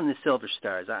high on the Silver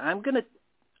Stars. I'm gonna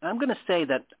say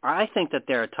that I think that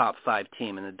they're a top 5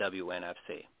 team in the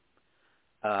WNFC.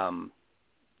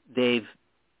 They've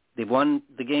won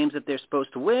the games that they're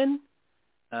supposed to win,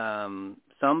 some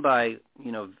by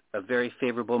a very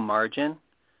favorable margin.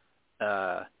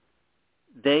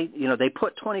 They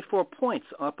put 24 points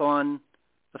up on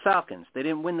the Falcons. They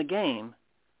didn't win the game,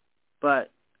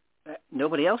 but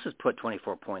nobody else has put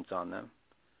 24 points on them.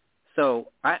 So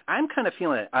I'm kind of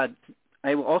feeling it.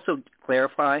 I will also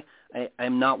clarify,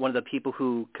 I'm not one of the people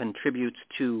who contributes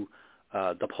to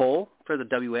the poll for the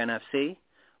WNFC,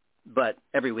 but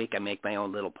every week I make my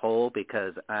own little poll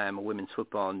because I'm a women's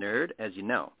football nerd, as you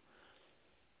know.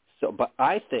 So, but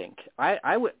I think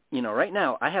I would, right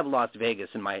now I have Las Vegas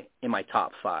in my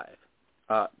top 5.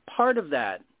 Part of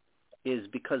that is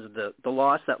because of the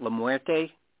loss that La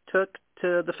Muerte took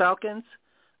to the Falcons,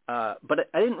 but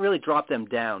I didn't really drop them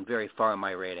down very far in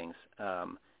my ratings,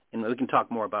 and we can talk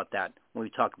more about that when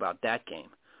we talk about that game.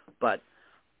 But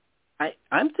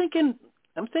I'm thinking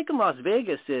Las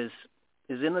Vegas is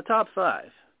in the top 5.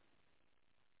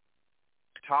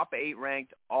 Top 8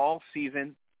 ranked all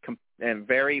season and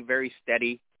very, very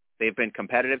steady. They've been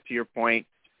competitive, to your point.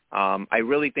 I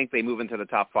really think they move into the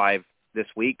top 5 this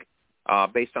week.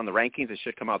 Based on the rankings, it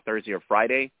should come out Thursday or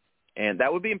Friday. And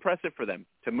that would be impressive for them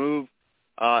to move,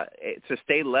 to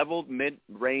stay leveled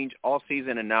mid-range all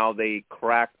season, and now they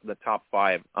cracked the top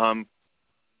 5. That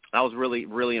was really,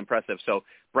 really impressive. So,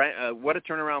 what a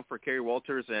turnaround for Kerry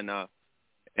Walters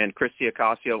and Christy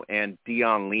Ocasio and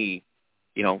Dion Lee,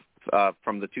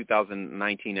 from the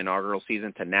 2019 inaugural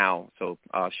season to now. So,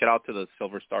 shout out to the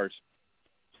Silver Stars.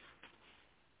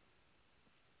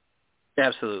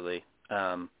 Absolutely.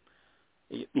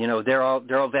 They're all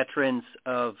veterans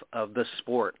of the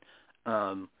sport,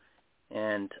 and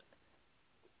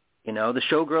the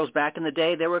Showgirls back in the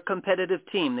day, they were a competitive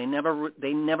team. They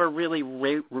never really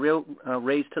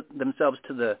raised themselves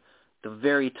to the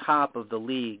very top of the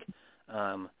league,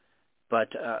 but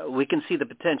we can see the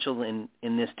potential in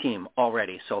this team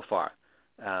already so far.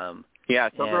 Yeah,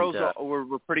 Showgirls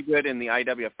were pretty good in the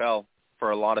IWFL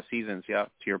for a lot of seasons. Yeah,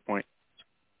 to your point,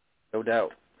 no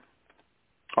doubt.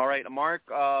 All right, Mark,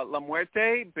 La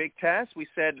Muerte, big test. We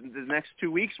said the next 2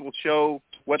 weeks will show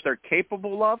what they're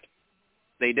capable of.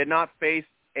 They did not face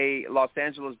a Los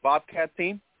Angeles Bobcat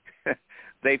team.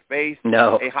 They faced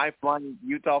a high-flying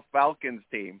Utah Falcons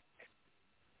team.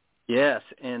 Yes,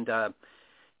 and, as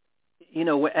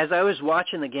I was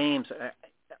watching the games,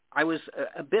 I was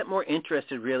a bit more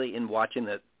interested really in watching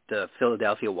the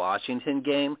Philadelphia-Washington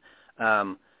game.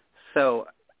 So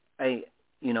I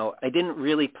didn't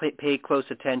really pay close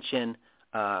attention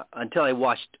until I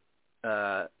watched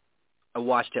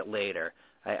it later.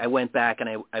 I went back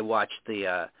and I watched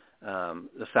the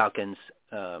Falcons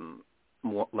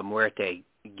La Muerte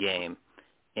game,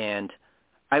 and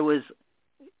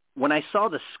when I saw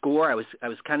the score, I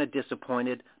was kind of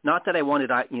disappointed. Not that I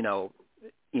wanted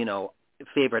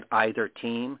favored either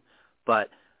team, but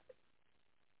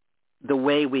the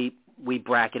way we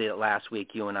bracketed it last week,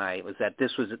 you and I, was that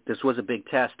this was a big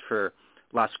test for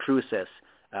Las Cruces.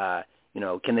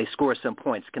 Can they score some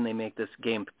points? Can they make this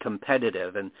game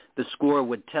competitive? And the score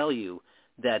would tell you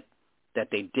that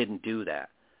they didn't do that.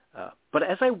 But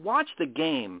as I watched the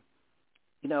game,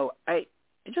 I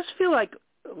just feel like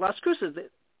Las Cruces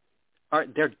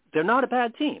they're not a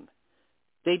bad team.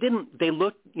 They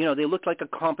looked like a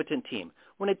competent team.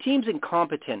 When a team's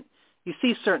incompetent, you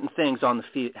see certain things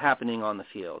happening on the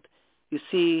field. You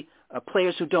see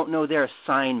players who don't know their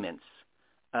assignments.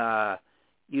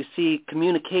 You see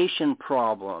communication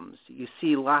problems. You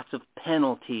see lots of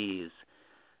penalties.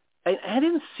 I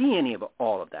didn't see any of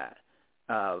all of that.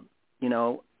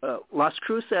 Las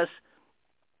Cruces,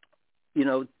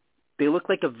 they look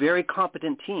like a very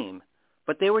competent team,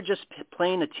 but they were just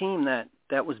playing a team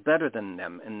that was better than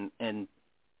them and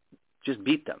just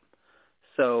beat them.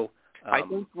 So I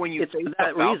think when you it's for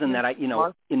that reason that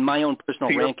in my own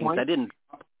personal rankings, I didn't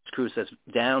drop Cruces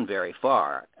down very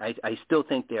far. I still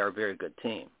think they are a very good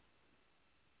team.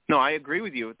 No, I agree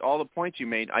with you with all the points you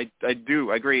made. I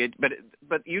do agree,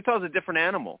 but Utah's a different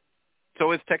animal.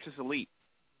 So is Texas Elite.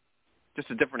 Just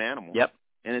a different animal. Yep.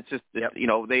 And it's just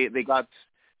they got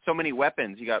so many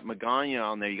weapons. You got Magana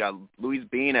on there. You got Luis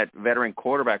Bean at veteran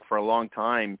quarterback for a long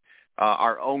time.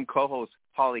 Our own co-host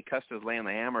Holly Custer's laying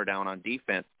the hammer down on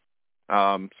defense.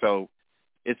 So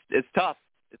it's tough.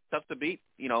 It's tough to beat,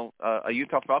 a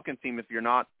Utah Falcons team if you're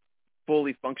not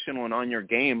fully functional and on your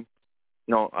game,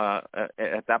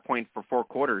 at that point for 4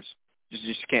 quarters.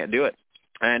 You just can't do it.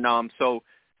 And so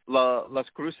Las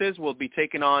Cruces will be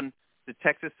taking on the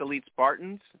Texas Elite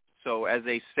Spartans. So as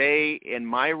they say in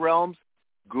my realms,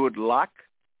 good luck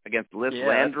against Liz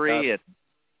Landry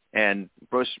and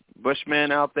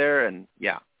Bushman out there. And,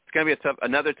 it's going to be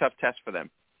another tough test for them.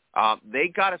 They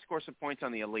got to score some points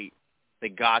on the Elite. They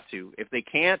got to. If they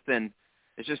can't, then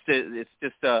it's just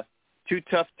a too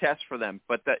tough test for them.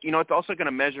 But it's also going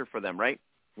to measure for them, right?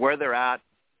 Where they're at,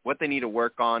 what they need to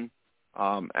work on.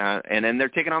 And then they're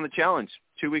taking on the challenge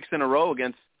 2 weeks in a row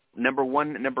against number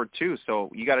 1 and number 2.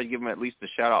 So you got to give them at least a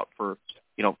shout out for,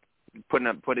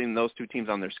 putting those two teams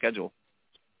on their schedule.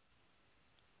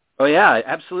 Oh yeah,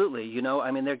 absolutely.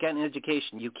 They're getting an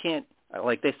education. You can't,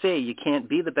 like they say, you can't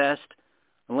be the best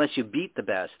unless you beat the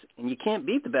best, and you can't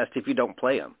beat the best if you don't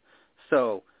play them.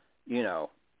 So,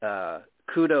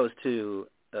 kudos to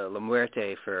La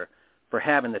Muerte for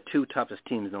having the 2 toughest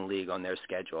teams in the league on their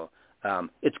schedule.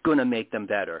 It's going to make them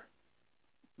better.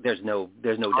 There's no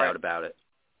doubt about it.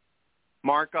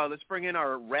 Mark, let's bring in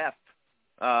our ref,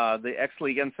 the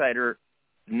X-League insider,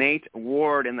 Nate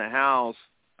Ward, in the house.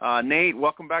 Nate,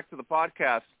 welcome back to the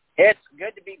podcast. It's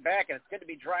good to be back, and it's good to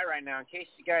be dry right now. In case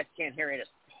you guys can't hear it, it's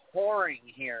pouring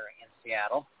here in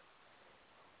Seattle.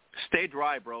 Stay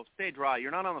dry, bro. Stay dry.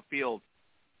 You're not on the field.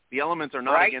 The elements are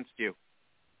not against you.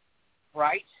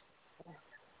 Right.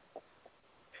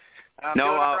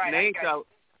 Nate,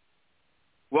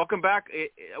 welcome back.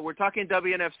 We're talking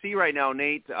WNFC right now,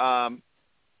 Nate.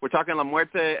 We're talking La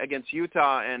Muerte against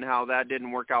Utah and how that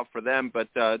didn't work out for them, but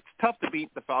it's tough to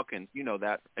beat the Falcons. You know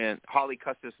that, and Holly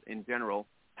Custis in general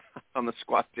on the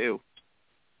squad too.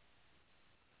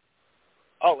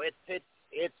 Oh,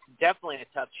 it's definitely a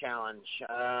tough challenge.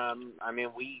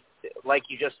 We, like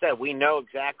you just said, we know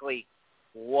exactly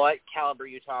what caliber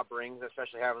Utah brings,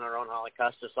 especially having our own Holly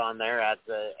Custis on there adds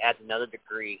another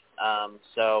degree.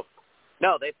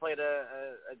 No, they played a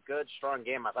good, strong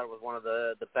game. I thought it was one of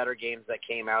the better games that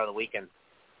came out of the weekend.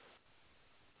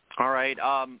 All right,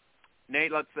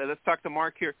 Nate, let's talk to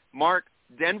Mark here. Mark,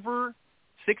 Denver,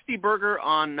 60 burger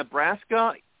on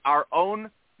Nebraska. Our own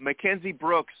Mackenzie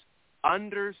Brooks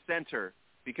under center,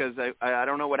 because I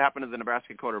don't know what happened to the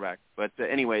Nebraska quarterback, but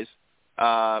anyways,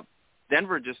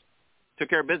 Denver just took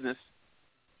care of business.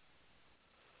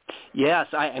 Yes,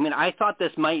 I thought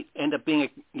this might end up being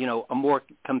a more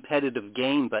competitive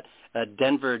game, but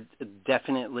Denver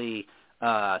definitely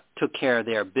took care of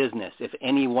their business. If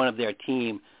any one of their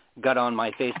team got on my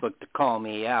Facebook to call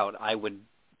me out, I would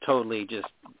totally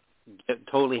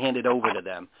hand it over to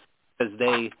them, because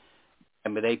they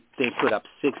put up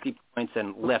 60 points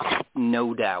and left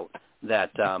no doubt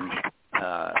that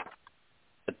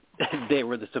they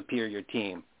were the superior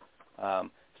team.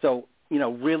 So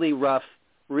really rough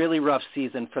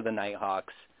season for the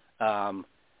Nighthawks.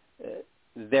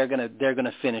 They're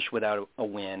gonna finish without a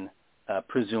win,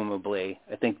 presumably.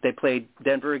 I think they play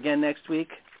Denver again next week.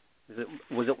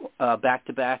 Was it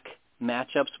back-to-back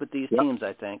matchups with these teams?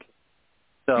 I think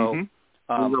so.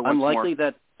 Unlikely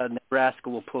that Nebraska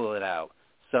will pull it out.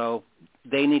 So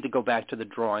they need to go back to the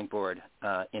drawing board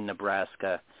in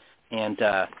Nebraska, and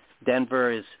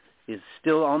Denver is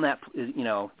still on that.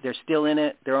 They're still in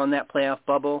it. They're on that playoff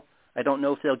bubble. I don't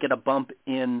know if they'll get a bump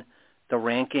in the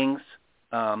rankings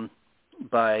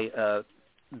by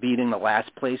beating the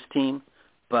last place team,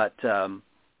 but they're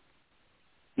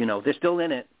still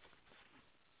in it.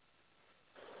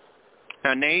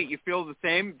 Nate, you feel the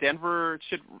same? Denver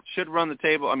should run the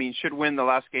table. Should win the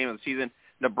last game of the season.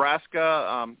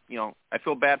 Nebraska, I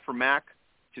feel bad for Mac.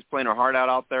 She's playing her heart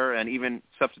out there, and even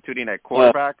substituting at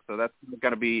quarterback. So that's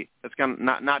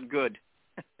not good,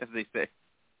 as they say.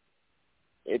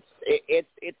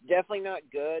 It's definitely not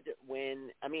good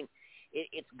when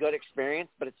it's good experience,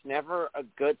 but it's never a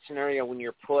good scenario when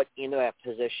you're put into that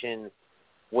position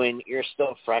when you're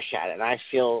still fresh at it. And I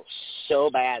feel so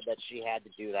bad that she had to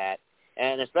do that,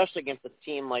 and especially against a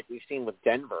team like we've seen with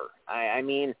Denver. I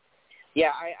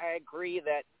agree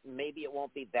that maybe it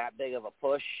won't be that big of a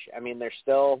push. They're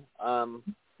still,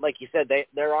 like you said,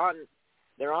 they're on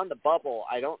the bubble.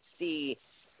 I don't see,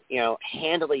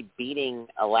 handily beating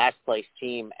a last place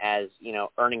team as,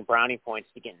 earning brownie points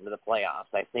to get into the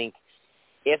playoffs. I think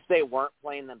if they weren't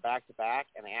playing them back to back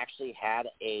and they actually had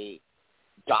a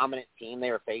dominant team they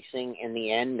were facing in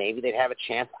the end, maybe they'd have a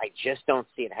chance. I just don't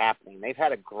see it happening. They've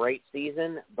had a great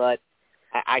season, but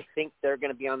I think they're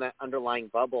going to be on that underlying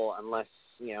bubble unless,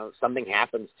 something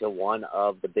happens to one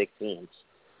of the big teams.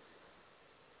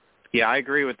 Yeah, I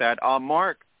agree with that.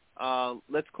 Mark,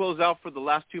 let's close out for the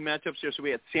last two matchups here. So we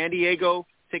had San Diego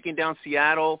taking down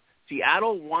Seattle.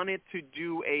 Seattle wanted to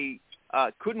do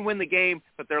couldn't win the game,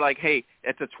 but they're like, hey,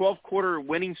 it's a 12-quarter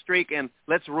winning streak, and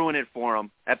let's ruin it for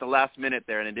them at the last minute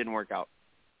there, and it didn't work out.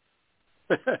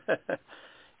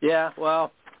 Yeah,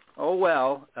 well,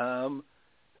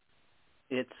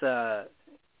 it's,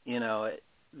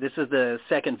 this is the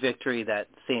second victory that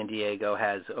San Diego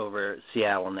has over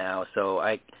Seattle now.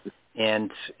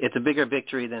 And it's a bigger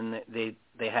victory than they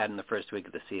had in the first week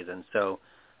of the season. So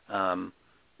San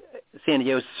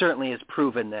Diego certainly has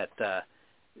proven that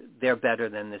they're better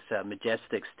than this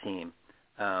Majestics team.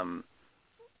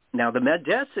 Now the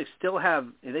Majestic still have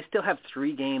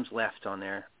 3 games left on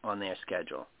their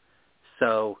schedule.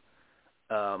 So,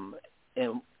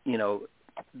 and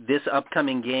this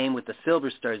upcoming game with the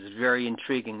Silver Stars is a very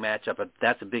intriguing matchup. But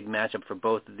that's a big matchup for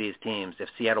both of these teams. If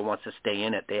Seattle wants to stay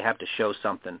in it, they have to show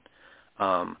something.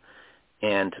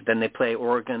 And then they play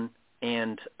Oregon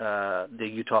and the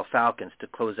Utah Falcons to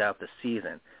close out the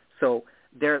season. So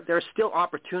there are still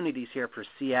opportunities here for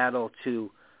Seattle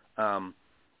to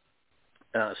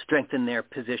strengthen their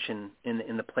position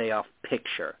in the playoff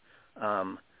picture.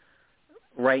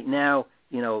 Right now,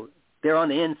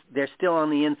 they're still on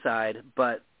the inside,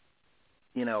 but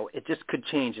it just could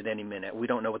change at any minute. We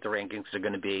don't know what the rankings are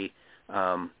going to be,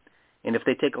 and if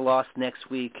they take a loss next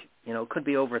week, it could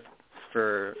be over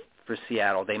for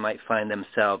Seattle. They might find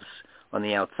themselves on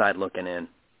the outside looking in.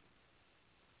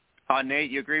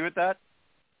 Nate, you agree with that?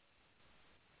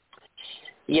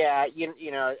 Yeah, as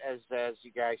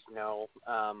you guys know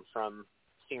from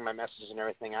seeing my messages and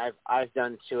everything, I've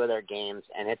done 2 of their games,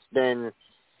 and it's been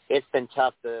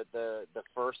tough. The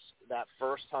first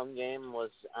home game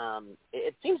was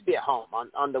it seems to be at home.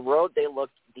 On the road they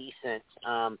looked decent.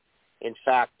 In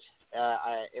fact,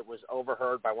 it was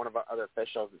overheard by one of our other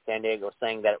officials in San Diego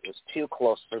saying that it was too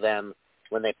close for them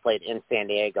when they played in San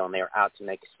Diego and they were out to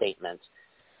make a statement.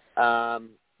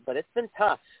 But it's been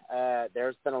tough.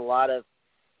 There's been a lot of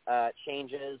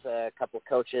changes. A couple of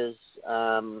coaches,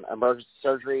 emergency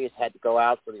surgeries had to go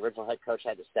out, so the original head coach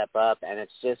had to step up, and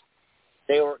it's just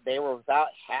they were without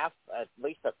half, at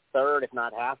least a third, if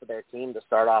not half, of their team to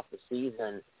start off the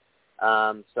season.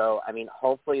 So I mean,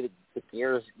 hopefully the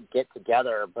gears get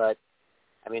together, but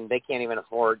I mean they can't even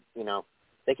afford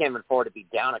to be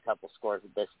down a couple scores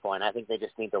at this point. I think they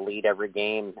just need to lead every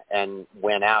game and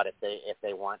win out if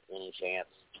they want any chance.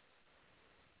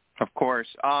 Of course.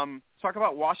 Talk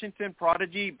about Washington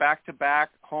Prodigy,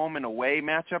 back-to-back home and away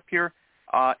matchup here.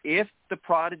 If the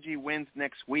Prodigy wins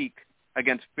next week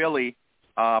against Philly,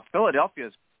 Philadelphia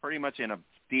is pretty much in a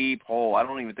deep hole. I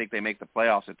don't even think they make the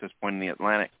playoffs at this point in the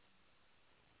Atlantic.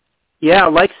 Yeah,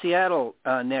 like Seattle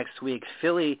next week,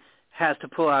 Philly has to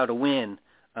pull out a win.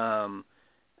 I'm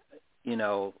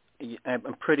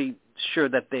pretty sure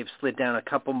that they've slid down a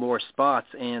couple more spots,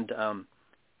 and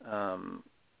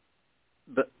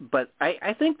but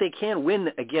I think they can win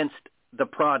against the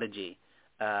Prodigy.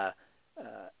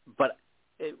 But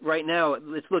right now,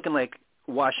 it's looking like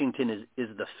Washington is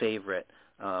the favorite.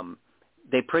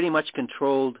 They pretty much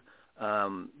controlled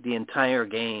the entire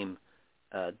game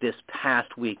this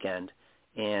past weekend,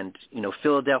 and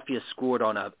Philadelphia scored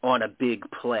on a big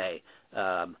play.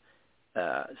 So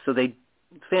the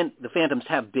Phantoms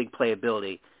have big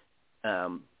playability,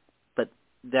 but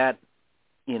that's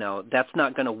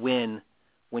not going to win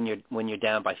when you're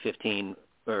down by 15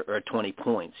 or 20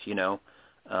 points.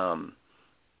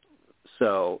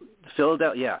 So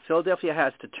Philadelphia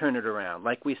has to turn it around.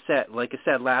 Like I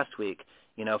said last week,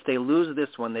 if they lose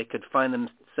this one, they could find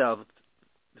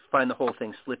the whole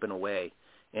thing slipping away,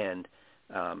 and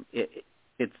it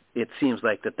seems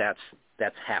like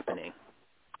that's happening.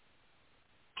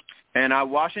 And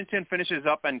Washington finishes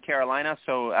up in Carolina,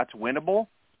 so that's winnable.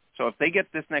 So if they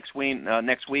get this next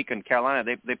week in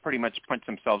Carolina, they pretty much punch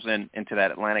themselves into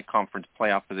that Atlantic Conference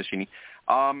playoff position.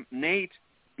 Nate,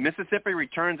 Mississippi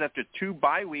returns after 2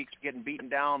 bye weeks, getting beaten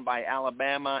down by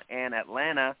Alabama and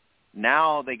Atlanta.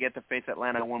 Now they get to face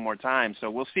Atlanta one more time. So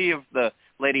we'll see if the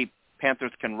Lady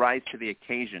Panthers can rise to the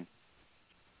occasion.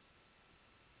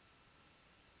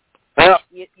 Well,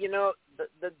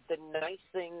 the nice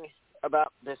thing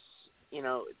about this,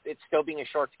 it's still being a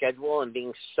short schedule and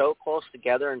being so close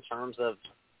together in terms of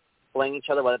playing each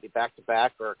other, whether it be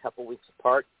back-to-back or a couple weeks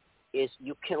apart, is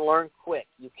you can learn quick.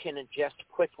 You can adjust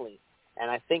quickly. And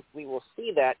I think we will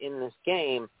see that in this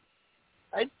game.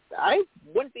 I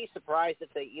wouldn't be surprised if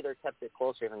they either kept it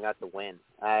close or even got the win.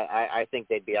 I think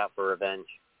they'd be out for revenge.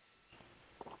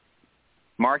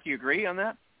 Mark, you agree on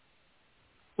that?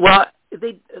 Well,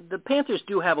 the Panthers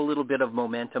do have a little bit of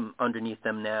momentum underneath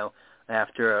them now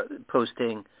after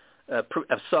posting a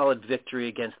solid victory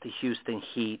against the Houston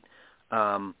Heat,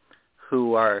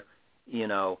 who are,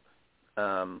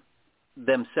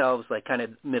 themselves like kind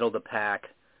of middle of the pack.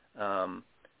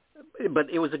 But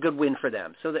it was a good win for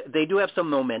them. So they do have some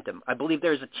momentum. I believe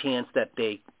there's a chance that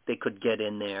they could get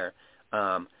in there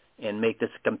and make this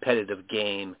a competitive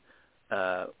game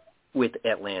with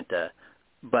Atlanta.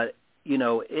 But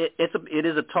it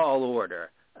is a tall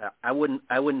order. I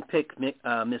wouldn't pick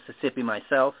Mississippi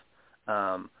myself.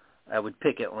 I would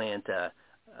pick Atlanta.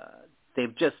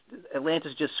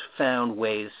 Atlanta's just found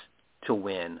ways to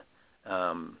win,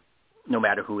 no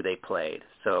matter who they played.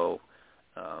 So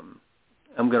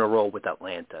I'm going to roll with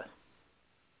Atlanta.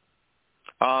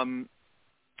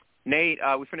 Nate,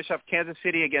 we finish off Kansas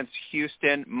City against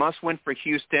Houston. Must win for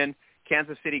Houston.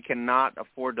 Kansas City cannot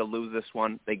afford to lose this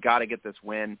one. They got to get this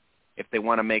win if they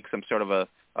want to make some sort of a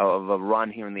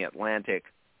run here in the Atlantic.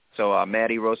 So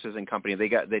Matty Rosas and company, they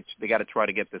got to try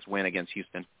to get this win against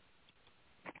Houston.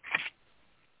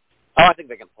 Oh, I think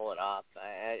they can pull it off.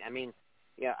 I mean,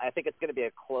 yeah, I think it's going to be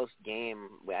a close game.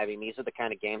 I mean, these are the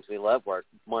kind of games we love where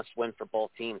must win for both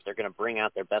teams. They're going to bring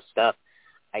out their best stuff.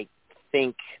 I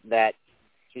think that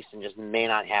Houston just may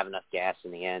not have enough gas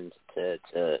in the end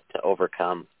to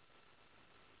overcome.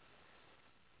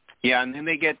 Yeah, and then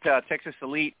they get Texas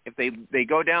Elite. If they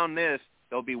go down this,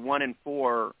 they'll be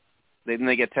 1-4. Then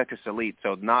they get Texas Elite,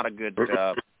 so not a good.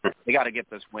 They got to get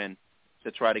this win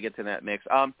to try to get to that mix.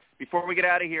 Before we get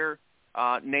out of here,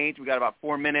 Nate, we got about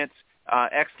 4 minutes.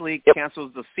 X League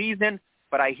cancels the season,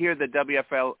 but I hear the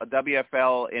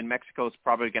WFL in Mexico is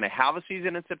probably going to have a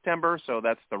season in September, so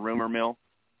that's the rumor mill.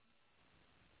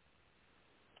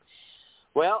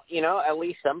 Well, at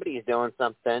least somebody's doing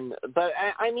something. But,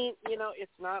 I mean,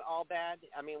 it's not all bad.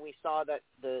 I mean, we saw that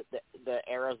the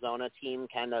Arizona team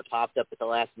kind of popped up at the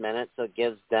last minute, so it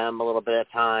gives them a little bit of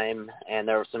time. And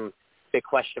there were some big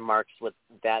question marks with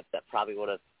that probably would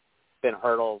have been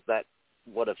hurdles that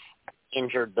would have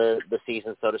injured the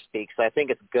season, so to speak. So I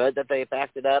think it's good that they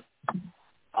backed it up.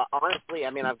 Honestly,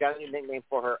 I mean, I've got a new nickname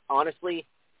for her. Honestly,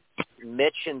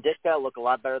 Mitch and Ditka look a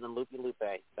lot better than Loopy Lupe.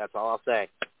 That's all I'll say.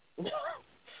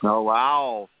 Oh,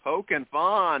 wow. Poking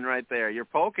fun right there. You're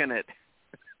poking it.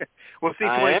 We'll see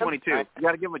 2022. You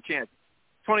got to give them a chance.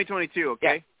 2022,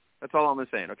 okay? Yeah. That's all I'm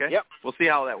saying, okay? Yep. We'll see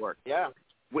how that works. Yeah.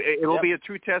 It will be a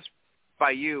true test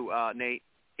by you, Nate,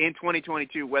 in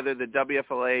 2022, whether the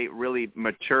WFLA really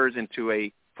matures into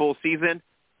a full season,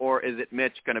 or is it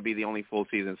Mitch going to be the only full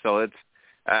season? So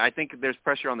I think there's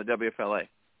pressure on the WFLA.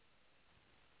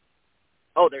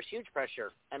 Oh, there's huge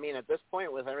pressure. I mean, at this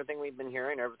point, with everything we've been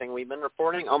hearing, everything we've been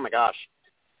reporting, oh my gosh.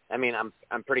 I mean,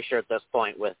 I'm pretty sure at this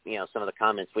point, with some of the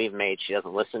comments we've made, she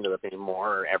doesn't listen to it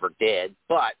anymore or ever did.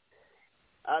 But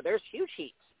there's huge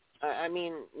heat. I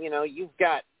mean, you've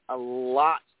got a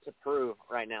lot to prove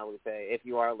right now, Lupe. If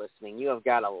you are listening, you have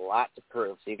got a lot to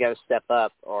prove. So you got to step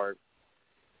up, or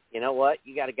you know what?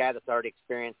 You got a guy that's already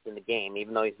experienced in the game,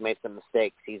 even though he's made some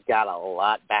mistakes. He's got a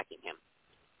lot backing him.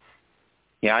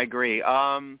 Yeah, I agree.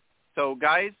 So,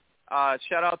 guys,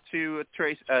 shout out to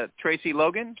Tracy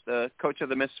Logan, the coach of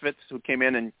the Misfits, who came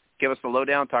in and gave us the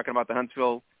lowdown, talking about the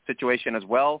Huntsville situation as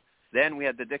well. Then we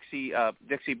had the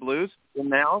Dixie Blues in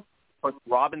the house, Coach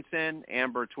Robinson,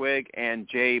 Amber Twig, and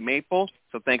Jay Maple.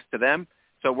 So thanks to them.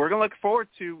 So we're going to look forward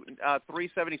to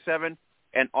 377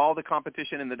 and all the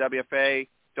competition in the WFA.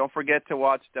 Don't forget to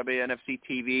watch WNFC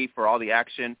TV for all the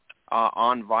action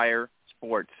on Vire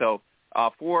Sports. So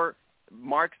for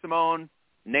Mark Simone,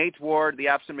 Nate Ward, the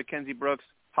absent Mackenzie Brooks,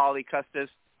 Holly Custis,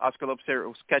 Oscar Lopes,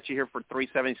 we'll catch you here for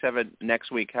 377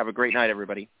 next week. Have a great night,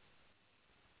 everybody.